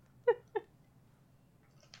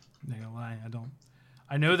 Not gonna lie, I don't.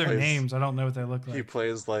 I know their Plays- names. I don't know what they look He like.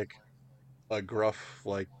 plays like a gruff,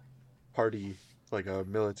 like party, like a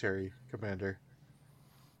military commander.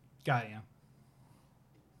 Got ya.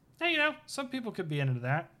 Hey, you know, some people could be into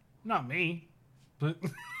that. Not me, but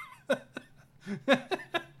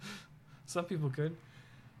some people could.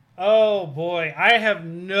 Oh boy, I have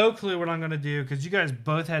no clue what I'm gonna do because you guys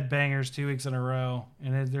both had bangers 2 weeks in a row,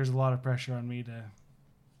 and there's a lot of pressure on me to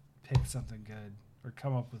pick something good or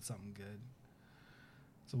come up with something good.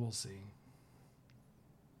 So we'll see.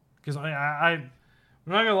 Because I'm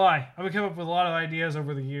not gonna lie, I've been coming up with a lot of ideas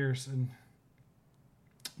over the years, and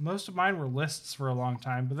most of mine were lists for a long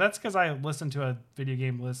time. But that's because I listened to a video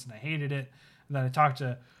game list and I hated it, and then I talked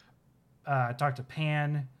to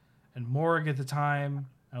Pan and Morg at the time,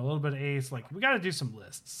 and a little bit of Ace. Like, we got to do some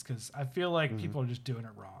lists because I feel like people are just doing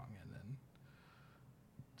it wrong. And then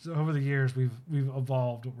so over the years, we've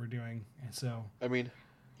evolved what we're doing, and so I mean,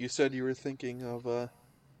 you said you were thinking of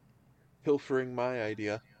pilfering my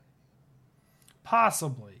idea.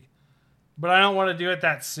 possibly, but I don't want to do it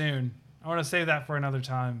that soon. I want to save that for another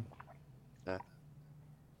time. Ah.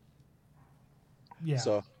 Yeah.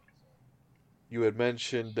 So, you had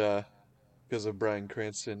mentioned, because of Bryan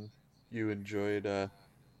Cranston, you enjoyed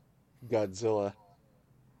Godzilla.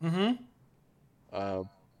 Mm-hmm. Uh,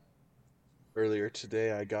 Earlier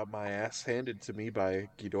today, I got my ass handed to me by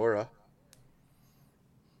Ghidorah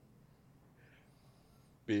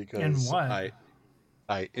And because what?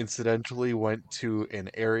 I incidentally went to an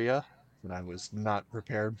area that I was not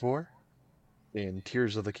prepared for in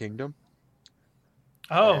Tears of the Kingdom,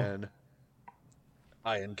 Oh, and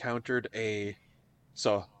I encountered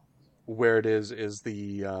so where it is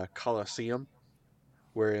the Colosseum,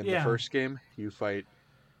 where in the yeah. first game you fight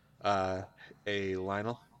a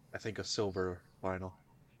Lionel, I think a silver Lionel.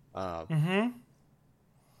 Uh, Mm-hmm.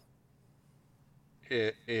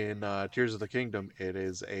 in Tears of the Kingdom, it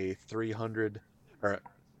is a 300,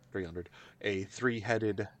 a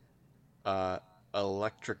three-headed uh,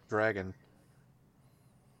 electric dragon,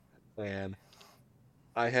 and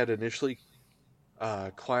I had initially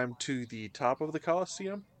climbed to the top of the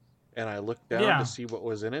Colosseum, and I looked down to Yeah. see what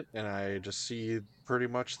was in it, and I just see pretty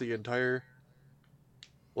much the entire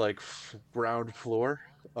like ground floor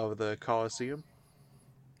of the Colosseum.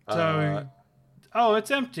 Uh, So, oh, it's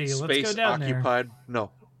empty. Let's go Space down there. occupied.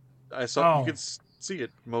 No, I saw you Oh. could see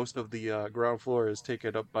it. Most of the ground floor is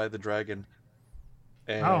taken up by the dragon,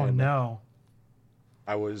 Oh and no.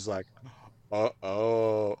 I was like,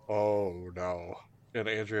 oh no. And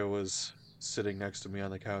Andrea was sitting next to me on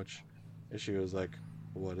the couch, and she was like,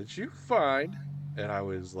 "What did you find?" And I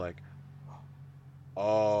was like,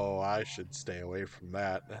 "Oh, I should stay away from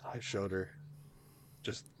that." And I showed her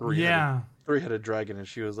just Yeah. three-headed dragon, and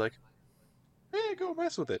she was like, "Hey, go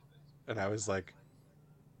mess with it." And I was like, "Okay."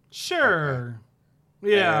 Sure.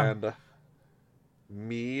 Yeah. And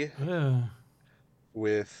me Ugh.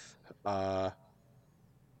 with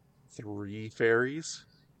three fairies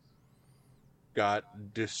got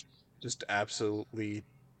just absolutely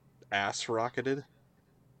ass rocketed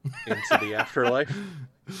into the afterlife.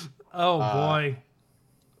 Oh Uh, boy.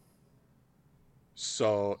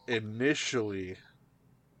 so initially,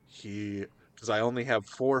 because I only have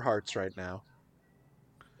 4 hearts right now.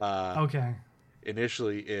 Okay.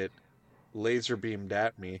 Initially, it laser beamed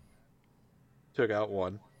at me, took out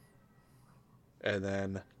one, and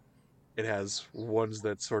then it has ones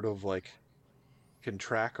that sort of like can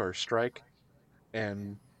track or strike,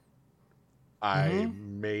 and I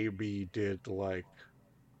Mm-hmm. maybe did like,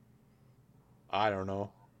 I don't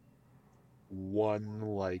know, one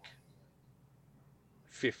like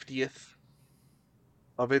 50th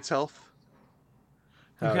of its health.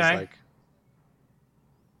 I was Okay. like,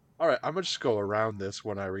 all right, I'm gonna just go around this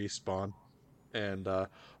when I respawn, and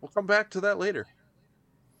we'll come back to that later.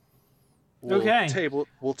 Okay.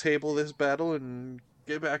 We'll table this battle and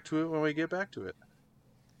get back to it when we get back to it.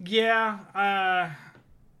 Yeah.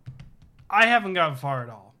 I haven't gotten far at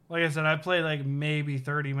all. Like I said, I played like maybe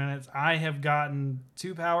 30 minutes. I have gotten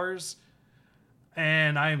 2 powers,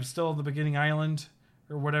 and I am still at the beginning island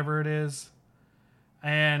or whatever it is.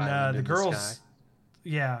 And Island the in the girls, sky.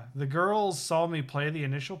 yeah, the girls saw me play the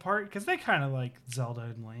initial part because they kind of like Zelda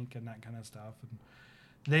and Link and that kind of stuff. And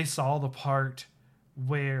they saw the part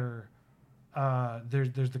where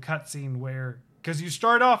there's the cutscene where, because you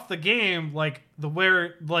start off the game like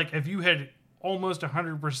if you had almost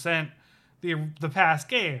 100% the past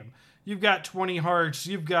game. You've got 20 hearts,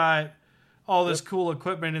 you've got all this cool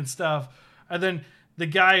equipment and stuff, and then the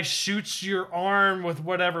guy shoots your arm with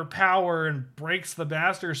whatever power and breaks the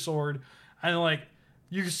Master Sword, and like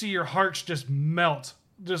you see your hearts just melt,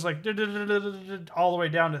 just like all the way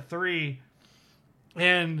down to 3.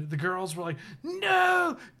 And the girls were like,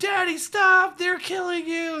 "No, Daddy, stop! They're killing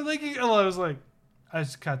you!" Like, I was like,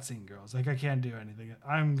 "It's cutscene, girls. Like, I can't do anything.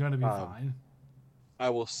 I'm gonna be fine." I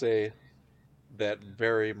will say that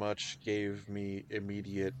very much gave me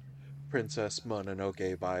immediate Princess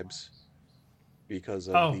Mononoke vibes because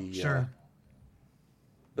of Oh, sure.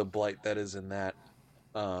 the blight that is in that.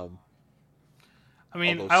 Um, I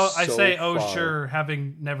mean, although I so say, "Oh, far, sure,"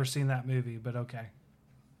 having never seen that movie, but okay, I'm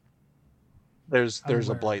there's a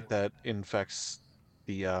aware of blight it. that infects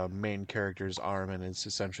the main character's arm, and it's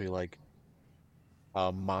essentially like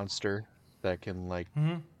a monster that can like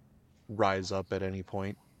Hmm. rise up at any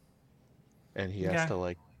point, and he has Okay. to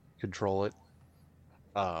like control it.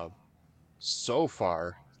 Uh, so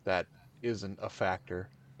far, that isn't a factor,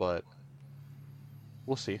 but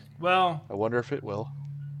we'll see. Well, I wonder if it will.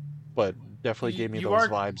 But definitely gave me you those are,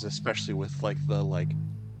 vibes, especially with like the like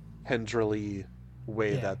pendully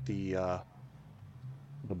way yeah. that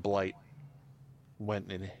the blight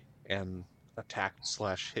went in and attacked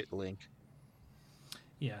slash hit Link.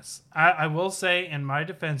 Yes, I will say in my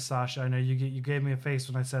defense, Sasha. I know you gave me a face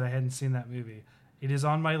when I said I hadn't seen that movie. It is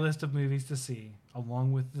on my list of movies to see,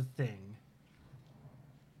 along with The Thing.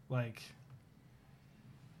 Like,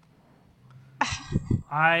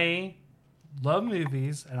 I love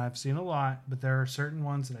movies and I've seen a lot, but there are certain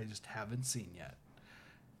ones that I just haven't seen yet.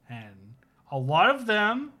 And a lot of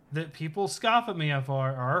them that people scoff at me for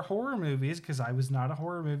are horror movies because I was not a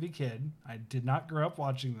horror movie kid. I did not grow up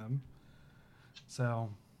watching them. So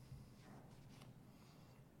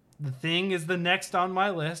The Thing is the next on my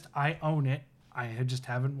list. I own it. Just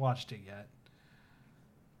haven't watched it yet.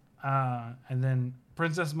 And then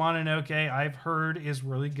Princess Mononoke, I've heard is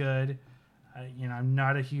really good. I'm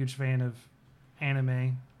not a huge fan of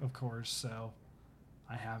anime, of course, so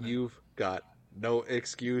I haven't. You've got no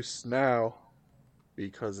excuse now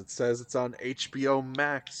because it says it's on HBO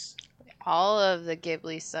Max. All of the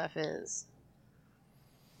Ghibli stuff is.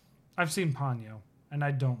 I've seen Ponyo, and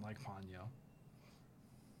I don't like Ponyo.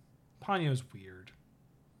 Ponyo's weird.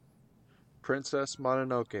 Princess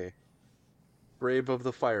Mononoke, Brave of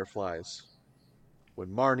the Fireflies. When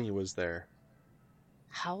Marnie was there,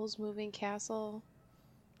 Howl's Moving Castle.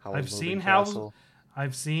 Howl's Moving Castle.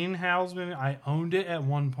 I've seen Howl's Moving. I owned it at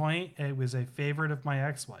one point. It was a favorite of my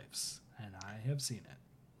ex-wife's, and I have seen it.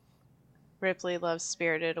 Ripley loves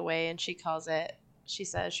Spirited Away, and she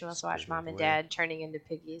says she wants to watch Spirited Mom and Away. Dad turning into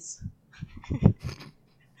piggies.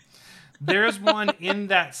 There's one in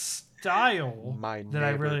that style My that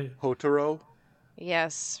I neighbor really. Totoro.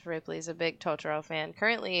 Yes, Ripley's a big Totoro fan.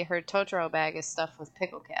 Currently, her Totoro bag is stuffed with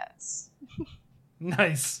pickle cats.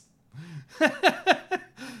 Nice.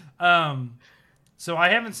 So I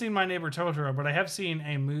haven't seen My Neighbor Totoro, but I have seen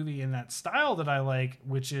a movie in that style that I like,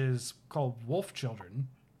 which is called Wolf Children.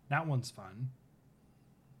 That one's fun.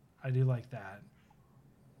 I do like that.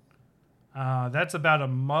 That's about a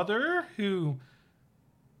mother who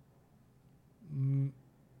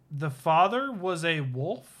the father was a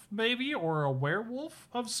wolf, maybe, or a werewolf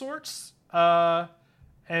of sorts.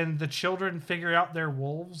 And the children figure out they're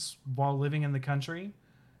wolves while living in the country.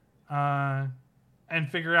 And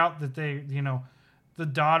figure out that the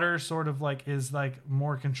daughter sort of like is like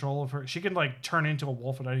more control of her. She can like turn into a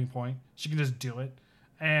wolf at any point. She can just do it.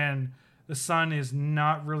 And the son is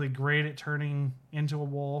not really great at turning into a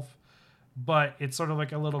wolf, but it's sort of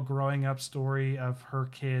like a little growing up story of her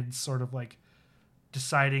kids sort of like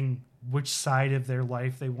deciding which side of their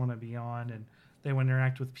life they want to be on, and they want to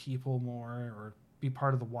interact with people more or be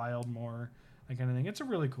part of the wild more, that kind of thing. It's a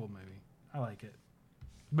really cool movie. I like it.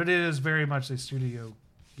 But it is very much a Studio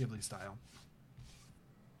Ghibli style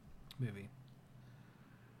movie.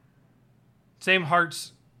 Same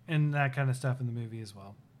hearts and that kind of stuff in the movie as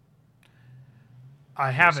well.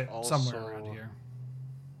 I have it somewhere around here.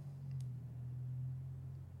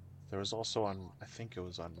 There was also I think it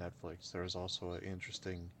was on Netflix, there was also an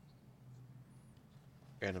interesting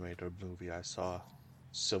animated movie I saw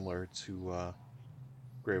similar to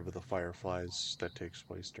Grave of the Fireflies that takes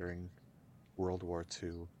place during World War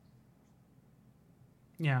II.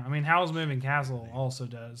 Yeah, I mean, Howl's Moving Castle also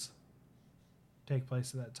does take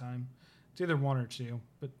place at that time. It's either one or two,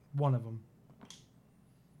 but one of them.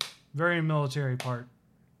 Very military part,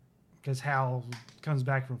 because Hal comes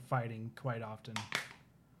back from fighting quite often.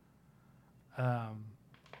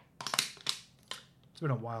 It's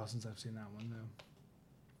been a while since I've seen that one, though.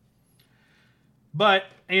 But,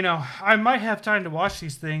 I might have time to watch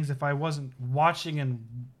these things if I wasn't watching and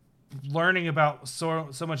learning about so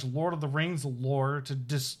much Lord of the Rings lore to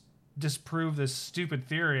disprove this stupid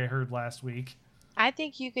theory I heard last week. I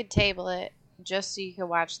think you could table it just so you could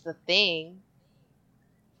watch The Thing.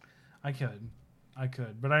 I could.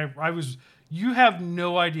 But I was... You have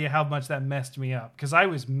no idea how much that messed me up, because I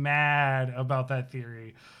was mad about that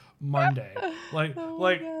theory Monday.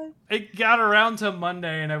 It got around to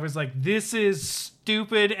Monday, and I was like, this is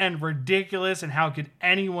stupid and ridiculous, and how could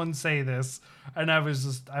anyone say this? And I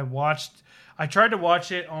tried to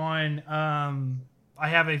watch it on, I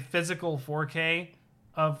have a physical 4K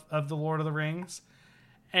of The Lord of the Rings,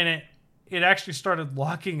 and it actually started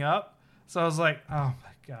locking up. So I was like, oh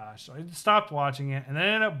my gosh. So I stopped watching it, and then I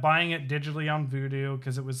ended up buying it digitally on Vudu,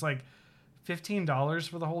 because it was like $15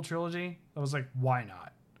 for the whole trilogy. I was like, why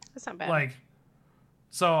not? That's not bad.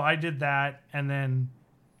 So I did that, and then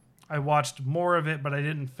I watched more of it, but I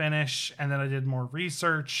didn't finish, and then I did more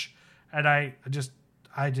research, and it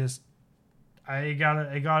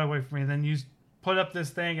got away from me. And then you put up this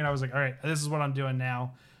thing, and I was like, all right, this is what I'm doing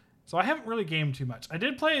now. So I haven't really gamed too much. I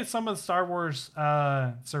did play some of the Star Wars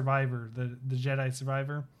Survivor, the Jedi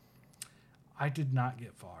Survivor. I did not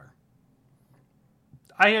get far.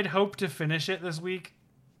 I had hoped to finish it this week.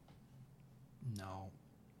 No,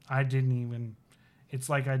 I didn't even. It's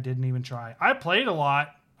like I didn't even try. I played a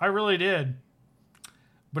lot. I really did.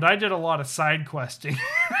 But I did a lot of side questing,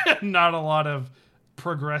 not a lot of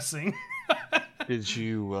progressing. Did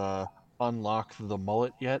you unlock the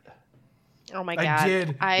mullet yet? Oh my god. I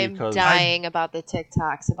did. I'm dying about the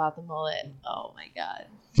TikToks about the mullet. Oh my god.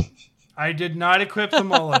 I did not equip the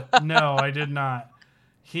mullet. No, I did not.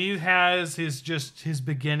 He has his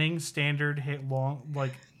beginning standard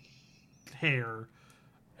hair,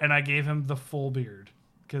 and I gave him the full beard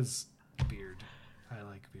because beard. I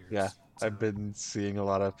like beards. Yeah, so. I've been seeing a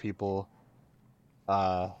lot of people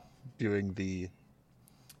doing the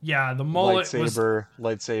the mullet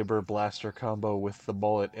lightsaber blaster combo with the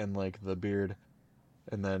mullet and like the beard,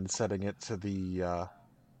 and then setting it to the I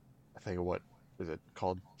think what is it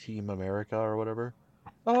called, Team America or whatever.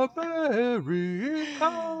 America.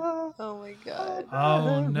 Oh my god.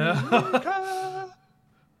 Oh no.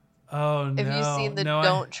 Oh no. Have you seen the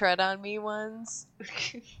Don't Tread on Me ones?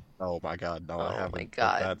 Oh my god, no, I haven't. Oh my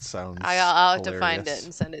god. That sounds I'll have hilarious. to find it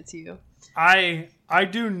and send it to you. I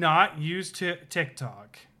do not use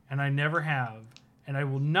TikTok, and I never have, and I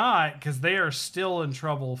will not, because they are still in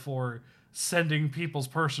trouble for sending people's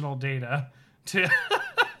personal data to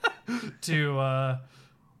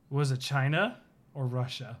was it China or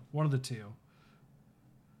Russia? One of the two.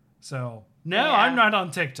 So no, Yeah. I'm not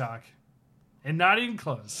on TikTok, and not even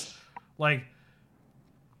close. Like,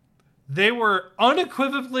 they were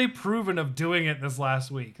unequivocally proven of doing it this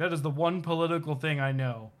last week. That is the one political thing I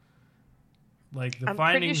know. Like, the I'm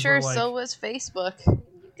findings pretty sure were like, so was Facebook.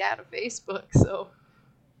 You got a Facebook, so.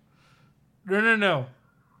 No.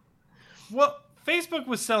 Well, Facebook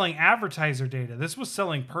was selling advertiser data. This was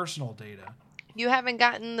selling personal data. You haven't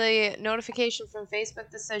gotten the notification from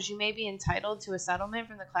Facebook that says you may be entitled to a settlement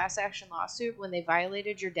from the class action lawsuit when they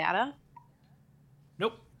violated your data?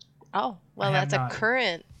 Nope. Oh, well, I have that's not.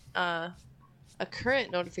 a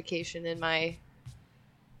current notification in my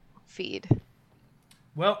feed.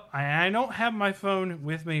 Well, I don't have my phone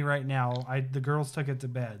with me right now. The girls took it to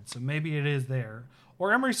bed, so maybe it is there.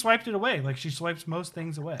 Or Emery swiped it away, like she swipes most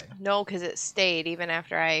things away. No, because it stayed even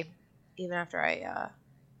after I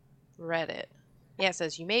read it. Yeah, it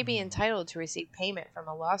says you may be entitled to receive payment from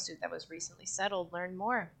a lawsuit that was recently settled. Learn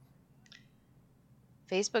more.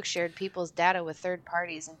 Facebook shared people's data with third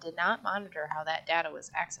parties and did not monitor how that data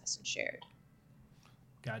was accessed and shared.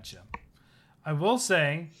 Gotcha. I will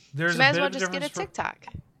say there's You might a as bit well of just get a difference. TikTok.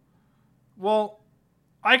 Well,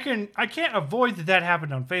 I can't avoid that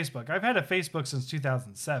happened on Facebook. I've had a Facebook since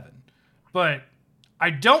 2007, but I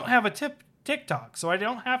don't have a TikTok, so I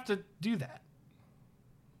don't have to do that.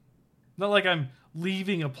 Not like I'm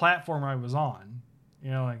leaving a platform I was on,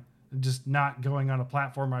 like just not going on a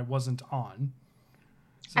platform I wasn't on.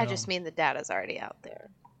 So, I just mean the data's already out there.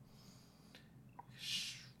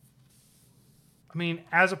 I mean,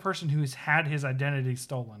 as a person who's had his identity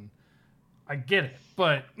stolen, I get it,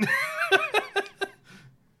 but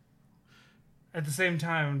at the same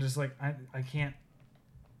time, I'm just like, I can't,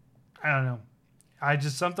 I don't know.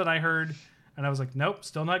 Something I heard, and I was like, nope,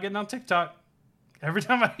 still not getting on TikTok. Every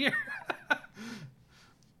time I hear,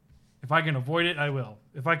 if I can avoid it, I will.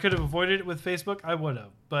 If I could have avoided it with Facebook, I would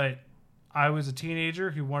have. But I was a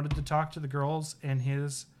teenager who wanted to talk to the girls in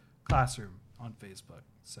his classroom on Facebook.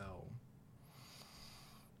 So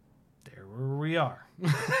there we are.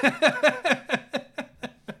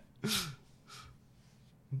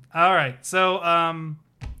 All right. So I don't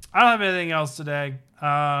have anything else today.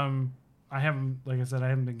 I haven't, like I said, I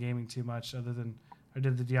haven't been gaming too much other than I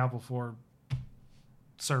did the Diablo 4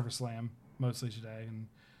 Service Slam mostly today. And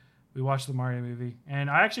we watched the Mario movie. And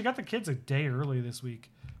I actually got the kids a day early this week.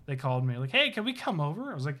 They called me like, hey, can we come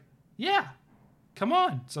over? I was like, yeah, come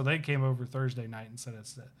on. So they came over Thursday night instead of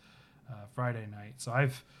Friday night. So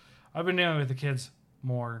I've been dealing with the kids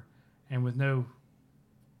more, and with no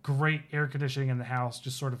great air conditioning in the house,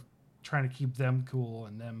 just sort of trying to keep them cool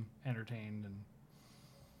and them entertained, and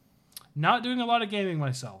not doing a lot of gaming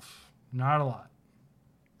myself. Not a lot.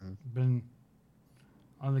 Been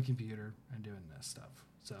on the computer and doing this stuff.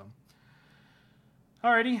 So,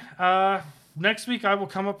 alrighty. Next week I will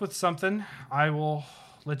come up with something. I will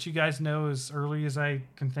let you guys know as early as I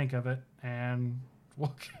can think of it, and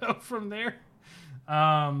we'll go from there.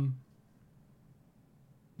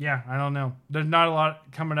 Yeah, I don't know. There's not a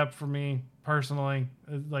lot coming up for me personally,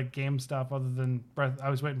 like game stuff, other than I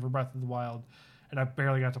was waiting for Breath of the Wild, and I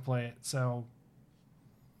barely got to play it. So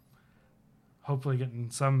hopefully getting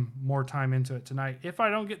some more time into it tonight, if I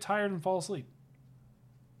don't get tired and fall asleep.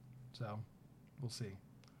 So we'll see.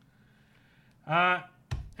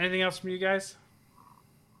 Anything else from you guys?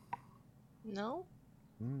 No.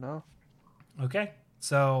 No. Okay,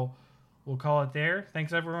 so we'll call it there.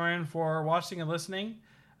 Thanks everyone for watching and listening.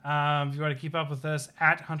 If you want to keep up with us,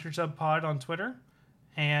 at HunterSubPod on Twitter.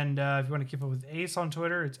 And if you want to keep up with Ace on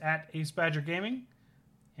Twitter, it's at Ace Badger Gaming.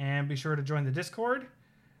 And be sure to join the Discord.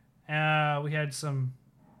 We had some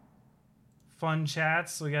fun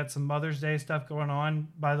chats. We got some Mother's Day stuff going on.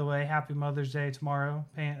 By the way, happy Mother's Day tomorrow,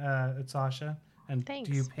 it's Sasha. And Thanks.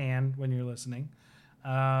 to you, Pan, when you're listening.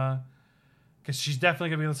 Because she's definitely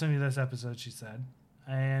going to be listening to this episode, she said.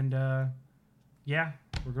 And yeah,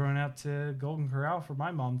 we're going out to Golden Corral for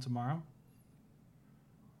my mom tomorrow.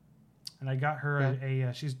 And I got her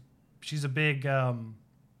she's a big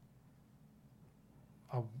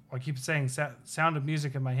I keep saying Sound of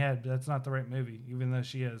Music in my head, but that's not the right movie, even though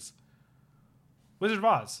she is. Wizard of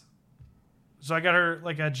Oz. So I got her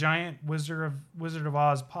like a giant Wizard of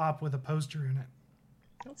Oz pop with a poster in it.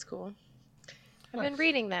 That's cool. I've been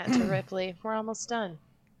reading that to Ripley. We're almost done.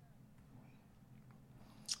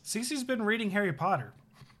 Cece's been reading Harry Potter,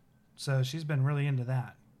 so she's been really into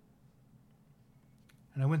that.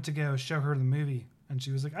 And I went to go show her the movie, and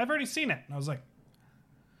she was like, I've already seen it. And I was like,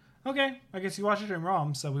 okay, I guess you watched it in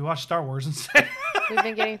ROM, so we watched Star Wars instead. We've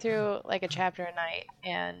been getting through like a chapter a night,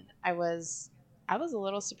 and I was a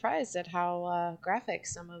little surprised at how graphic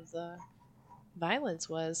some of the violence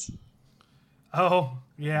was. Oh,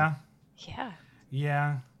 yeah. Yeah.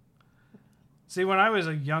 Yeah. See, when I was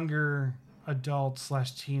a younger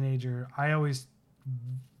adult/teenager, I always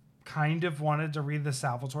kind of wanted to read the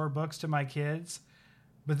Salvatore books to my kids,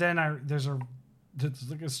 but then there's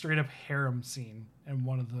like a straight up harem scene in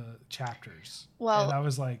one of the chapters. Well, and I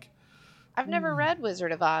was like, I've never read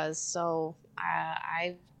Wizard of Oz, so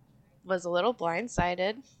I was a little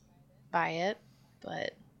blindsided by it,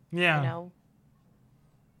 but yeah,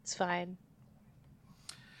 it's fine.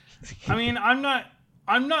 I mean, I'm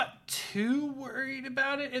not too worried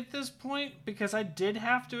about it at this point, because I did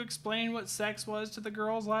have to explain what sex was to the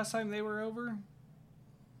girls last time they were over.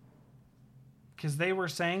 Because they were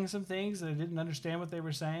saying some things and I didn't understand what they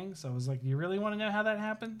were saying. So I was like, do you really want to know how that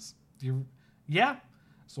happens? Yeah.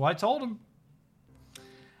 So I told them.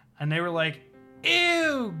 And they were like,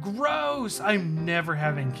 ew, gross. I'm never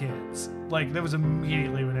having kids. Like, that was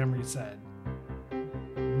immediately what Emery said.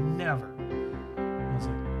 Never. I was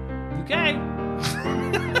like, okay.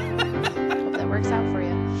 Hope that works out for you.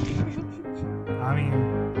 I mean,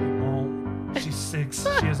 it won't. She's 6.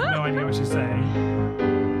 She has no idea what she's saying.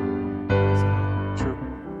 So. True.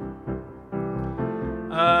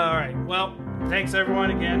 All right. Well, thanks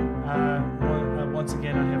everyone again. Once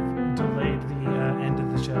again, I have delayed the end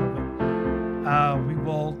of the show, but we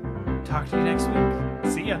will talk to you next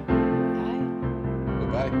week. See ya. Bye.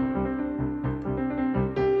 Bye-bye.